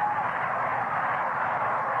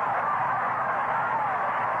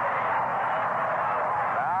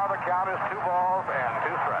 Now the count is 2 balls and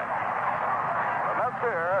 2 strikes. The Mets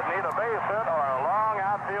here need a base hit or a long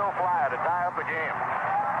outfield fly to tie up the game.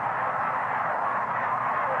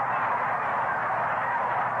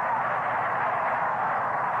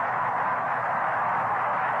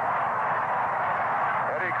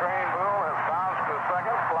 Eddie Craneboom has bounced to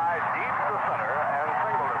second, flies deep to center, and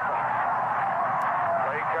singled to center.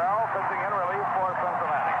 Clay Carroll pitching in relief for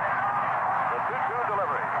Cincinnati. The 2-2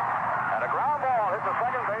 delivery. And a ground ball hits the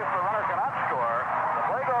second base. The runner cannot score. The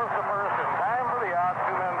play goes to first in time for the out.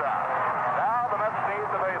 2 men down. Now the Mets need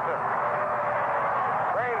the base hit.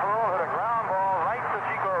 Craneboom hit a ground ball right to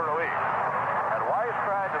Chico Ruiz. Had Weiss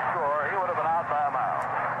tried to score, he would have been out by a mile.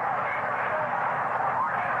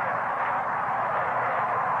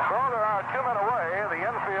 So there are 2 men away. The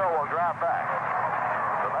infield will drop back.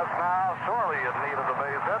 The Mets now sorely in need of the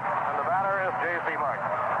base hit, and the batter is J.C. Martin.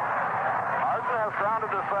 Martin has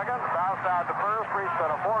grounded to second, bounced out to first, reached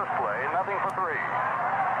on a force play, nothing for 3.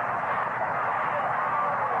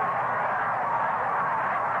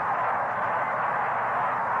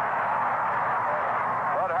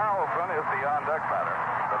 Bud Harrelson is the on-deck batter.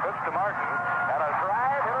 The pitch to Martin, and a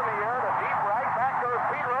drive hit in the air to deep right, back goes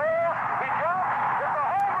Pedro. He jumps, it's a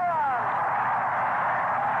home run!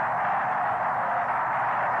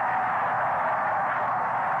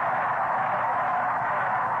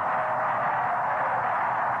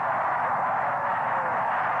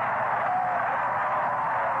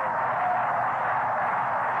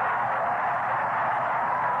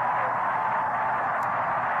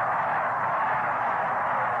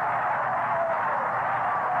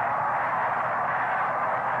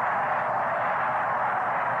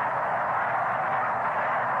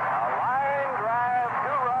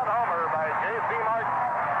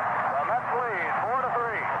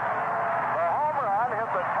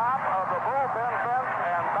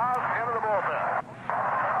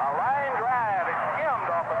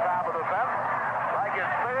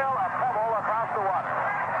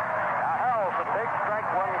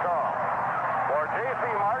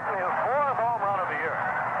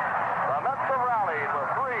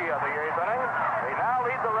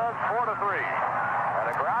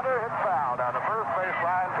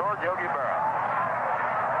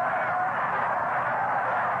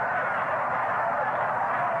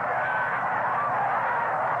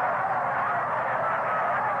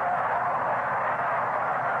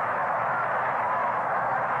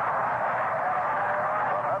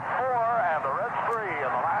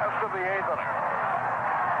 8th inning.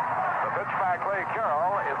 The pitch by Clay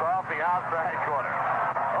Carroll is off the outside corner.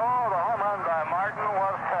 Oh, the home run by Martin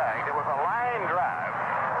was tagged. It was a line drive.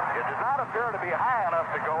 It did not appear to be high enough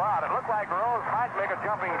to go out. It looked like Rose might make a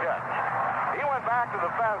jumping catch. He went back to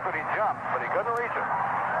the fence and he jumped, but he couldn't reach it.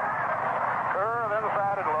 Curve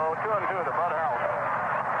inside and low, 2-2 to Bud Harrelson.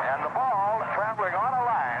 And the ball, traveling on a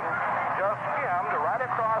line, just skimmed right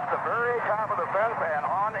across the very top of the fence and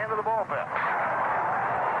on into the bullpen.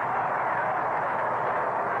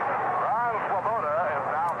 Ron Swoboda is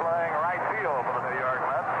now playing right field for the New York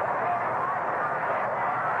Mets.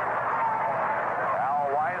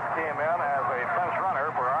 Al Weiss came in as a pinch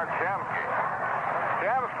runner for Art Shamsky.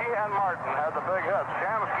 Shamsky and Martin had the big hits.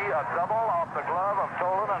 Shamsky a double off the glove of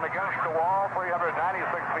Tolan and against the wall, 396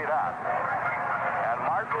 feet out. And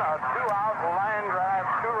Martin a two-out line drive,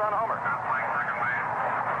 two-run homer.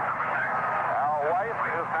 Al Weiss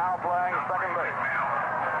is now playing second base.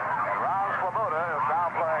 And Ron Swoboda is now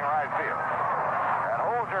playing right field. And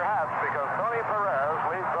hold your hats because Tony Perez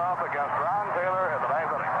leads off against Ron Taylor in the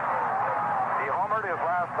 9th inning. He homered his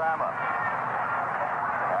last time up.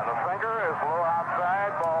 And the sinker is low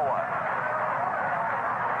outside, ball one.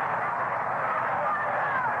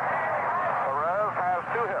 Perez has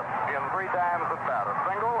 2 hits in 3 times at bat, a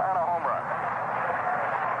single and a home run.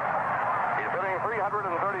 He's hitting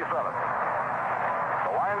 337.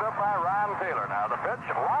 The windup by Ron Taylor. Now the pitch,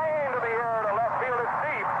 line to the air to left field. It's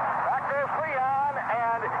deep. Back there's Leon,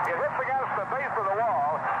 and it hits against the base of the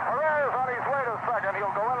wall. Perez on his way to second.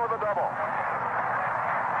 He'll go in with a double.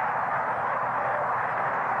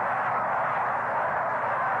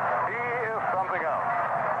 He is something else.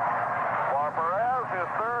 For Perez, his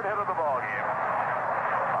 3rd hit of the ballgame.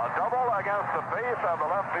 A double against the base of the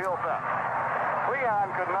left field fence.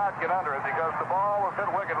 Leon could not get under it because the ball was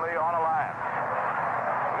hit wickedly on a line.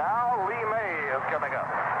 Now Lee May is coming up.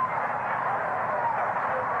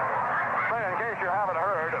 Say, in case you haven't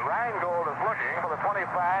heard, Rheingold is looking for the 25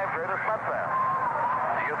 greatest Mets fans.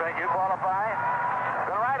 Do you think you qualify?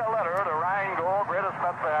 Then write a letter to Rheingold Greatest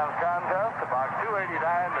Mets Fans Contest, Box 289,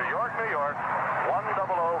 New York, New York,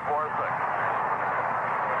 10046.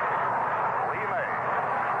 Lee May.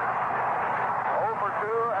 0 for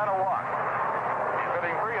 2 and a walk. He's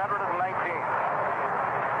hitting 319.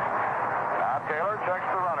 Now Taylor checks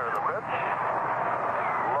the runner. The pitch.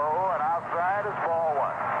 Low and outside is ball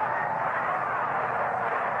one.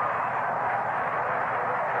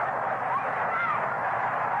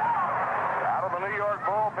 Out of the New York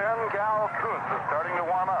bullpen, Cal Kuntz is starting to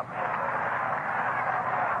warm up.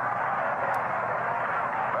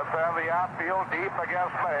 Let's have the outfield deep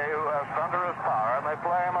against May, who has thunderous power, and they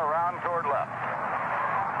play him around toward left.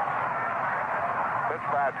 Pitch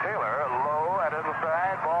by Taylor, low and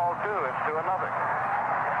inside, ball 2. It's 2-0.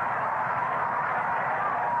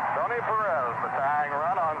 Tony Perez, the tying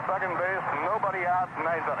run on second base, nobody out in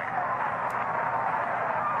 9th inning.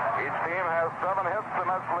 Each team has 7 hits, the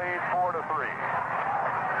Mets lead 4-3.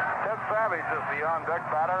 Ted Savage is the on-deck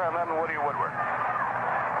batter, and then Woody Woodward.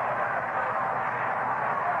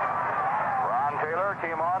 Ron Taylor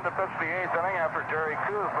came on to pitch the 8th inning after Jerry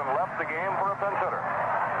Koosman left the game for a pinch hitter.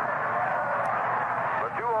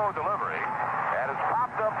 The 2-0 delivery, and it's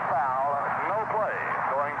popped up foul, no play,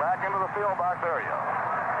 going back into the field box area.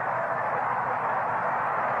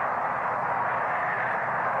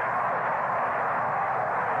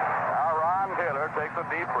 Now Ron Taylor takes a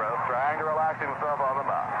deep breath, trying to relax himself on the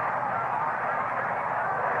mound.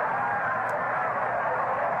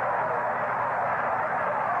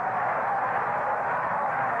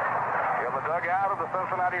 In the dugout of the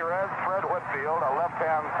Cincinnati Reds, Fred Whitfield, a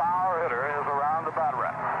left-hand power hitter, is around the bat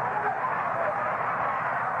rack.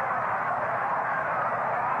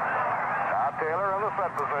 Now Taylor in the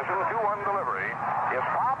set position, 2-1 delivery, is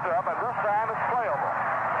popped up, and this time it's playable.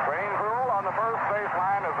 Train Poole on the first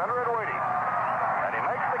baseline is entered waiting, and he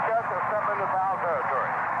makes the catch to step into foul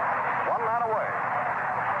territory. 1 man away.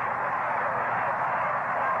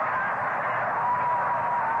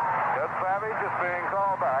 Ted Savage is being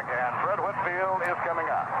called back, and Fred Whitfield is coming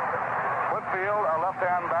on. Whitfield, a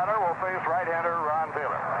left-hand batter, will face right-hander Ron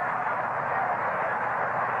Taylor.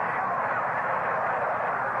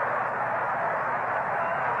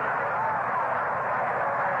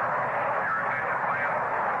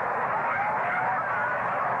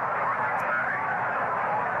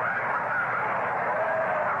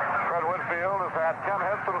 Fred Whitfield has had 10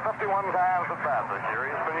 hits and 51 times at bat this year.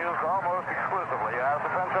 He's been used almost exclusively as a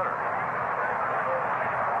pinch hitter.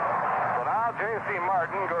 So now J.C.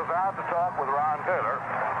 Martin goes out to talk with Ron Taylor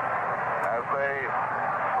as they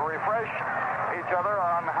refresh each other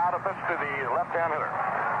on how to pitch to the left-hand hitter.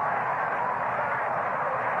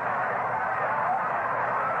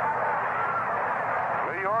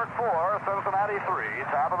 Mets 4, Cincinnati 3,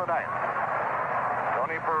 top of the ninth.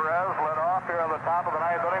 Tony Perez led off here on the top of the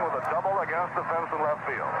ninth inning with a double against the fence in left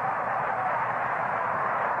field.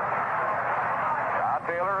 Todd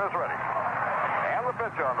Taylor is ready. And the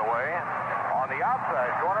pitch on the way. On the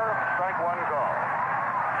outside corner, strike one call.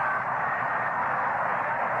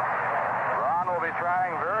 Ron will be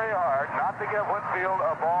trying very hard not to give Whitfield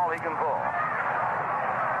a ball he can pull.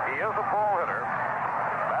 He is a pull hitter.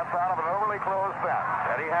 That's out of an overly closed fence,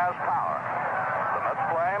 and he has power. The Mets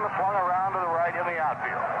flame swung around to the right in the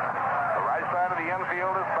outfield. The right side of the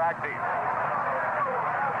infield is back deep.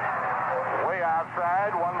 Way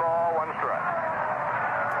outside, 1 ball, 1 strike.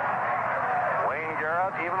 Wayne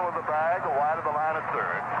Garrett, even with the bag, wide of the line at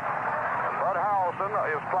third. And Bud Harrelson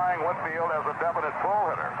is playing Whitfield as a definite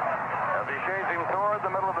pull hitter as he shades him toward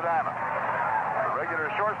the middle of the diamond. The regular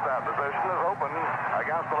shortstop position is open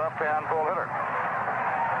against the left-hand pull hitter.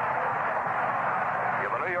 In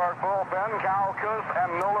the New York bullpen, Cal Kuss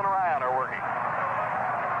and Nolan Ryan are working.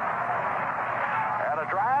 And a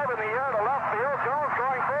drive in the air to left field. Jones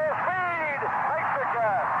going full speed. Makes the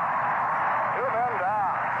catch. 2 men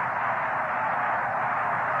down.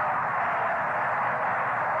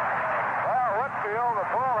 Well, Whitfield, the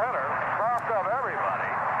pull hitter, crossed up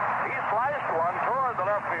everybody. He sliced one toward the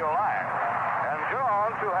left field line. And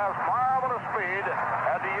Jones, who has marvelous speed,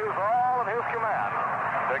 had to use all of his command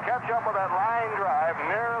to catch up with that line drive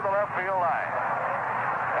near the left field line.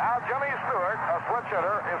 Now Jimmy Stewart, a switch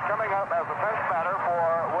hitter, is coming up as a pinch batter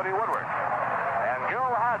for Woody Woodward. And Gil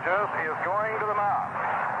Hodges is going to the mound.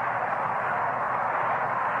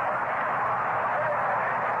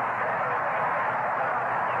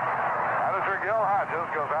 Manager Gil Hodges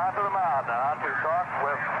goes out to the mound now to talk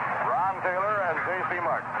with Ron Taylor and J.C.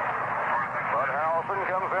 Martin. Bud Harrelson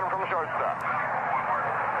comes in from shortstop.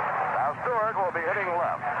 Now Stewart will be hitting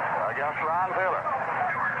left against Ron Taylor.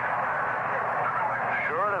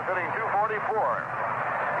 Stewart is hitting .244.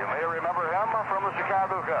 You may remember him from the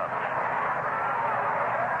Chicago Cubs.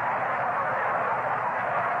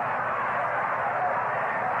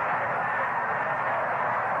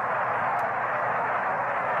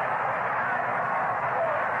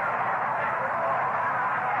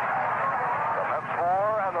 The Mets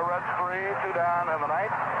 4 and the Reds 3, 2 down in the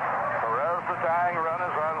ninth. Perez, the tying run,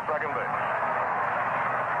 is on second base.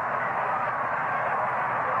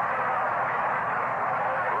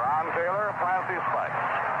 Ron Taylor plants his spikes.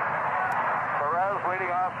 Perez leading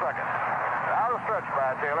off second. Now the stretch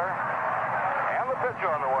by Taylor. And the pitch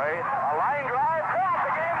on the way. A line drive. Caught.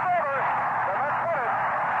 The game's over. The Mets win it.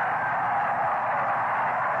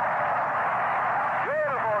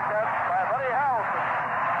 Beautiful catch by Buddy Harrelson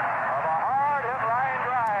of a hard-hit line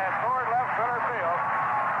drive toward left center field.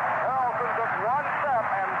 Harrelson took 1 step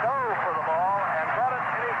and dove for the ball and caught it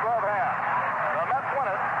in his glove hand. The Mets win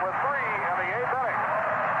it with 3 in the 8th inning.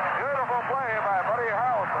 Beautiful play by Buddy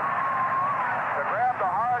Harrelson to grab the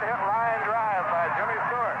hard-hit line drive by Jimmy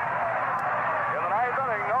Stewart. In the 9th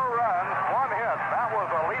inning, no runs, 1 hit. That was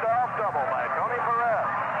a leadoff double by Tony Perez.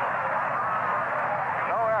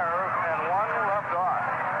 No errors and 1 left on.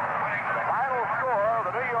 The final score,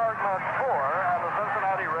 the New York Mets 4 and the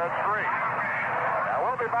Cincinnati Reds 3. Now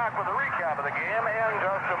we'll be back with a recap of the game in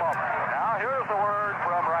just a moment. Now here's the word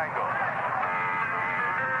from Rango.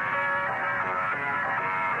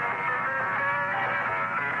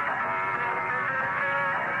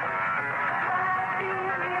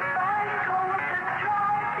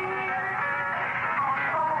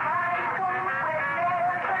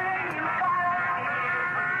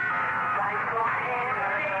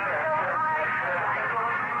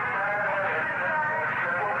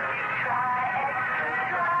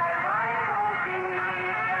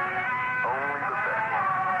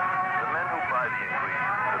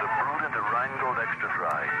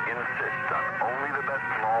 Insist on only the best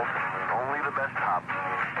malt, only the best hops,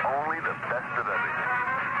 only the best of everything.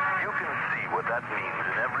 You can see what that means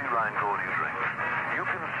in every Rheingold you drink. You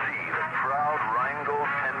can see the proud Rheingold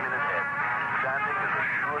 10-minute head standing as a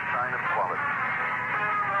sure sign of quality.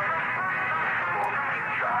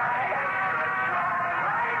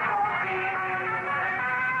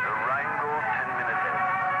 The Rheingold 10-minute head.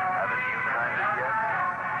 Haven't you tried it yet?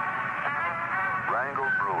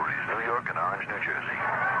 Rheingold Breweries, New York and Orange, New Jersey.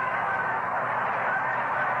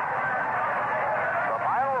 The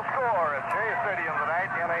final score at Shea Stadium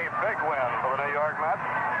tonight in a big win for the New York Mets.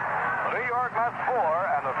 The New York Mets 4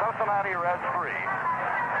 and the Cincinnati Reds 3.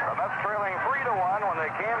 The Mets trailing 3-1 when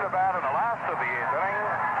they came to bat in the last of the 8th inning,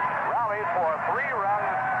 rallied for 3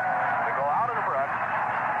 runs to go out in front,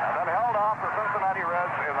 and then held off the Cincinnati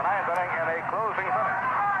Reds in the 9th inning in a closing finish.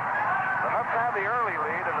 The Mets had the early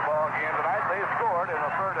lead in the ball game tonight. They scored in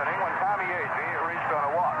the 3rd inning.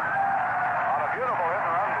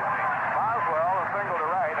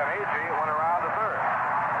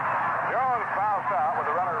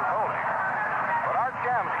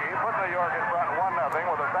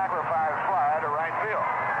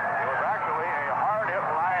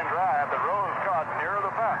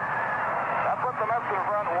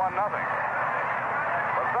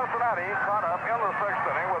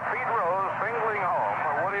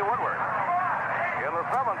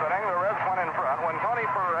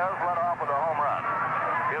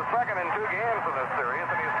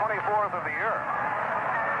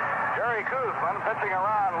 Hosting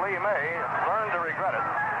around Lee May learned to regret it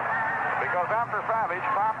because after Savage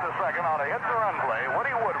popped the second on a hit-and-run play,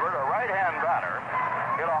 Woody Woodward, a right-hand batter,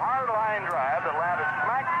 hit a hard line drive that landed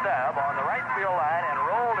smack dab on the right field line and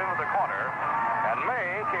rolled into the corner. And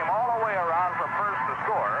May came all the way around from first to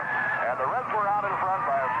score, and the Reds were out in front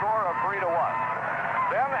by a score of 3-1.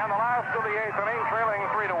 Then, in the last of the eighth inning, trailing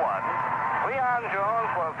 3-1, Leon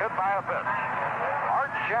Jones was hit by a pitch.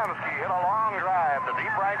 Art Shamsky hit a long drive to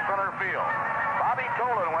deep right center field. Bobby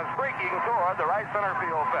Tolan went streaking toward the right center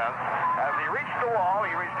field fence. As he reached the wall,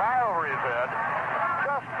 he reached high over his head,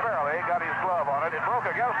 just barely got his glove on it. It broke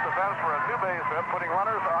against the fence for a two-base hit, putting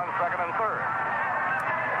runners on second and third.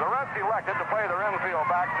 The Reds elected to play their infield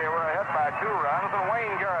back. They were ahead by 2 runs, and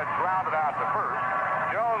Wayne Garrett grounded out to first.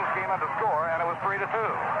 Jones came in to score, and it was 3-2.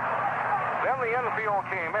 Then the infield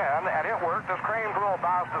came in, and it worked as Crane's rule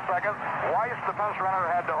bounced to second. Weiss, the pinch runner,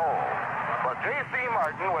 had to hold. But J.C.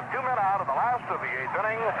 Martin, with 2 men out in the last of the eighth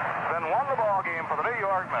inning, then won the ball game for the New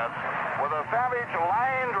York Mets with a Savage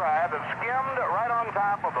line drive that skimmed right on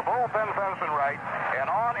top of the bullpen fence and right and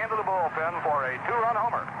on into the bullpen for a 2-run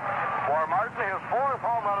homer. For Martin, his 4th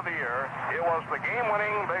home run of the year, it was the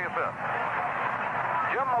game-winning base hit.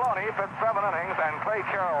 Jim Maloney pitched 7 innings, and Clay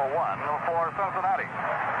Carroll won for Cincinnati.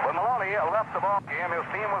 When Maloney left the ball game, his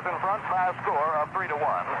team was in front by a score of 3-1.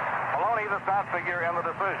 Maloney the stat figure in the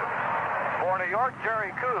decision. For New York, Jerry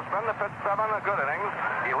Koosman pitched 7 good innings.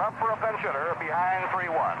 He left for a pinch hitter behind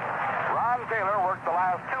 3-1. Ron Taylor worked the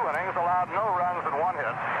last 2 innings, allowed no runs and 1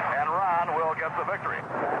 hit, and Ron will get the victory.